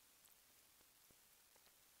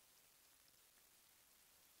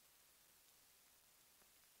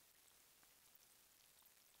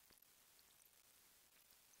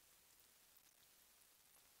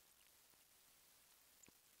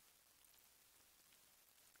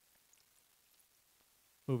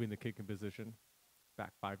 Moving the kicking position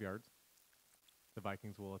back 5 yards. The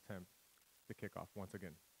Vikings will attempt the kickoff once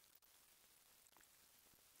again.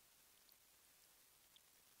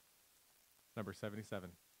 Number 77,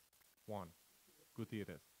 Juan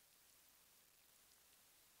Gutierrez.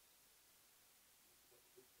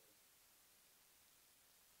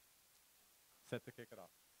 Set to kick it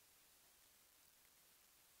off.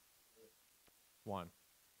 Juan,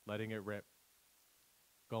 letting it rip.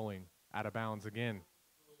 Going out of bounds again.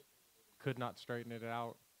 Could not straighten it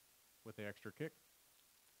out with the extra kick.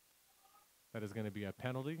 That is going to be a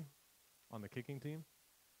penalty on the kicking team.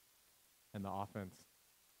 And the offense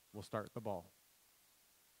will start the ball.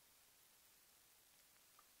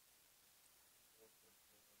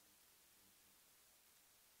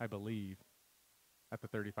 I believe at the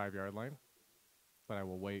 35-yard line, but I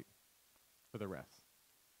will wait for the refs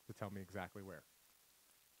to tell me exactly where.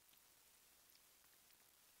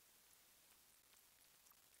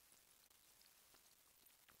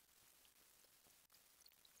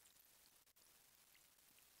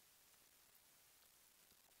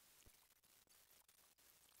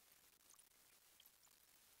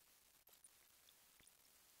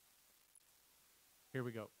 Here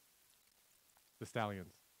we go. The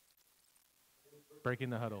Stallions breaking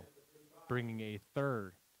the huddle, bringing a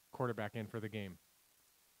third quarterback in for the game.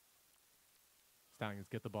 Stallions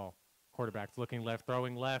get the ball. Quarterback's looking left,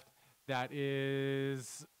 throwing left. That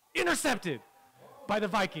is intercepted by the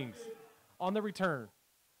Vikings on the return.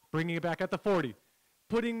 Bringing it back at the 40.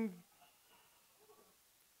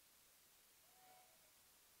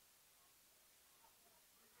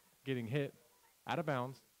 Getting hit out of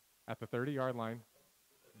bounds at the 30-yard line.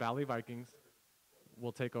 Valley Vikings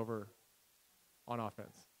will take over on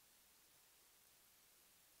offense.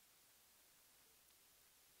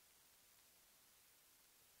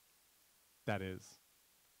 That is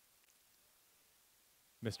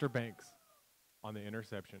Mr. Banks on the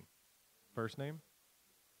interception. First name,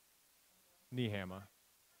 Nehama.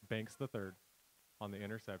 Banks the third on the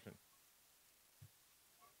interception.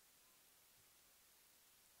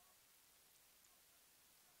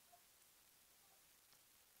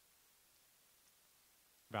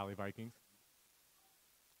 Valley Vikings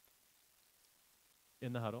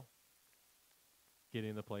in the huddle,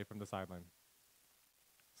 getting the play from the sideline.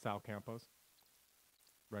 Sal Campos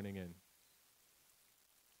running in.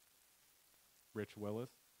 Rich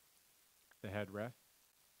Willis, the head ref,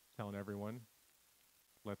 telling everyone,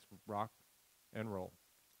 let's rock and roll.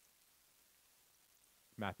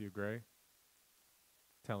 Matthew Gray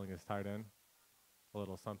telling his tight end a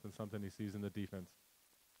little something he sees in the defense.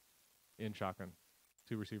 In shotgun.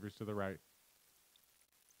 2 receivers to the right.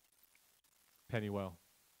 Pennywell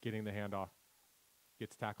getting the handoff.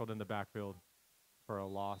 Gets tackled in the backfield for a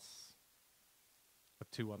loss of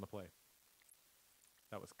 2 on the play.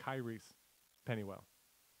 That was Kyrie's Pennywell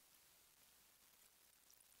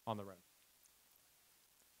on the run.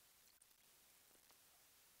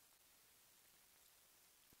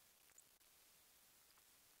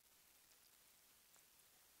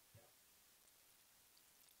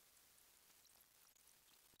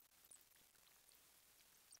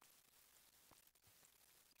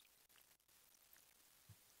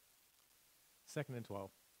 2nd and 12.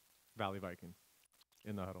 Valley Vikings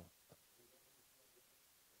in the huddle.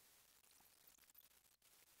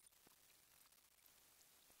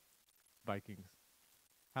 Vikings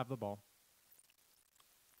have the ball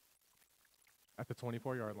at the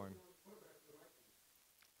 24-yard line.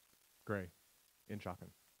 Gray in shotgun.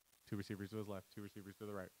 2 receivers to his left, 2 receivers to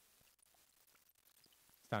the right.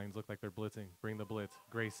 Stallions look like they're blitzing. Bring the blitz.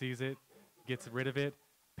 Gray sees it, gets rid of it.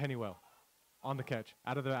 Pennywell on the catch,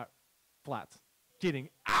 out of the flats. Getting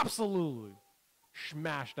absolutely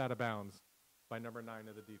smashed out of bounds by number 9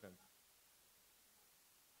 of the defense.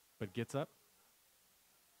 But gets up.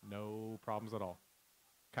 No problems at all.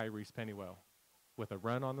 Kyrie's Pennywell with a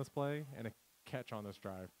run on this play and a catch on this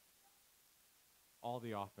drive. All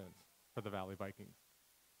the offense for the Valley Vikings.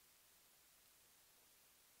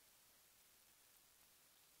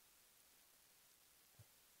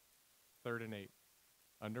 Third and 8.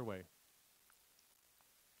 Underway.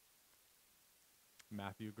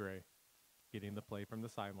 Matthew Gray getting the play from the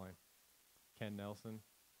sideline. Ken Nelson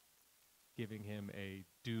giving him a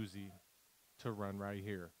doozy to run right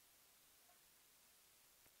here.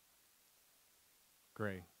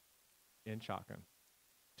 Gray in shotgun.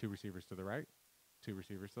 2 receivers to the right, 2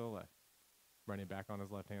 receivers to the left. Running back on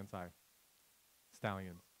his left-hand side.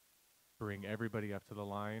 Stallions bring everybody up to the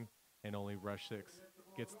line and only rush 6.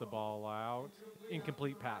 Gets the ball out.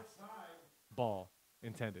 Incomplete pass. Ball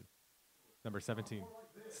intended. Number 17,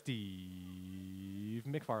 Steve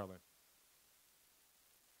McFarland.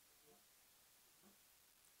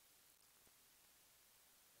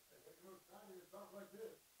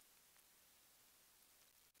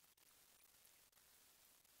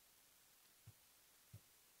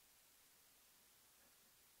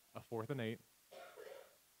 A 4th and 8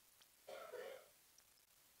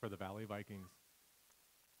 for the Valley Vikings.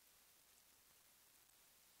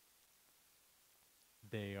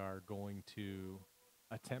 They are going to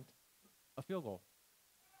attempt a field goal.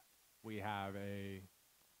 We have a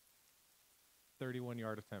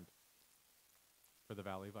 31-yard attempt for the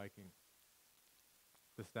Valley Vikings.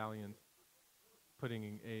 The Stallions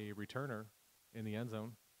putting a returner in the end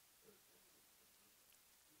zone.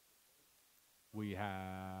 We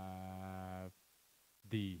have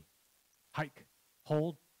the hike,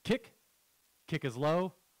 hold, kick. Kick is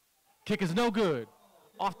low. Kick is no good.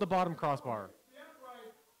 Off the bottom crossbar.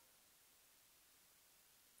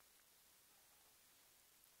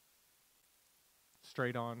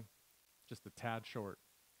 Straight on, just a tad short.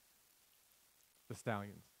 The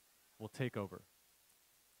Stallions will take over.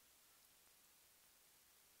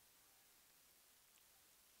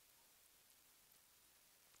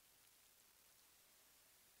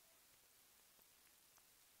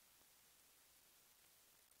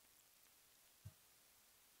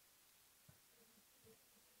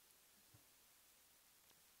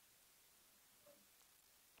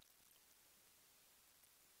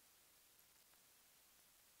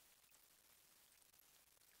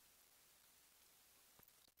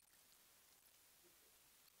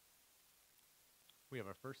 We have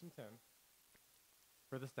a 1st and 10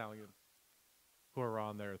 for the Stallions, who are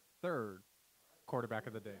on their 3rd quarterback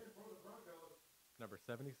of the day. Number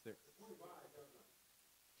 76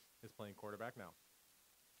 is playing quarterback now,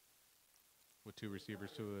 with 2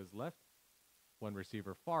 receivers to his left, 1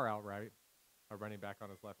 receiver far out right, a running back on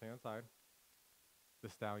his left-hand side. The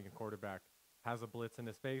Stallion quarterback has a blitz in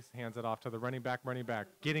his face, hands it off to the running back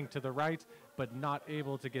getting to the right, but not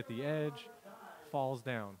able to get the edge, falls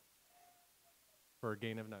down for a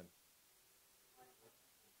gain of none.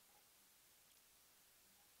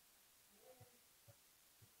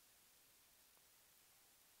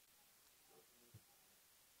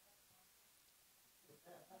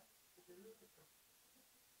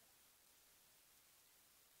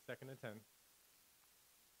 Second and 10.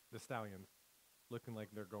 The Stallions looking like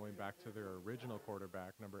they're going back to their original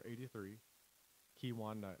quarterback, number 83,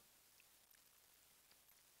 Keywan Nutt.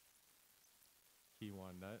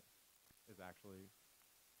 Keywan Nutt is actually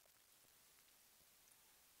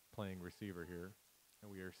playing receiver here, and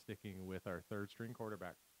we are sticking with our 3rd string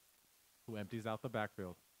quarterback, who empties out the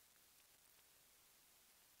backfield.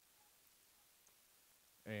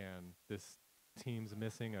 And this team's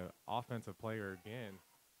missing an offensive player again,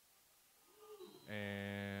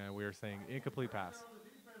 and we are saying incomplete pass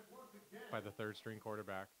by the 3rd string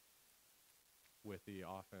quarterback, with the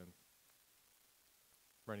offense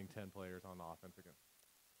running 10 players on the offense again.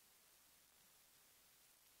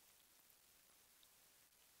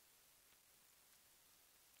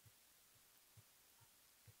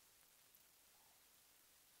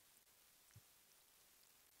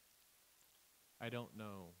 I don't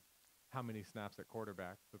know how many snaps at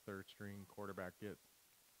quarterback the 3rd string quarterback gets.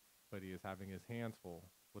 but he is having his hands full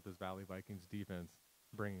with this Valley Vikings defense,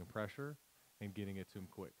 bringing pressure and getting it to him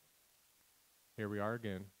quick. Here we are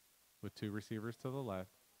again with 2 receivers to the left.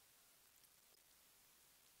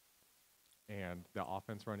 And the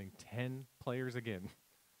offense running 10 players again.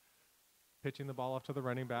 Pitching the ball off to the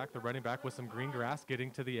running back. The running back with some green grass, getting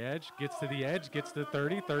to the edge, gets to the edge, gets to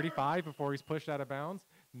 30, 35 before he's pushed out of bounds.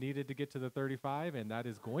 Needed to get to the 35, and that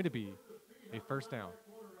is going to be a first down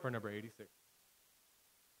for number 86.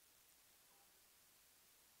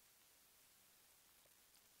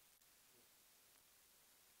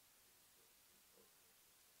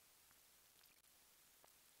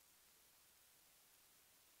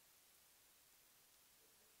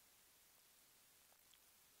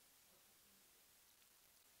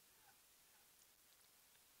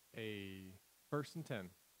 A first and 10.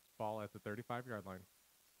 Ball at the 35-yard line.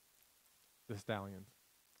 The Stallions.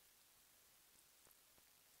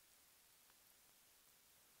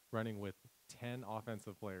 Running with 10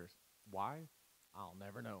 offensive players. Why? I'll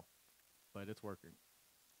never know. But it's working.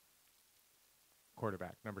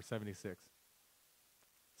 Quarterback, number 76.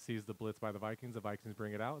 Sees the blitz by the Vikings. The Vikings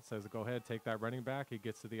bring it out. Says, go ahead, take that running back. He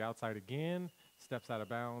gets to the outside again. Steps out of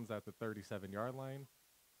bounds at the 37-yard line.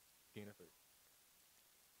 Gain of 3.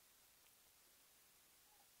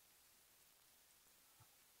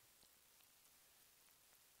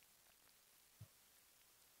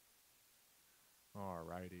 All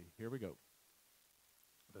righty, here we go.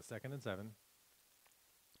 The 2nd and 7.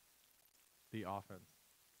 The offense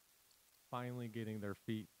finally getting their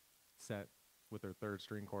feet set with their 3rd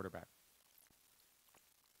string quarterback.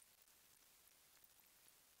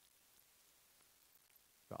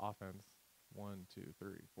 The offense, 1, 2, 3,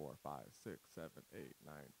 4, 5, 6, 7, 8,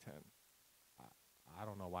 9, 10. I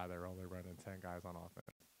don't know why they're only running 10 guys on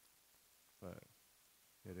offense, but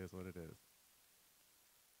it is what it is.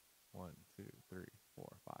 1, 2, 3, 4,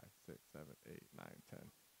 5, 6, 7, 8, 9, 10.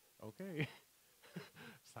 Okay.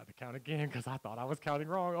 Just had to count again because I thought I was counting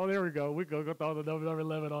wrong. Oh, there we go. We go throw the number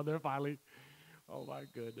 11 on there finally. Oh, my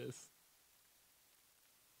goodness.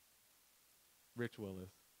 Rich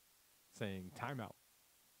Willis saying timeout.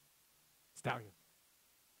 Stallion.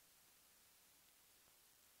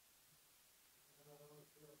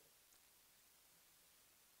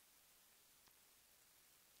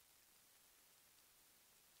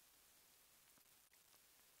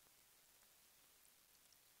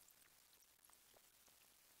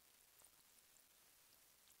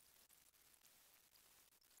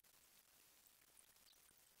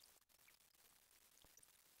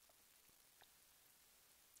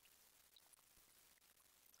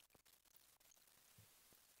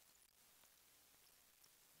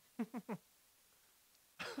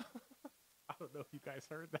 I don't know if you guys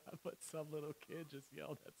heard that, but some little kid just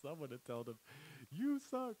yelled at someone and told him, "You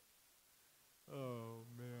suck." Oh,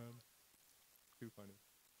 man. Too funny.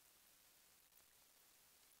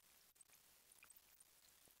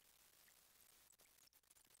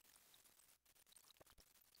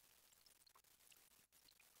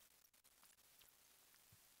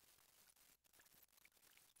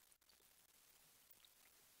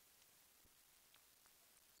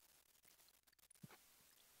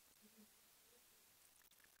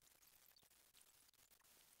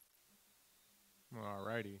 All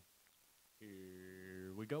righty.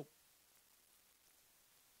 Here we go.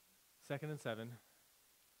 2nd and 7.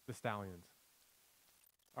 The Stallions.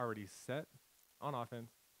 Already set on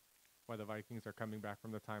offense while the Vikings are coming back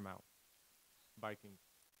from the timeout. Vikings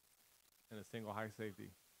in a single high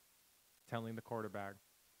safety, telling the quarterback,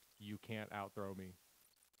 you can't outthrow me.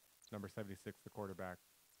 Number 76, the quarterback,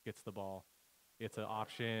 gets the ball. It's an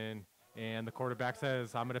option, and the quarterback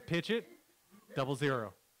says, I'm going to pitch it.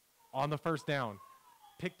 0-0 on the first down.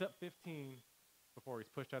 Picked up 15 before he's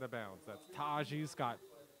pushed out of bounds. That's Taji Scott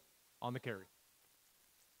on the carry.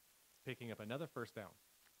 Picking up another first down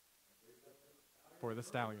for the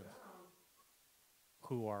Stallions,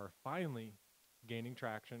 who are finally gaining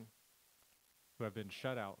traction, who have been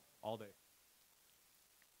shut out all day.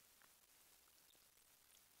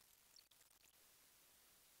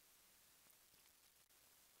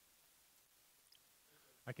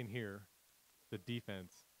 I can hear the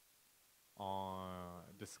defense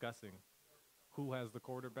discussing who has the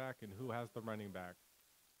quarterback and who has the running back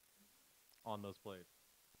on those plays.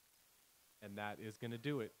 And that is going to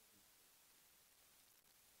do it.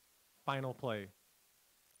 Final play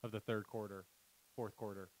of the 3rd quarter, 4th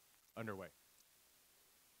quarter, underway.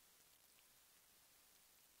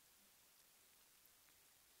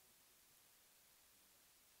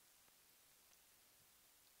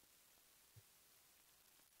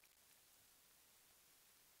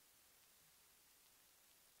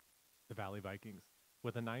 The Valley Vikings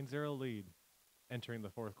With a 9-0 lead entering the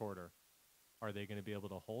fourth quarter, are they going to be able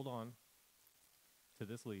to hold on to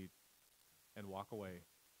this lead and walk away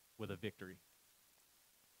with a victory?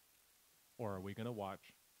 Or are we going to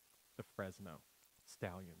watch the Fresno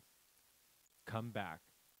Stallions come back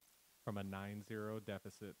from a 9-0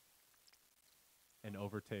 deficit and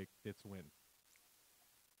overtake its win?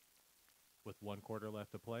 With 1 quarter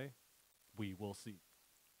left to play, we will see.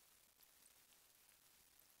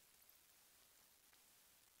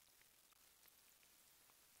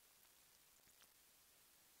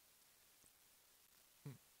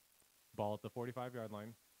 Ball at the 45-yard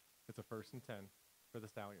line. It's a 1st and 10 for the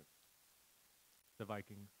Stallions. The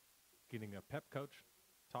Vikings getting a pep coach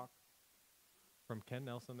talk from Ken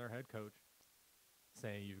Nelson, their head coach,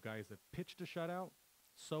 saying, you guys have pitched a shutout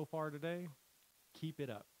so far today. Keep it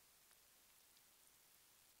up.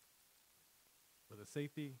 With a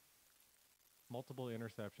safety, multiple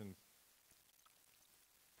interceptions,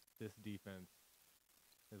 this defense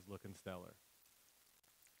is looking stellar.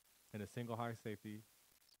 And a single high safety,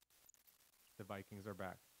 the Vikings are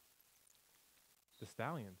back. The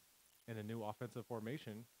Stallions in a new offensive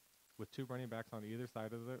formation with 2 running backs on either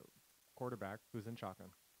side of the quarterback who's in shotgun.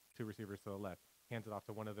 2 receivers to the left. Hands it off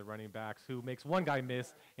to one of the running backs who makes one guy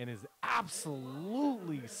miss and is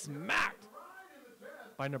absolutely smacked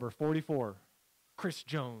by number 44, Chris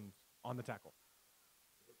Jones, on the tackle.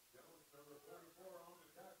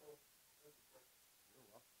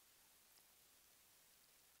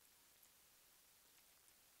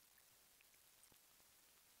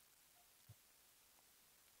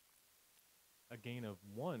 A gain of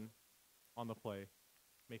 1 on the play,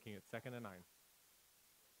 making it 2nd and 9.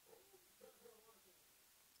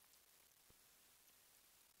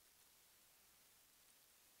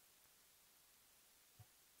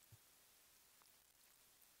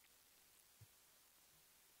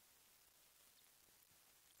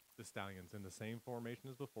 The Stallions in the same formation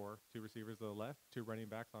as before. 2 receivers to the left, 2 running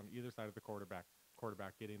backs on either side of the quarterback.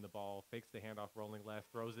 Quarterback getting the ball, fakes the handoff, rolling left,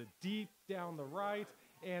 throws it deep down the right,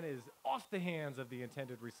 and is off the hands of the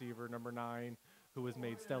intended receiver, number 9, who has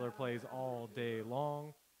made stellar plays all day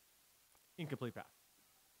long. Incomplete pass.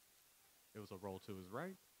 It was a roll to his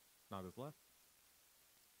right, not his left.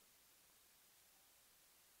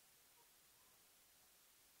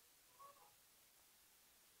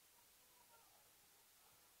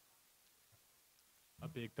 A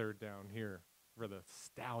big 3rd down here for the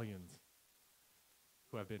Stallions,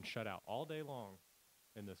 who have been shut out all day long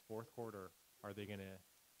in this 4th quarter. Are they going to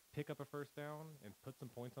pick up a 1st down and put some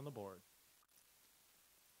points on the board?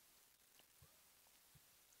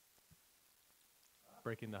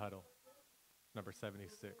 Breaking the huddle, number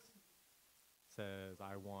 76 says,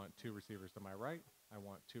 I want 2 receivers to my right, I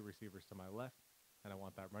want 2 receivers to my left, and I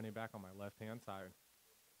want that running back on my left-hand side.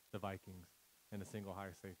 The Vikings in a single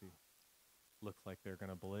high safety. Looks like they're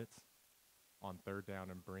going to blitz on 3rd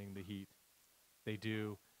down and bring the heat. They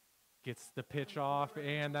do. Gets the pitch off,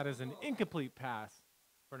 and that is an incomplete pass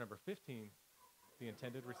for number 15, the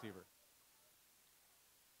intended receiver.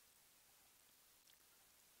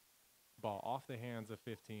 Ball off the hands of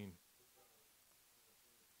 15.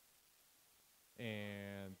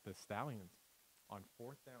 And the Stallions on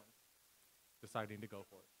 4th down deciding to go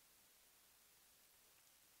for it.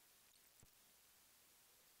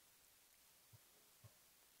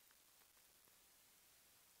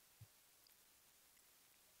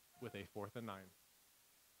 With a 4th and 9,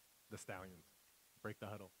 the Stallions break the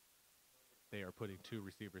huddle. They are putting 2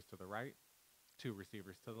 receivers to the right, 2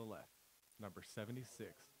 receivers to the left. Number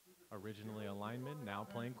 76, originally a lineman, now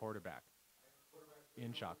playing quarterback.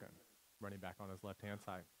 In shotgun, running back on his left-hand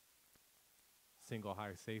side. Single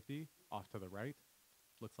high safety off to the right.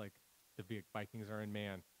 Looks like the Vikings are in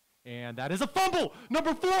man. And that is a fumble!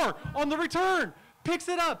 Number 4 on the return picks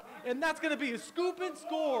it up, and that's going to be a scoop and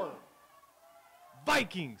score.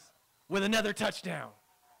 Vikings with another touchdown.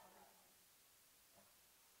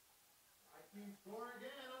 Vikings score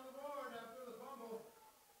again on the board after the fumble.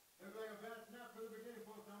 Looked like a bad snap for the beginning,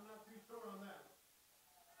 folks. I'm not too sure on that.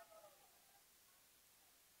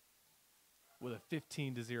 With a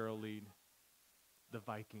 15-0 lead, the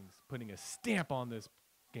Vikings putting a stamp on this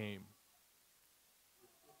game.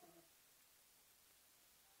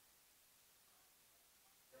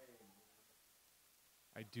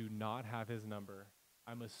 I do not have his number.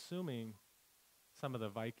 I'm assuming some of the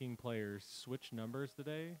Viking players switch numbers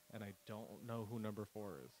today, and I don't know who number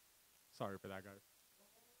 4 is. Sorry for that, guys.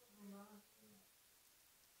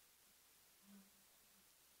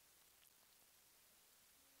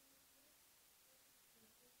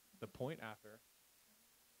 The point after.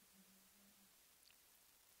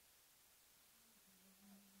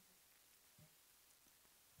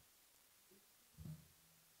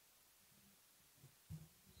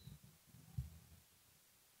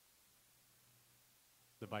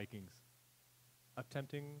 Vikings.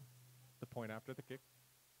 Attempting the point after the kick.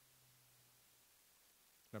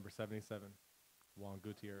 Number 77, Juan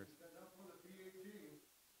Gutierrez.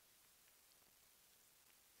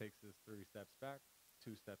 Takes his 3 steps back,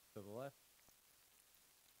 2 steps to the left.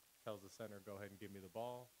 Tells the center, go ahead and give me the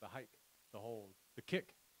ball. The hike, the hold, the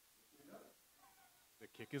kick. The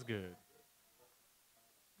kick is good.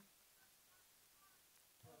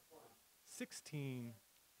 16-0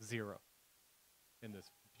 in this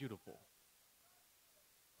beautiful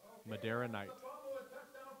Madera night. Fumble and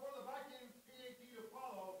touchdown for the Vikings. PAT to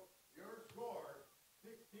follow. Your score,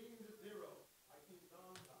 16-0. Vikings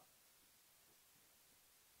on top.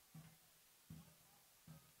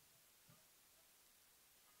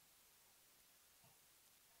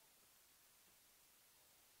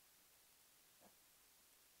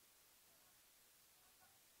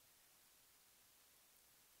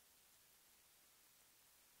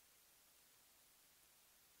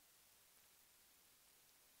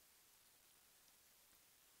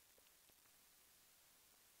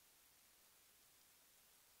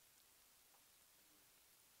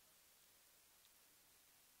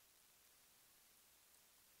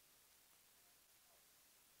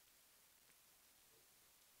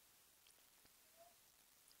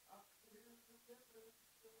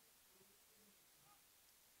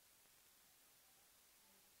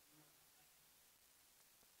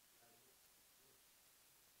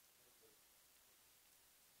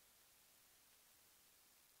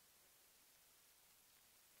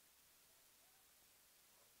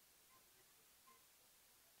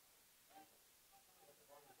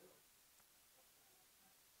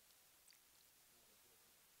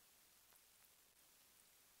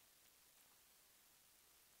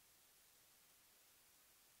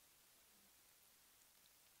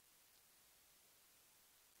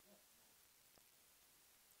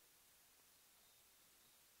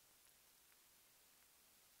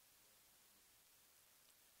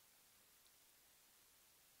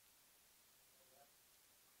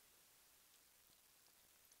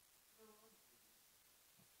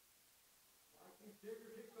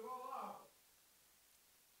 Digger kicks the ball out.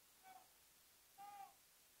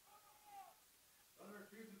 Runner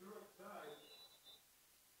chooses the right side.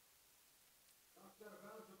 Knocks out of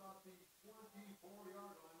bounds about the 24-yard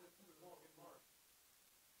line. This is the ball get marked.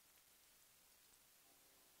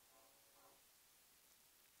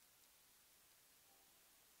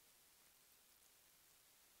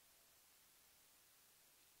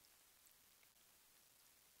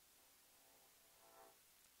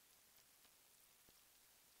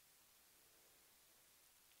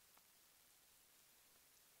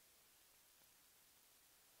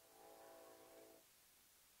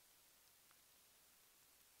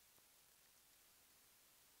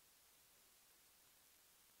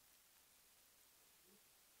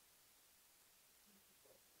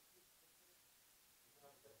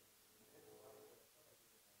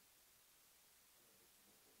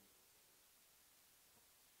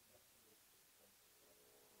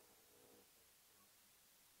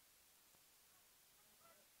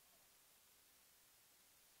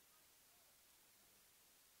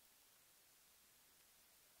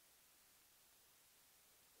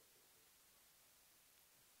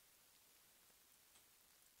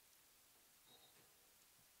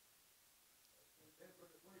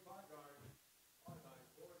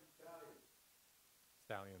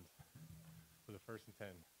 Stallions for the 1st and 10.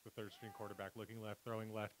 The 3rd string quarterback looking left,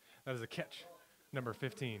 throwing left. That is a catch. Number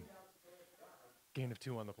 15. Gain of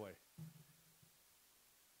 2 on the play.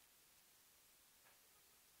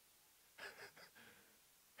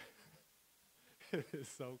 It is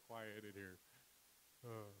so quiet in here.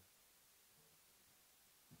 Oh.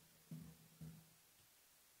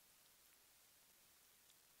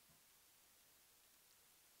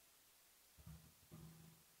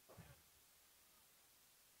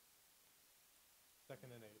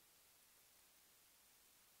 Second and 8.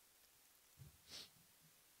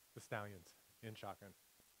 The Stallions in shotgun.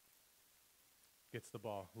 Gets the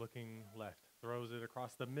ball, looking left, throws it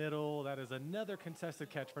across the middle. That is another contested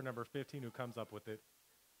catch for number 15 who comes up with it.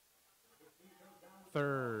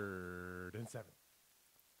 3rd and 7.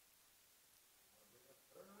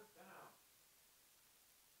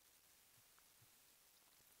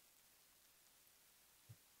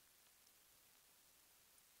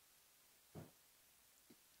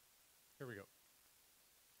 Here we go.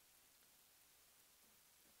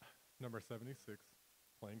 Number 76,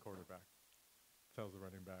 playing quarterback. Tells the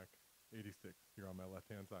running back, 86, you're on my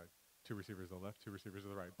left-hand side. 2 receivers to the left, 2 receivers to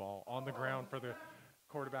the right. Ball on the ground for the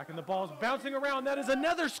quarterback, and the ball's bouncing around. That is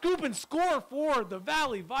another scoop and score for the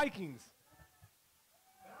Valley Vikings.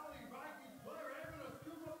 Valley Vikings player able to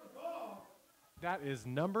scoop That is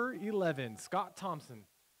number 11, Scott Thompson,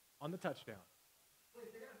 on the touchdown. Wait,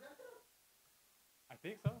 they got a touchdown? I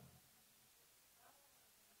think so.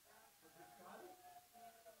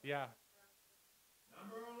 Yeah.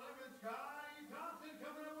 Number 11, Sky Thompson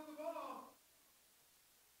coming up with the ball.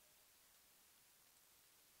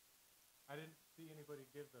 I didn't see anybody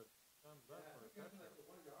give the thumbs up for a touchdown. Like the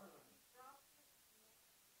 1 yard line.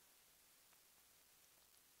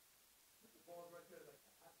 The ball's right there like the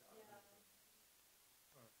hot dog.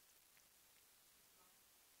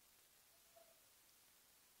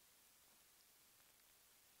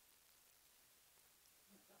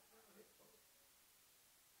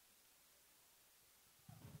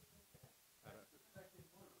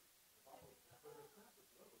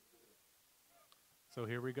 So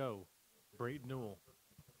here we go. Brayton Newell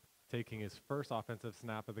taking his first offensive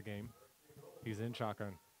snap of the game. He's in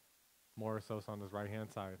shotgun. Morisos on his right-hand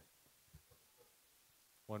side.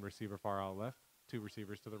 One receiver far out left, two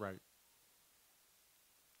receivers to the right.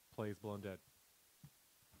 Plays blown dead.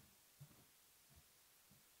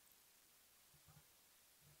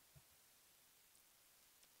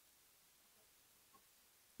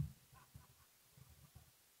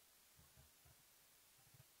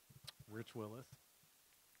 Rich Willis.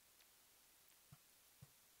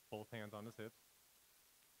 Both hands on his hips.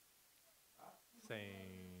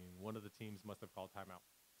 Saying one of the teams must have called timeout.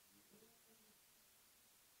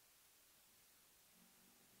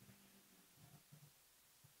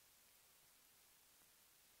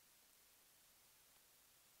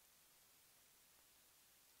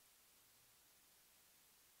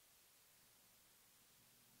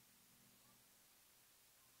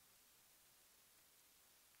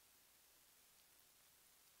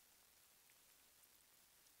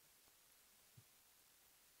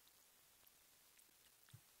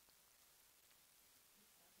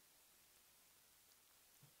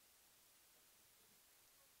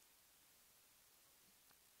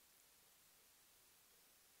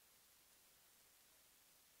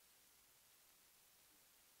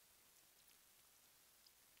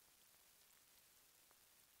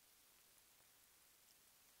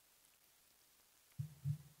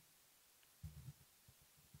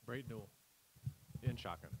 Brayton Newell in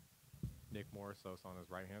shotgun. Nick Morisos on his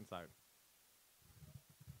right-hand side.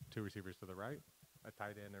 Two receivers to the right, a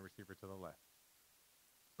tight end and a receiver to the left.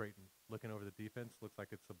 Brayton looking over the defense, looks like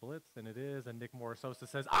it's a blitz, and it is, and Nick Morisosa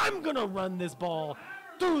says, I'm going to run this ball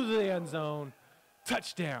through the end zone.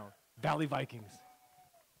 Touchdown, Valley Vikings.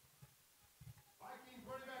 Vikings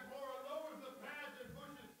running back Mora lowers the pads and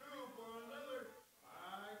pushes through for another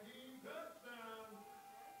Viking touchdown.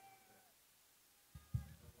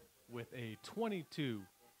 With a 22-0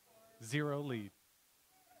 lead,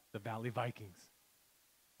 the Valley Vikings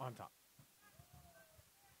on top.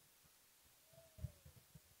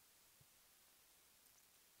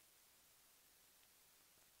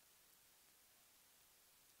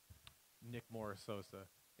 Nick Morisosa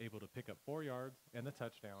able to pick up 4 yards and the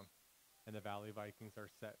touchdown, and the Valley Vikings are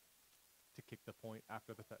set to kick the point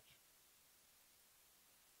after the touch.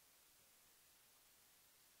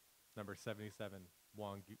 Number 77,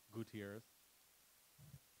 Juan Gutierrez,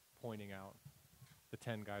 pointing out the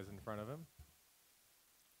 10 guys in front of him,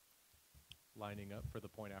 lining up for the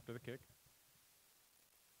point after the kick.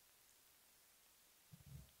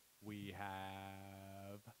 We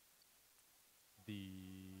have the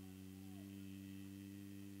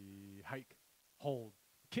hike, hold,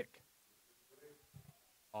 kick.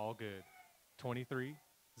 All good. 23-0.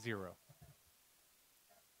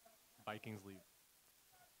 Vikings lead.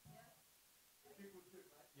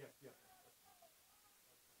 Yes, yes.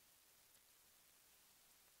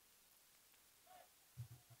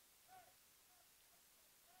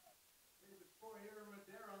 The score here in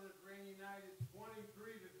Madera on this rainy night is 23-0.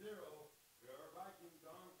 Your Vikings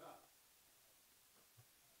on top.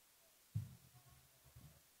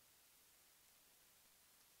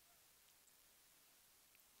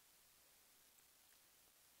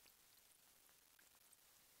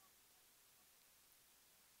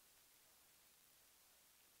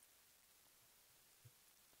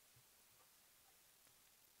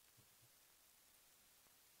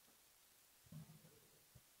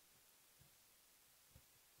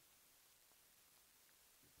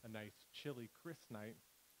 A nice chilly, crisp night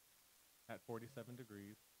at 47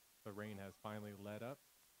 degrees. The rain has finally let up,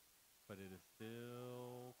 but it is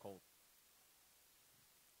still cold.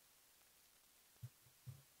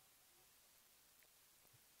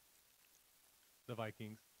 The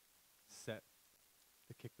Vikings set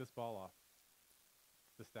to kick this ball off.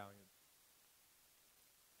 The Stallions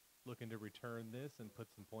looking to return this and put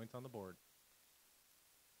some points on the board.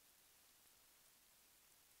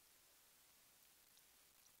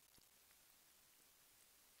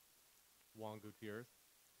 Juan Gutierrez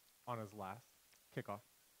on his last kickoff.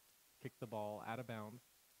 Kicked the ball out of bounds.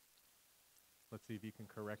 Let's see if he can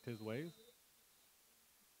correct his ways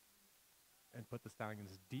and put the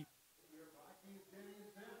Stallions deep.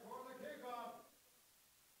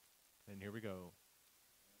 And here we go.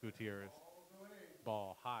 Gutierrez.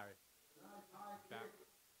 Ball high. Back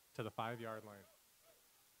to the 5-yard line.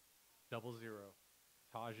 0-0.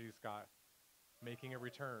 Taji Scott making a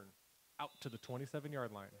return out to the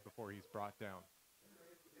 27-yard line before he's brought down.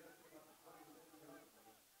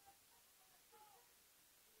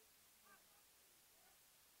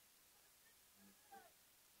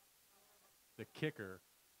 The kicker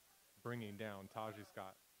bringing down Taji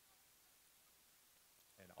Scott.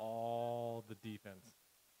 And all the defense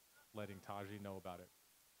letting Taji know about it.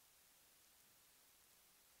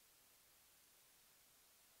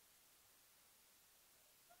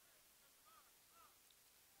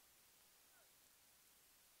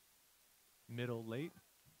 Middle late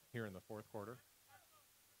here in the fourth quarter.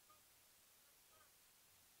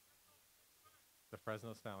 The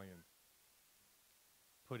Fresno Stallions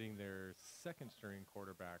putting their second string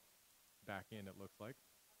quarterback back in, it looks like.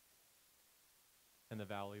 And the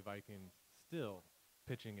Valley Vikings still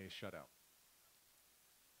pitching a shutout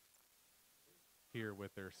here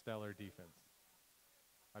with their stellar defense.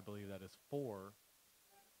 I believe that is 4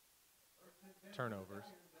 turnovers,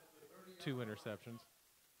 2 interceptions,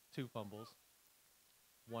 2 fumbles,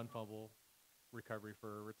 1 fumble recovery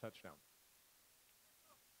for a touchdown.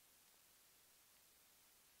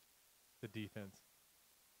 The defense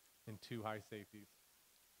in 2 high safeties.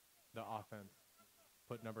 The offense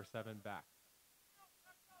put number 7 back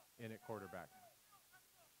in at quarterback.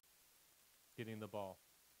 Getting the ball.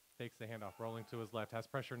 Takes the handoff, rolling to his left, has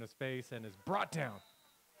pressure in his face, and is brought down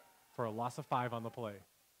for a loss of 5 on the play.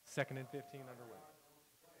 2nd and 15 underway.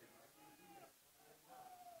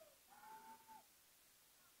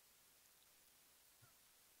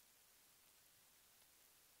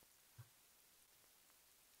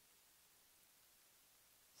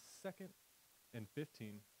 Second and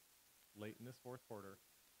 15 late in this fourth quarter.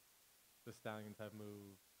 The Stallions have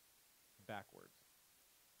moved backwards.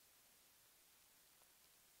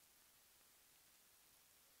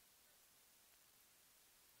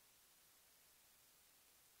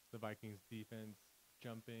 The Vikings defense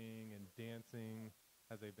jumping and dancing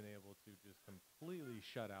as they've been able to just completely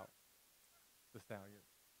shut out the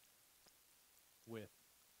Stallions with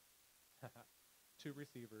 2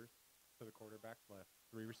 receivers to the quarterback's left,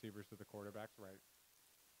 3 receivers to the quarterback's right.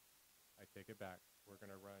 I take it back. We're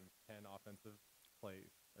going to run 10 offensive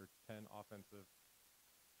plays, or 10 offensive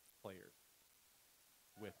players.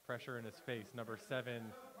 With pressure in his face, number 7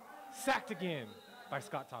 sacked again by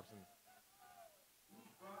Scott Thompson.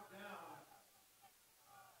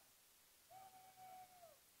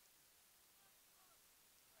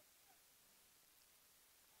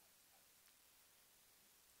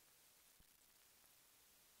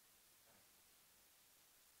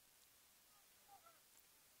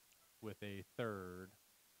 With a 3rd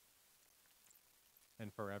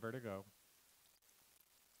and forever to go.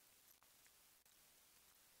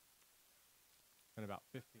 And about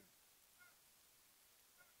 15.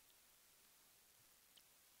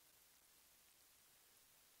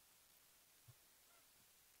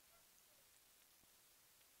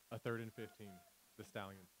 A 3rd and 15, the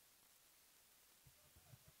Stallions.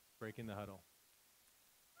 Breaking the huddle.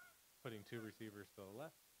 Putting 2 receivers to the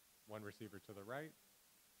left, 1 receiver to the right,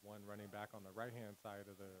 1 running back on the right-hand side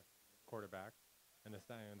of the quarterback. And the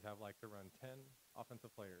Stallions have like to run 10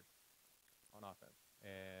 offensive players on offense.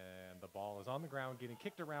 And the ball is on the ground, getting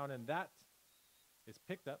kicked around, and that is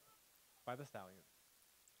picked up by the Stallions.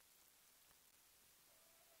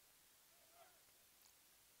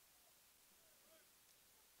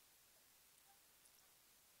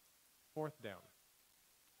 Fourth down.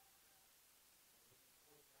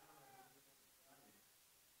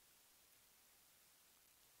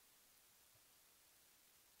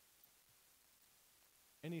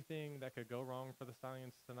 Anything that could go wrong for the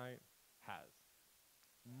Stallions tonight has.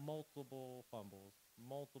 Multiple fumbles,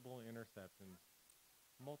 multiple interceptions,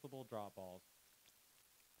 multiple drop balls.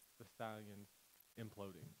 The Stallions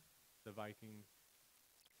imploding. The Vikings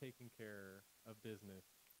taking care of business,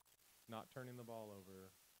 not turning the ball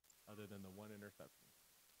over other than the 1 interception.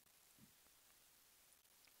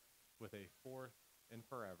 With a 4th and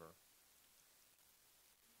forever,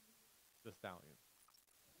 the Stallions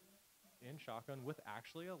in shotgun with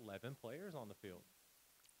actually 11 players on the field.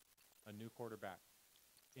 A new quarterback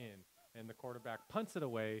in, and the quarterback punts it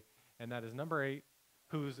away, and that is number 8,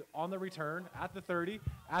 who's on the return at the 30,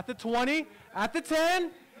 at the 20, at the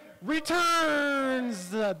 10,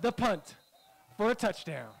 returns the punt for a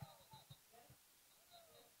touchdown.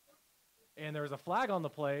 And there's a flag on the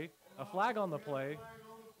play. A flag on the play.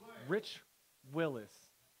 Rich Willis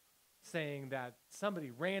saying that somebody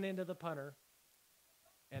ran into the punter,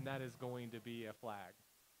 and that is going to be a flag.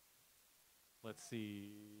 Let's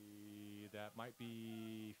see. That might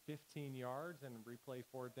be 15 yards and replay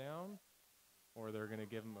 4th down, or they're going to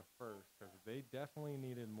give him a first because they definitely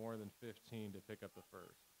needed more than 15 to pick up the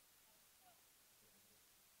first.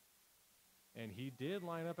 And he did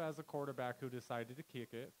line up as a quarterback who decided to kick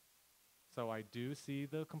it. So I do see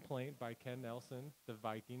the complaint by Ken Nelson, the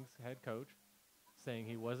Vikings head coach, saying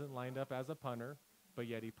he wasn't lined up as a punter, but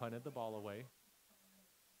yet he punted the ball away.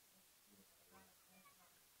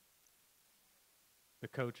 The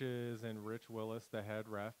coaches and Rich Willis, the head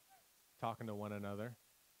ref, talking to one another,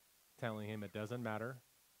 telling him it doesn't matter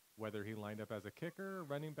whether he lined up as a kicker,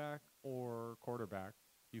 running back, or quarterback.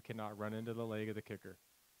 You cannot run into the leg of the kicker.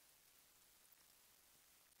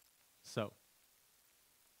 So,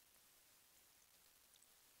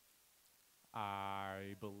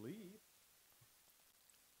 I believe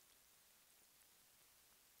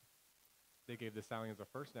they gave the Stallions a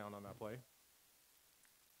first down on that play.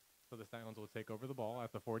 So the Stallions will take over the ball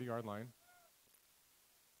at the 40-yard line.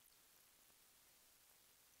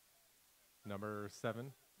 Number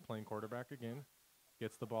 7, playing quarterback again.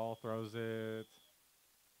 Gets the ball, throws it,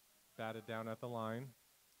 batted down at the line.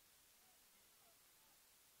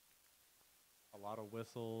 A lot of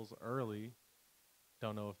whistles early.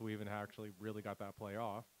 Don't know if we even actually really got that play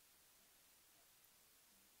off.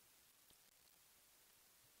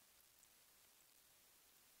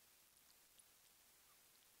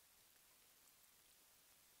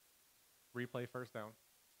 Replay first down.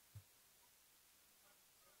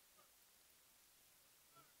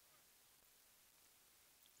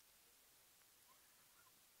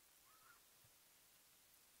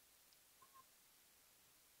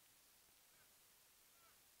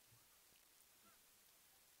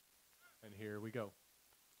 And here we go.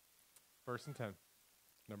 1st and 10.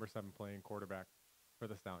 Number 7 playing quarterback for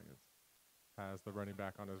the Stallions. Has the running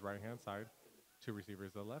back on his right-hand side. 2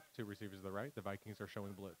 receivers to the left, 2 receivers to the right. The Vikings are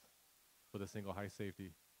showing blitz with a single high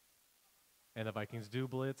safety. And the Vikings do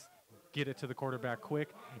blitz, get it to the quarterback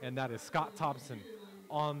quick, and that is Scott Thompson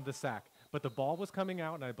on the sack. But the ball was coming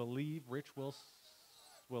out, and I believe Rich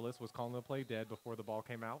Willis was calling the play dead before the ball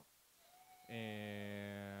came out.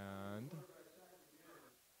 And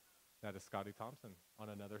that is Scotty Thompson on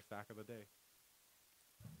another sack of the day.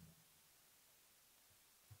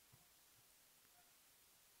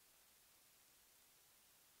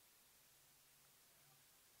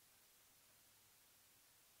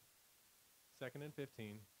 Second and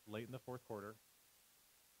 15, late in the 4th quarter.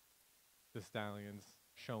 The Stallions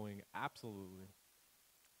showing absolutely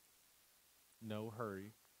no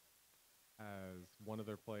hurry as one of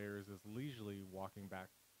their players is leisurely walking back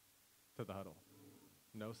to the huddle.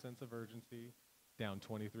 No sense of urgency, down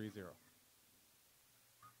 23-0.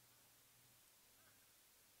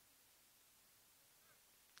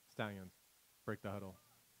 Stallions break the huddle.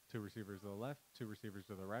 2 receivers to the left, 2 receivers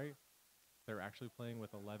to the right. They're actually playing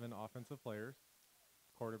with 11 offensive players.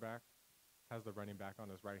 Quarterback has the running back on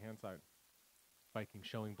his right-hand side. Vikings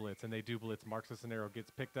showing blitz, and they do blitz. Mark Cisnero gets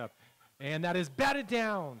picked up, and that is batted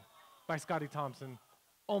down by Scotty Thompson.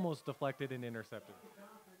 Almost deflected and intercepted.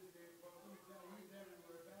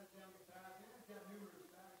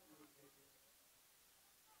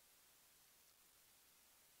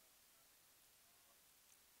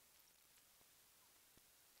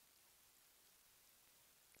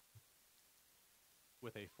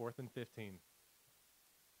 With a 4th and 15,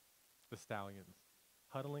 the Stallions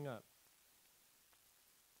huddling up.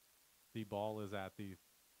 The ball is at the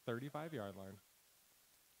 35-yard line.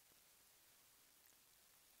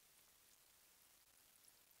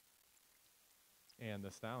 And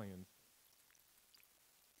the Stallions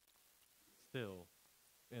still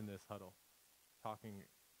in this huddle, talking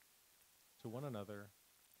to one another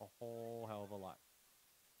a whole hell of a lot.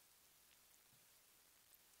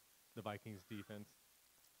 The Vikings defense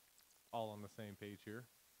all on the same page here.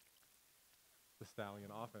 The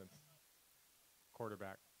Stallion offense.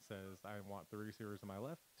 Quarterback says, I want 3 receivers to my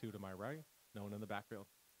left, 2 to my right, no one in the backfield.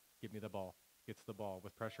 Give me the ball. Gets the ball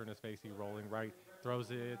with pressure in his face. He rolling right,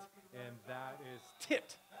 throws it, and that is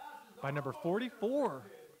tipped by number 44,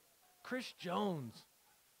 Chris Jones,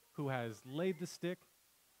 who has laid the stick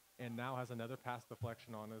and now has another pass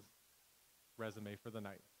deflection on his resume for the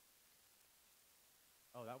night.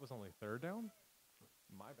 Oh, that was only 3rd down?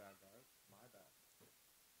 My bad, guys. My bad.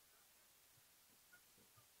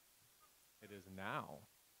 It is now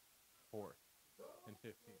 4th and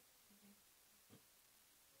 15.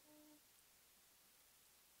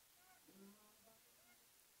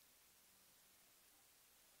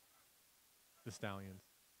 the Stallions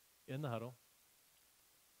in the huddle.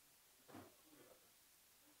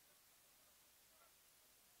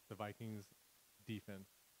 The Vikings defense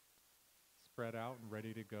spread out and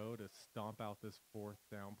ready to go to stomp out this fourth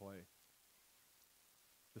down play.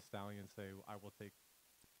 The Stallions say, I will take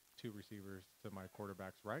 2 receivers to my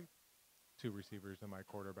quarterback's right, 2 receivers to my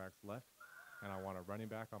quarterback's left, and I want a running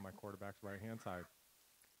back on my quarterback's right-hand side.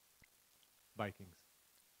 Vikings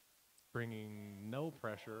bringing no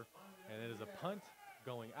pressure, and it is a punt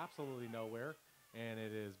going absolutely nowhere, and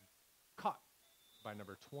it is caught by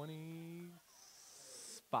number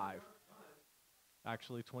 25.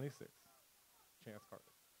 Actually, 26. Chance Carter.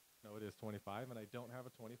 No, it is 25, and I don't have a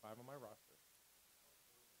 25 on my roster.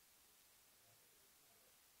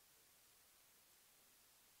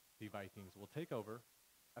 The Vikings will take over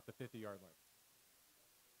at the 50-yard line.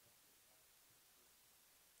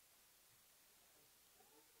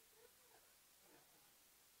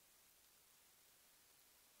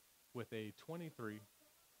 With a 23-0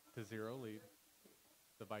 lead,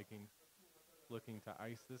 the Vikings looking to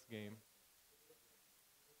ice this game.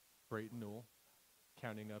 Brayton Newell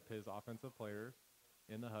counting up his offensive players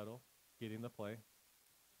in the huddle, getting the play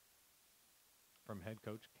from head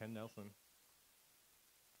coach Ken Nelson,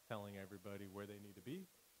 telling everybody where they need to be.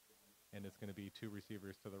 And it's going to be 2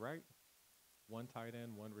 receivers to the right, 1 tight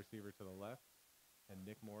end, 1 receiver to the left, and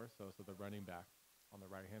Nick Morris, so the running back on the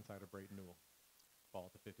right-hand side of Brayton Newell. Ball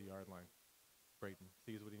at the 50-yard line. Brayton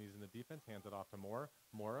sees what he needs in the defense, hands it off to Mora.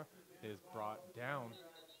 Mora is brought down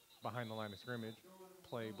behind the line of scrimmage,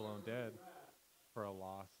 play blown dead for a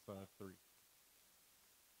loss of 3.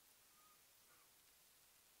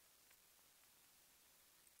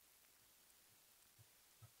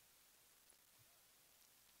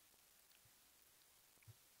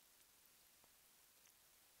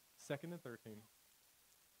 Second and 13.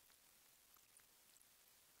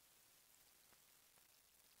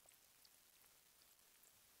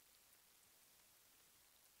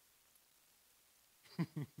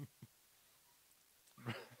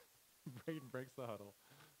 Brayton breaks the huddle,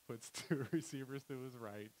 puts 2 receivers to his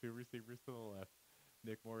right, 2 receivers to the left.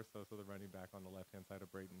 Nick Morris, so the running back on the left-hand side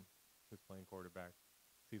of Brayton, who's playing quarterback,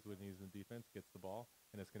 sees what he needs in the defense, gets the ball,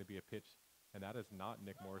 and it's going to be a pitch. And that is not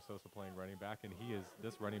Nick Morris Sosa playing running back, and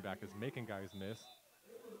this running back is making guys miss.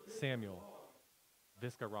 Samuel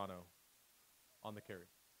Vizcarrano on the carry.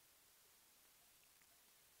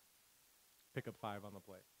 Pick up 5 on the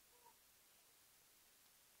play.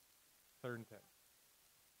 3rd and 10.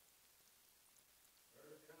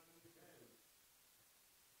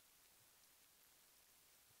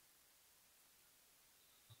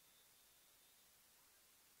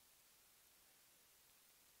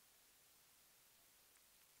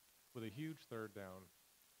 With a huge 3rd down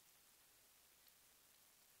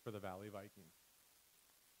for the Valley Vikings.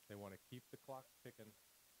 They want to keep the clock ticking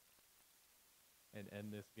and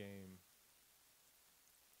end this game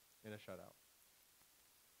in a shutout.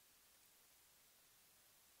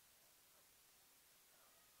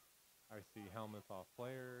 I see helmets off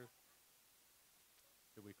players.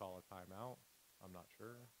 Did we call a timeout? I'm not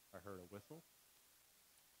sure. I heard a whistle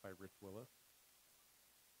by Rich Willis,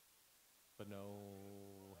 but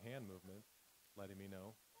no hand movements letting me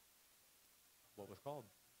know what was called.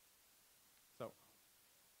 So,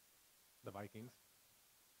 the Vikings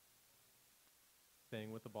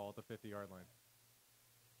staying with the ball at the 50-yard line.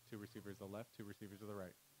 2 receivers to the left, 2 receivers to the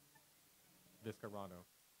right. Vizcarrano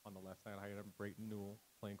on the left side, high up Brayton Newell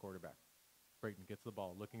playing quarterback. Brayton gets the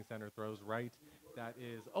ball, looking center, throws right. That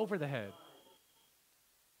is over the head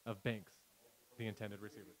of Banks, the intended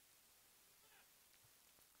receiver.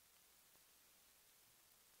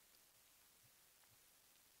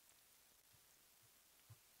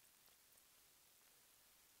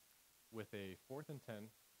 With a 4th and 10,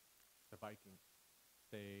 the Vikings,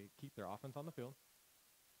 they keep their offense on the field,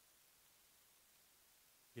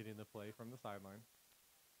 getting the play from the sideline.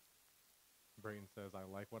 Brayton says,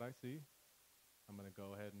 I like what I see. I'm going to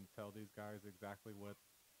go ahead and tell these guys exactly what.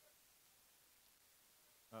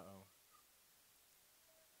 Uh-oh.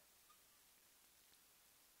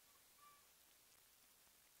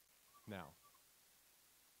 Now,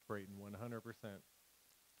 Brayton 100%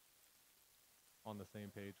 on the same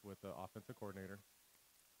page with the offensive coordinator.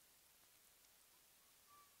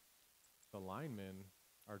 The linemen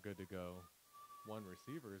are good to go. 1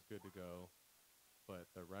 receiver is good to go. But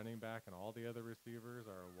the running back and all the other receivers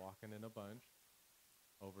are walking in a bunch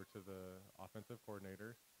over to the offensive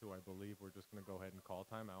coordinator, who I believe we're just going to go ahead and call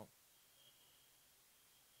timeout.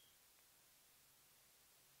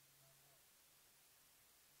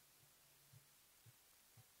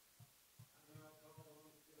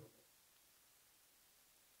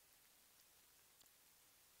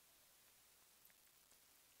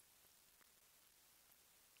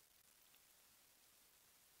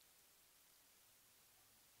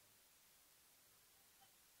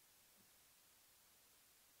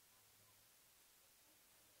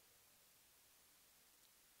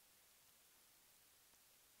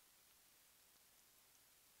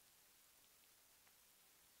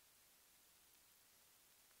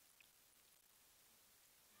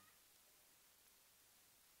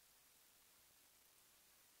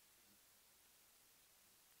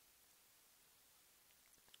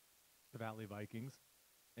 Valley Vikings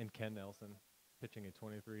and Ken Nelson pitching a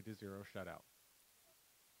 23-0 shutout.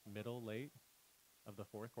 Middle late of the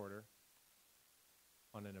fourth quarter,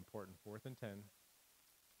 on an important 4th and 10,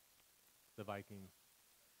 the Vikings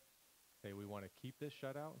say we want to keep this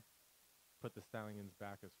shutout, put the Stallions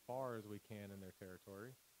back as far as we can in their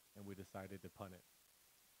territory, and we decided to punt it.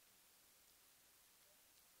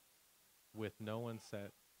 With no one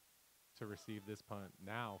set to receive this punt,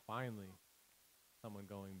 now finally someone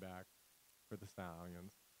going back for the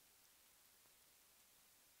Stallions.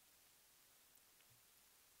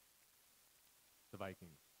 The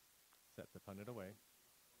Vikings set to punt it away.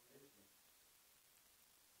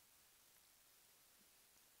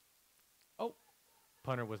 Oh,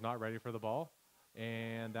 punter was not ready for the ball,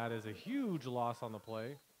 and that is a huge loss on the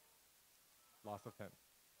play. Loss of 10.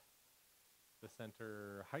 The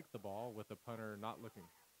center hiked the ball with the punter not looking.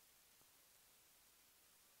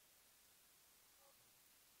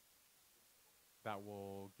 That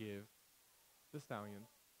will give the Stallions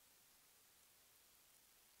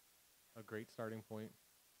a great starting point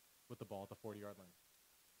with the ball at the 40-yard line.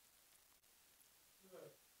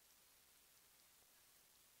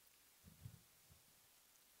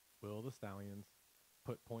 Will the Stallions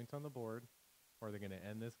put points on the board, or are they going to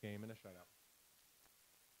end this game in a shutout?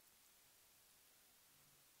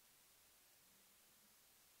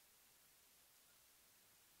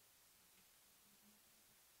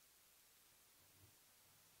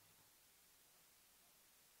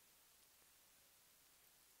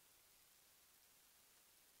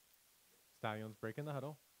 Stallions breaking the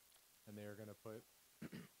huddle, and they are going to put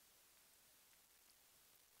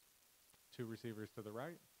 2 receivers to the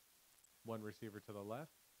right, 1 receiver to the left,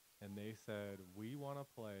 and they said, we want to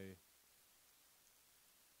play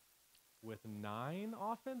with 9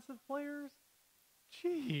 offensive players?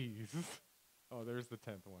 Jeez. Oh, there's the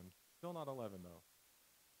 10th one. Still not 11, though.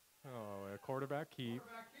 Oh, a quarterback keep.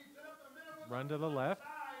 Run to the left,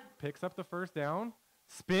 picks up the first down,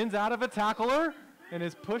 spins out of a tackler, and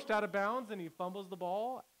is pushed out of bounds, and he fumbles the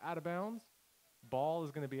ball out of bounds. Ball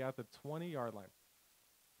is going to be at the 20-yard line.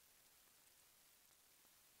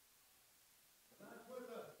 That's what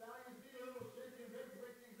the Stallions need, a little shaking and bake,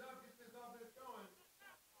 wake things up, get this offense going.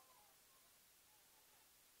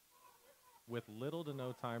 With little to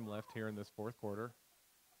no time left here in this fourth quarter,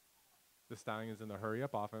 the Stallions in the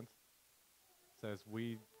hurry-up offense says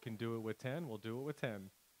we can do it with 10, we'll do it with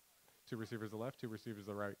 10. 2 receivers to the left, 2 receivers to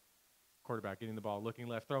the right. Quarterback getting the ball, looking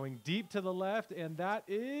left, throwing deep to the left, and that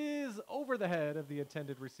is over the head of the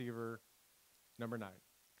intended receiver, number 9.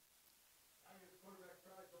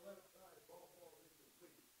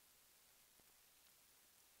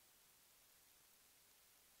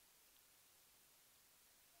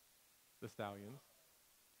 The Stallions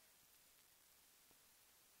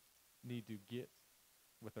need to get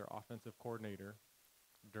with their offensive coordinator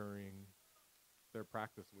during their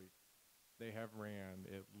practice week. They have ran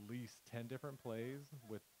at least 10 different plays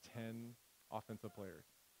with 10 offensive players.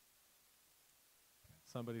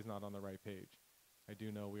 Somebody's not on the right page. I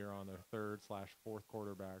do know we are on the 3rd/4th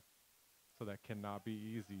quarterback, so that cannot be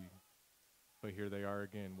easy. But here they are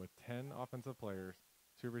again with 10 offensive players,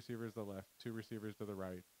 2 receivers to the left, 2 receivers to the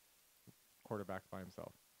right. Quarterback's by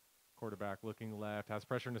himself. Quarterback looking left, has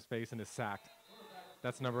pressure in his face, and is sacked.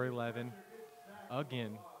 That's number 11.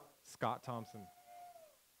 Again, Scott Thompson.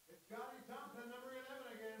 It's Scotty Thompson, number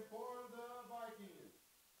 11 again for the Vikings.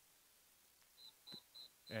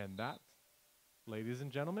 And that, ladies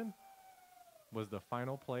and gentlemen, was the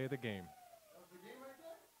final play of the game. That was the game right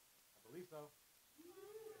there? I believe so.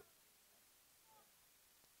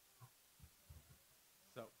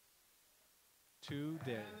 So,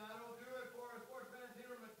 today. And that'll do it for our sports fans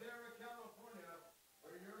here in Madera, California,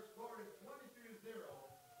 where your score is 22-0.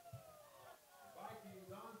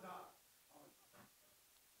 Vikings on top.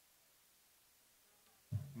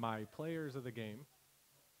 My players of the game,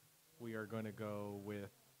 we are going to go with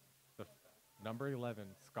the number 11,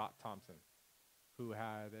 Scott Thompson, who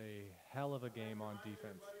had a hell of a game on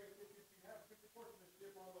defense.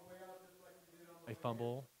 A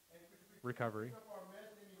fumble recovery,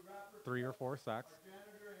 3 or 4 sacks,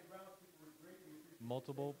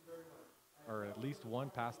 multiple, or at least 1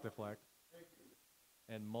 pass deflect,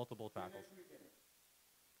 and multiple tackles.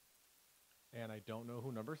 And I don't know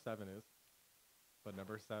who number 7 is, but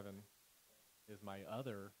number 7 is my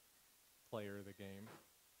other player of the game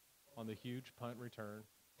on the huge punt return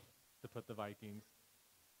to put the Vikings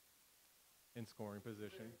in scoring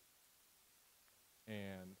position.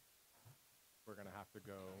 And we're going to have to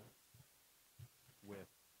go with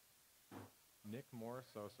Nick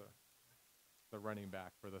Morisosa, the running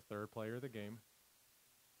back, for the 3rd player of the game.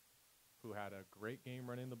 who had a great game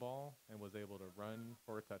running the ball and was able to run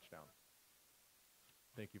for a touchdown.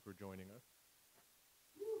 Thank you for joining us.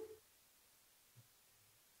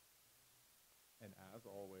 And as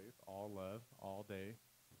always, all love, all day,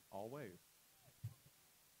 always.